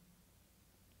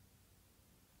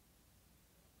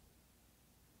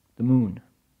 The moon.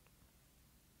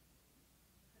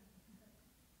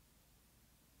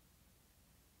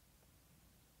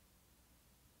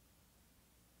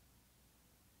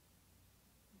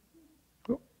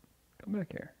 Oh, come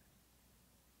back here.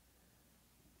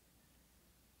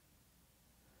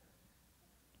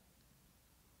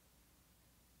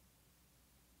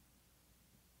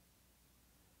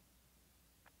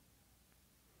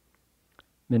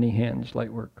 Many hands,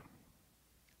 light work.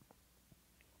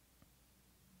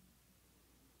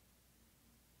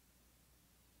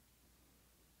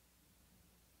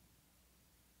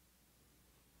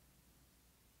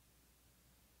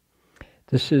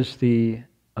 This is the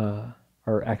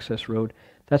our access road.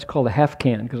 That's called a half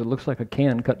can because it looks like a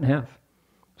can cut in half.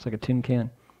 It's like a tin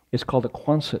can. It's called a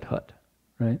Quonset hut,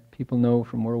 right? People know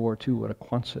from World War II what a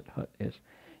Quonset hut is.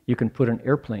 You can put an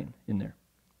airplane in there.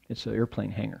 It's an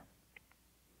airplane hangar,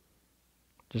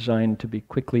 designed to be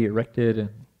quickly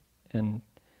erected and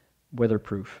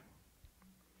weatherproof.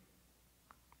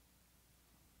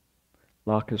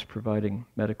 Locke is providing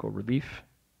medical relief.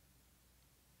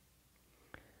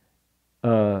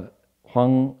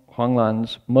 Huang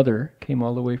Lan's mother came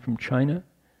all the way from China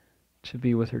to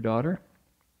be with her daughter.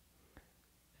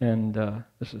 And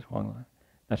this is Huang Lan.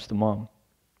 That's the mom.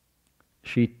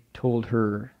 She told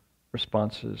her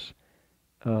responses,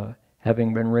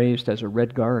 having been raised as a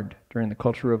Red Guard during the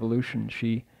Cultural Revolution,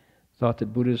 she thought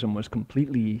that Buddhism was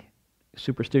completely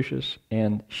superstitious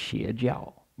and xie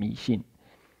jiao, mi xin.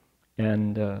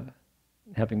 And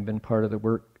having been part of the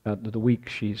work of the week,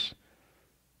 she's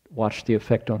watched the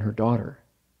effect on her daughter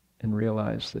and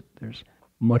realized that there's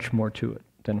much more to it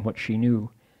than what she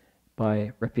knew by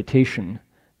reputation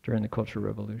during the Cultural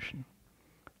Revolution.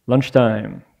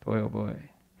 Lunchtime, boy oh boy,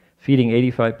 feeding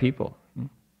 85 people.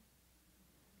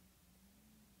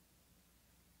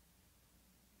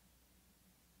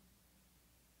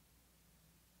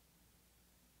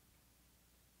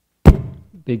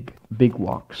 Big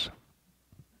walks.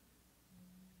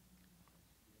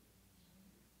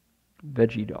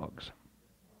 Veggie dogs.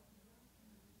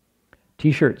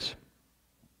 T-shirts.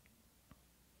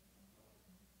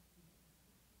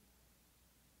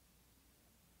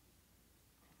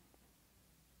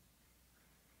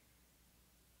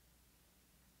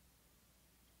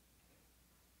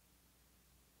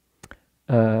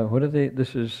 What are they?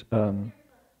 This is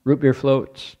root beer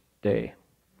floats day.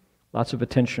 Lots of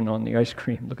attention on the ice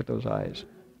cream. Look at those eyes.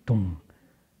 Dum.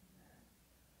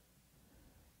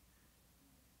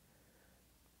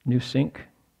 New sink.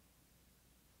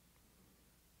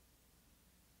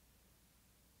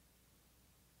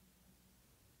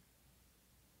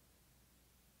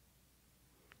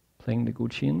 Playing the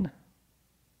guqin.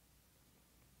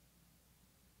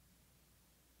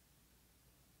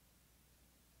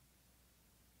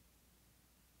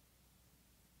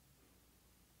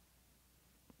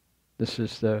 This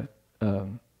is the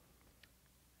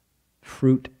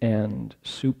fruit and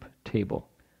soup table.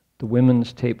 The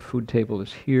women's food table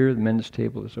is here, the men's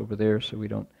table is over there, so we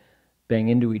don't bang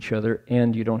into each other,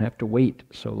 and you don't have to wait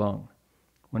so long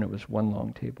when it was one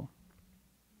long table.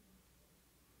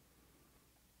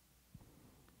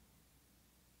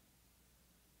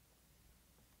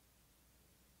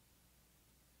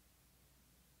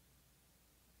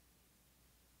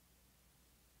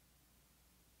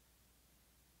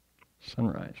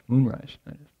 Sunrise, moonrise,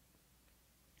 that is.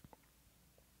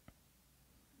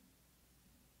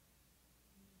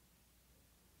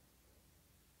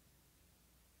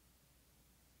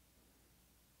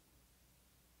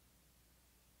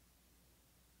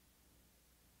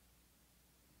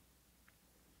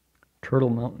 Turtle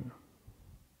Mountain.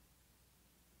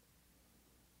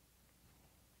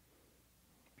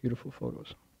 Beautiful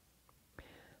photos.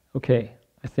 Okay,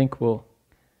 I think the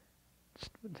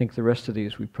rest of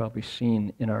these we've probably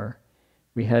seen in our,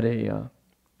 we had a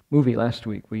movie last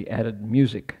week. We added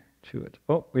music to it.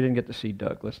 Oh, we didn't get to see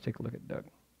Doug. Let's take a look at Doug.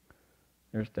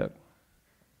 There's Doug.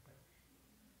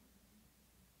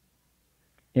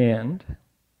 And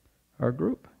our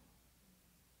group.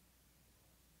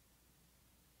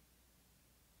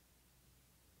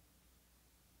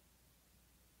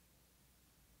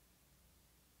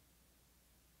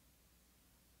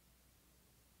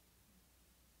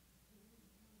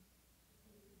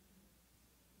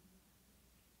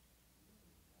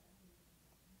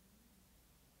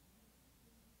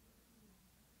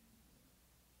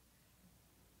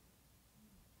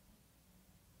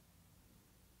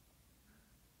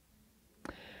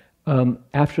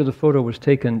 After the photo was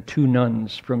taken, 2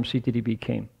 nuns from CTDB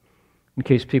came. In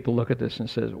case people look at this and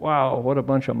says, wow, what a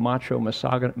bunch of macho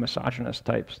misogynist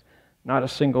types. Not a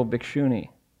single bhikshuni.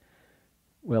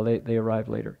 Well, they arrived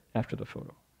later, after the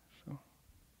photo. So.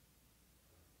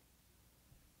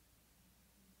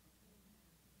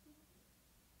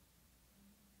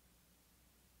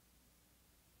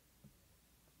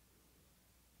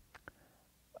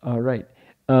 All right.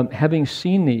 Having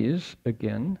seen these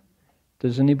again,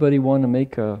 does anybody want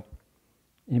to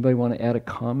add a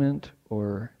comment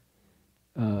or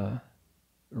a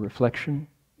reflection?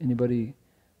 Anybody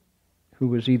who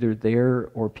was either there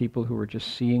or people who were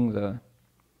just seeing the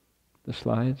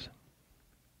slides?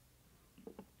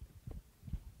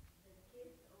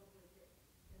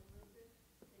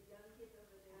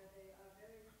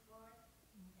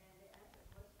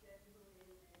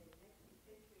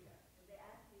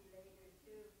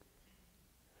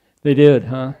 They did,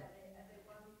 huh?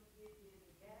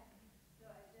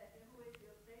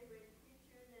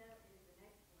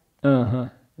 Uh-huh.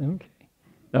 Okay.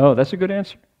 Oh, that's a good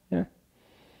answer. Yeah.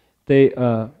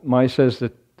 Mai says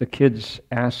that the kids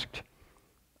asked,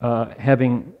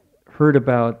 having heard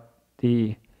about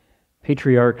the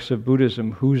patriarchs of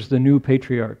Buddhism, who's the new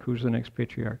patriarch, who's the next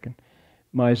patriarch? And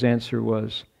Mai's answer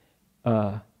was,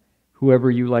 whoever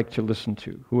you like to listen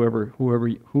to,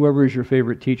 whoever is your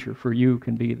favorite teacher for you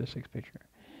can be the sixth patriarch.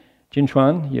 Jin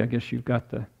Chuan, yeah, I guess you've got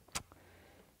the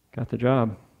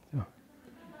job. So.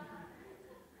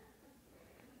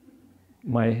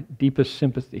 My deepest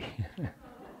sympathy.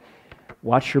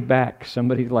 Watch your back.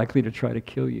 Somebody's likely to try to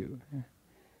kill you.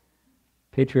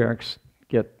 Patriarchs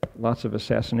get lots of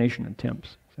assassination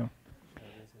attempts. So,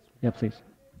 yeah, please.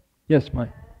 Yes, Mai.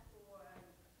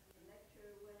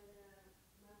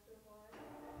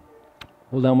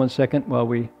 Hold on one second while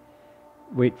we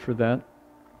wait for that.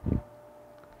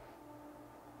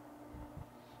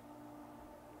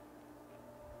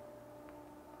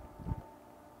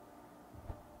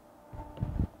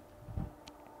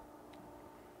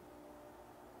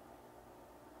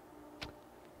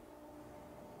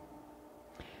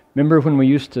 Remember when we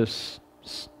used to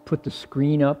put the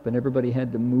screen up and everybody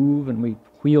had to move and we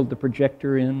wheeled the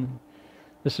projector in?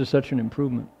 This is such an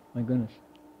improvement. My goodness.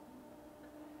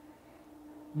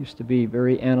 Used to be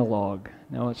very analog.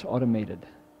 Now it's automated.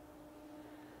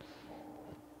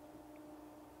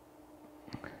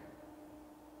 It's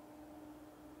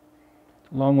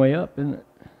a long way up, isn't it?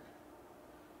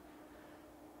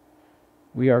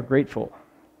 We are grateful.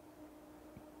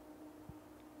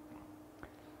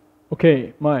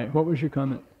 Okay, Mai, what was your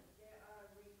comment? There are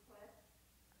requests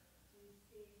to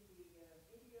see the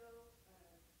video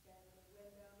that when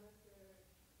Dharmaster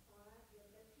taught your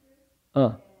lectures and with your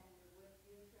translation.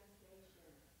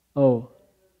 Oh.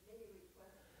 Many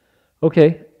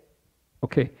requests.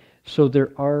 Okay. So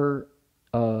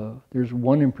there's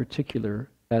one in particular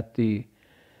at the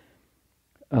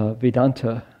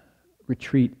Vedanta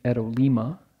retreat at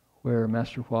Olima, where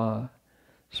Master Hua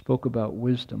spoke about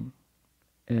wisdom,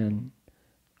 and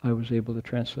I was able to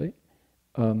translate.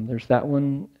 There's that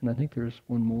one, and I think there's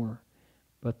one more.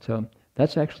 But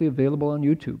that's actually available on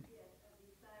YouTube.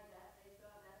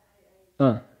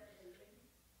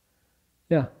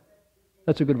 Yeah,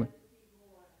 that's a good one.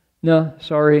 No,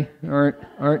 sorry,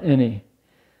 aren't any.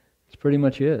 It's pretty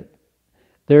much it.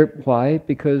 Why?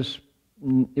 Because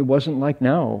it wasn't like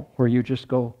now, where you just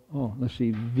go, oh, let's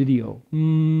see, video.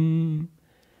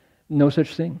 No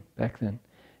such thing back then.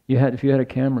 If you had a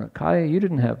camera. Kai, you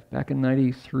didn't have, back in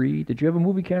 93, did you have a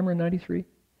movie camera in 93?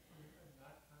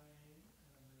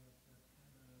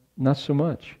 Not so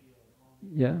much.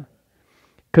 Yeah.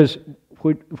 Because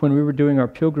when we were doing our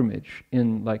pilgrimage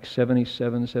in like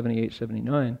 77, 78,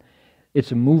 79,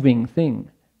 it's a moving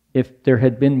thing. if there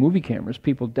had been movie cameras,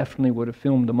 people definitely would have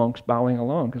filmed the monks bowing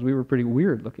along because we were pretty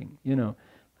weird looking, you know.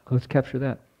 Let's capture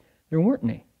that. There weren't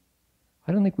any.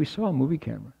 I don't think we saw a movie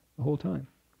camera the whole time.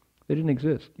 They didn't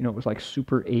exist. You know, it was like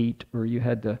Super 8, or you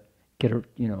had to get a,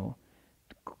 you know,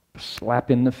 slap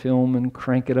in the film and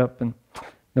crank it up, and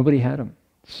nobody had them.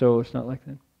 So it's not like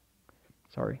that.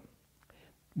 Sorry.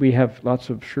 We have lots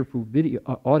of Sherpa video,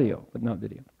 audio, but not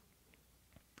video.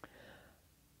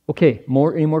 Okay,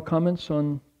 any more comments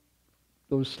on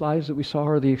those slides that we saw,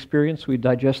 or the experience? We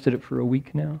digested it for a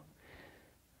week now.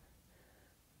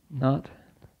 Not?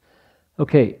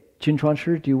 Okay, Jin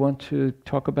Chuanshi, do you want to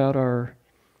talk about our,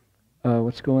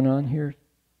 what's going on here?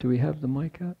 Do we have the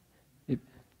mic out?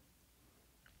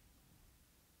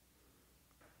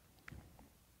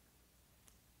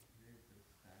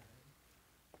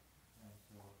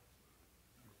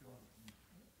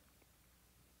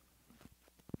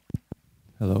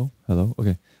 Hello? Hello?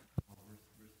 Okay.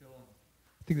 We're still on.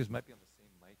 I think this might be on the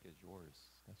same mic as yours.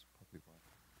 That's probably why.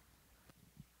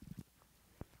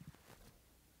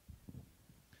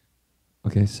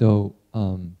 Okay, so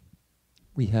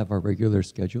we have our regular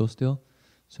schedule still.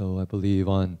 So I believe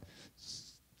on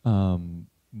Monday,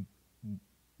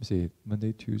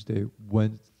 Tuesday,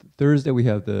 Thursday we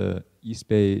have the East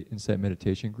Bay Insight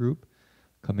Meditation Group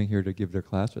coming here to give their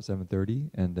class at 7:30,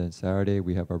 and then Saturday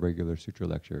we have our regular sutra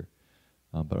lecture.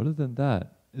 But other than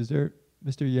that, is there,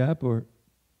 Mr. Yap, or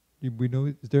we know,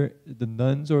 is there the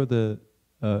nuns or the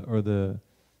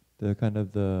kind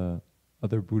of the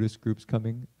other Buddhist groups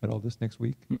coming at all this next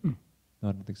week? Mm-mm. No,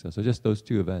 I don't think so. So just those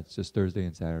two events, just Thursday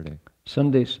and Saturday.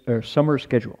 Sundays, or summer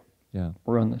schedule. Yeah.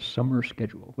 We're on the summer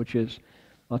schedule, which is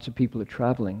lots of people are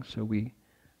traveling, so we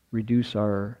reduce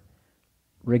our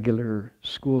regular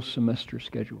school semester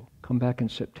schedule. Come back in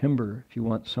September if you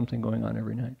want something going on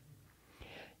every night.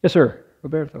 Yes, sir.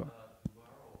 Roberto.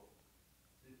 Tomorrow,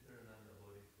 Sister Nanda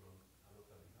Bodhi from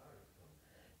Avatamsaka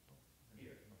Sutra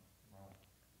here.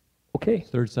 Okay.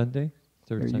 Third Sunday?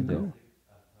 There you go.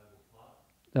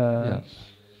 Yeah.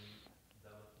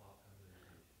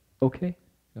 Okay.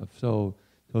 Yeah, so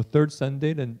third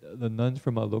Sunday, then the nuns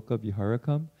from Aloka Vihara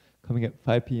coming at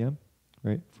 5 p.m.,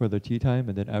 right, for their tea time,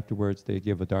 and then afterwards they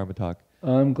give a Dharma talk.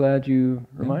 I'm glad you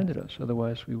reminded us,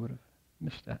 otherwise we would have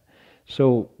missed that.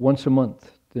 So once a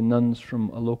month, the nuns from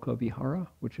Aloka Vihara,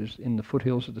 which is in the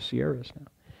foothills of the Sierras now,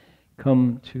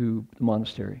 come to the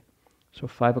monastery. So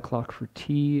 5 o'clock for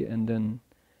tea, and then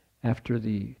after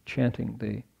the chanting,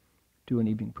 they do an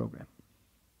evening program.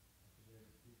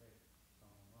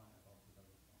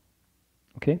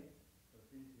 Okay?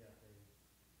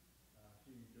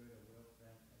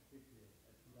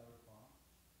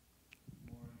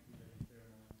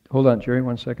 Hold on, Jerry,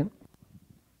 1 second.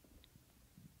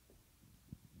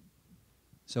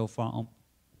 So from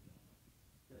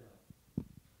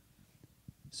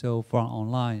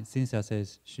online, Cynthia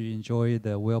says she enjoyed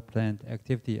the well-planned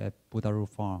activity at Buddharu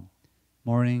Farm.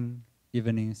 Morning,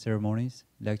 evening ceremonies,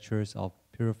 lectures of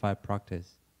purified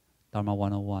practice, Dharma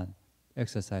 101,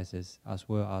 exercises, as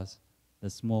well as the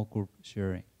small group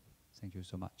sharing. Thank you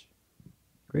so much.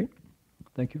 Great.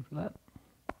 Thank you for that.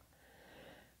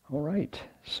 All right.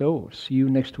 So, see you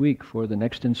next week for the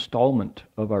next installment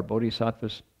of our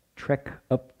Bodhisattva's trek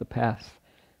up the path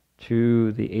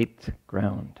to the 8th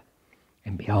ground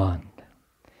and beyond.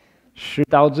 识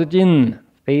道之进，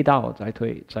非道在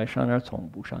退，在善而从，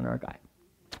不善而改。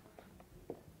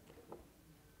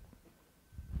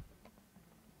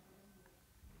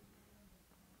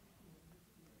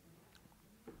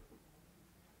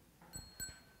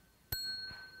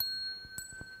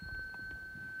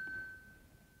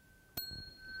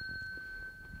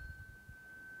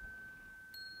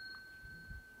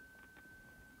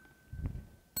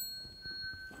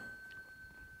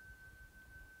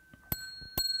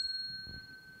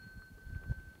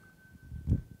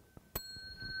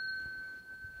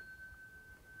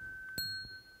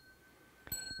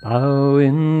Bow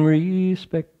in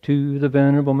respect to the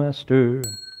Venerable Master.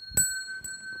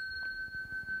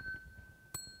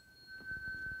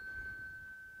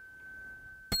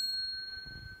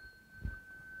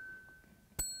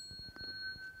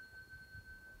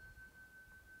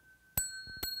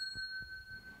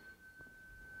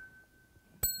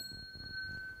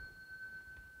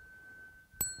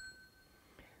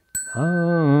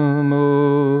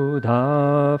 Namo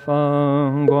Da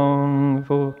Fang Guang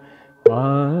Fo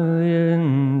Hua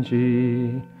Yin Ji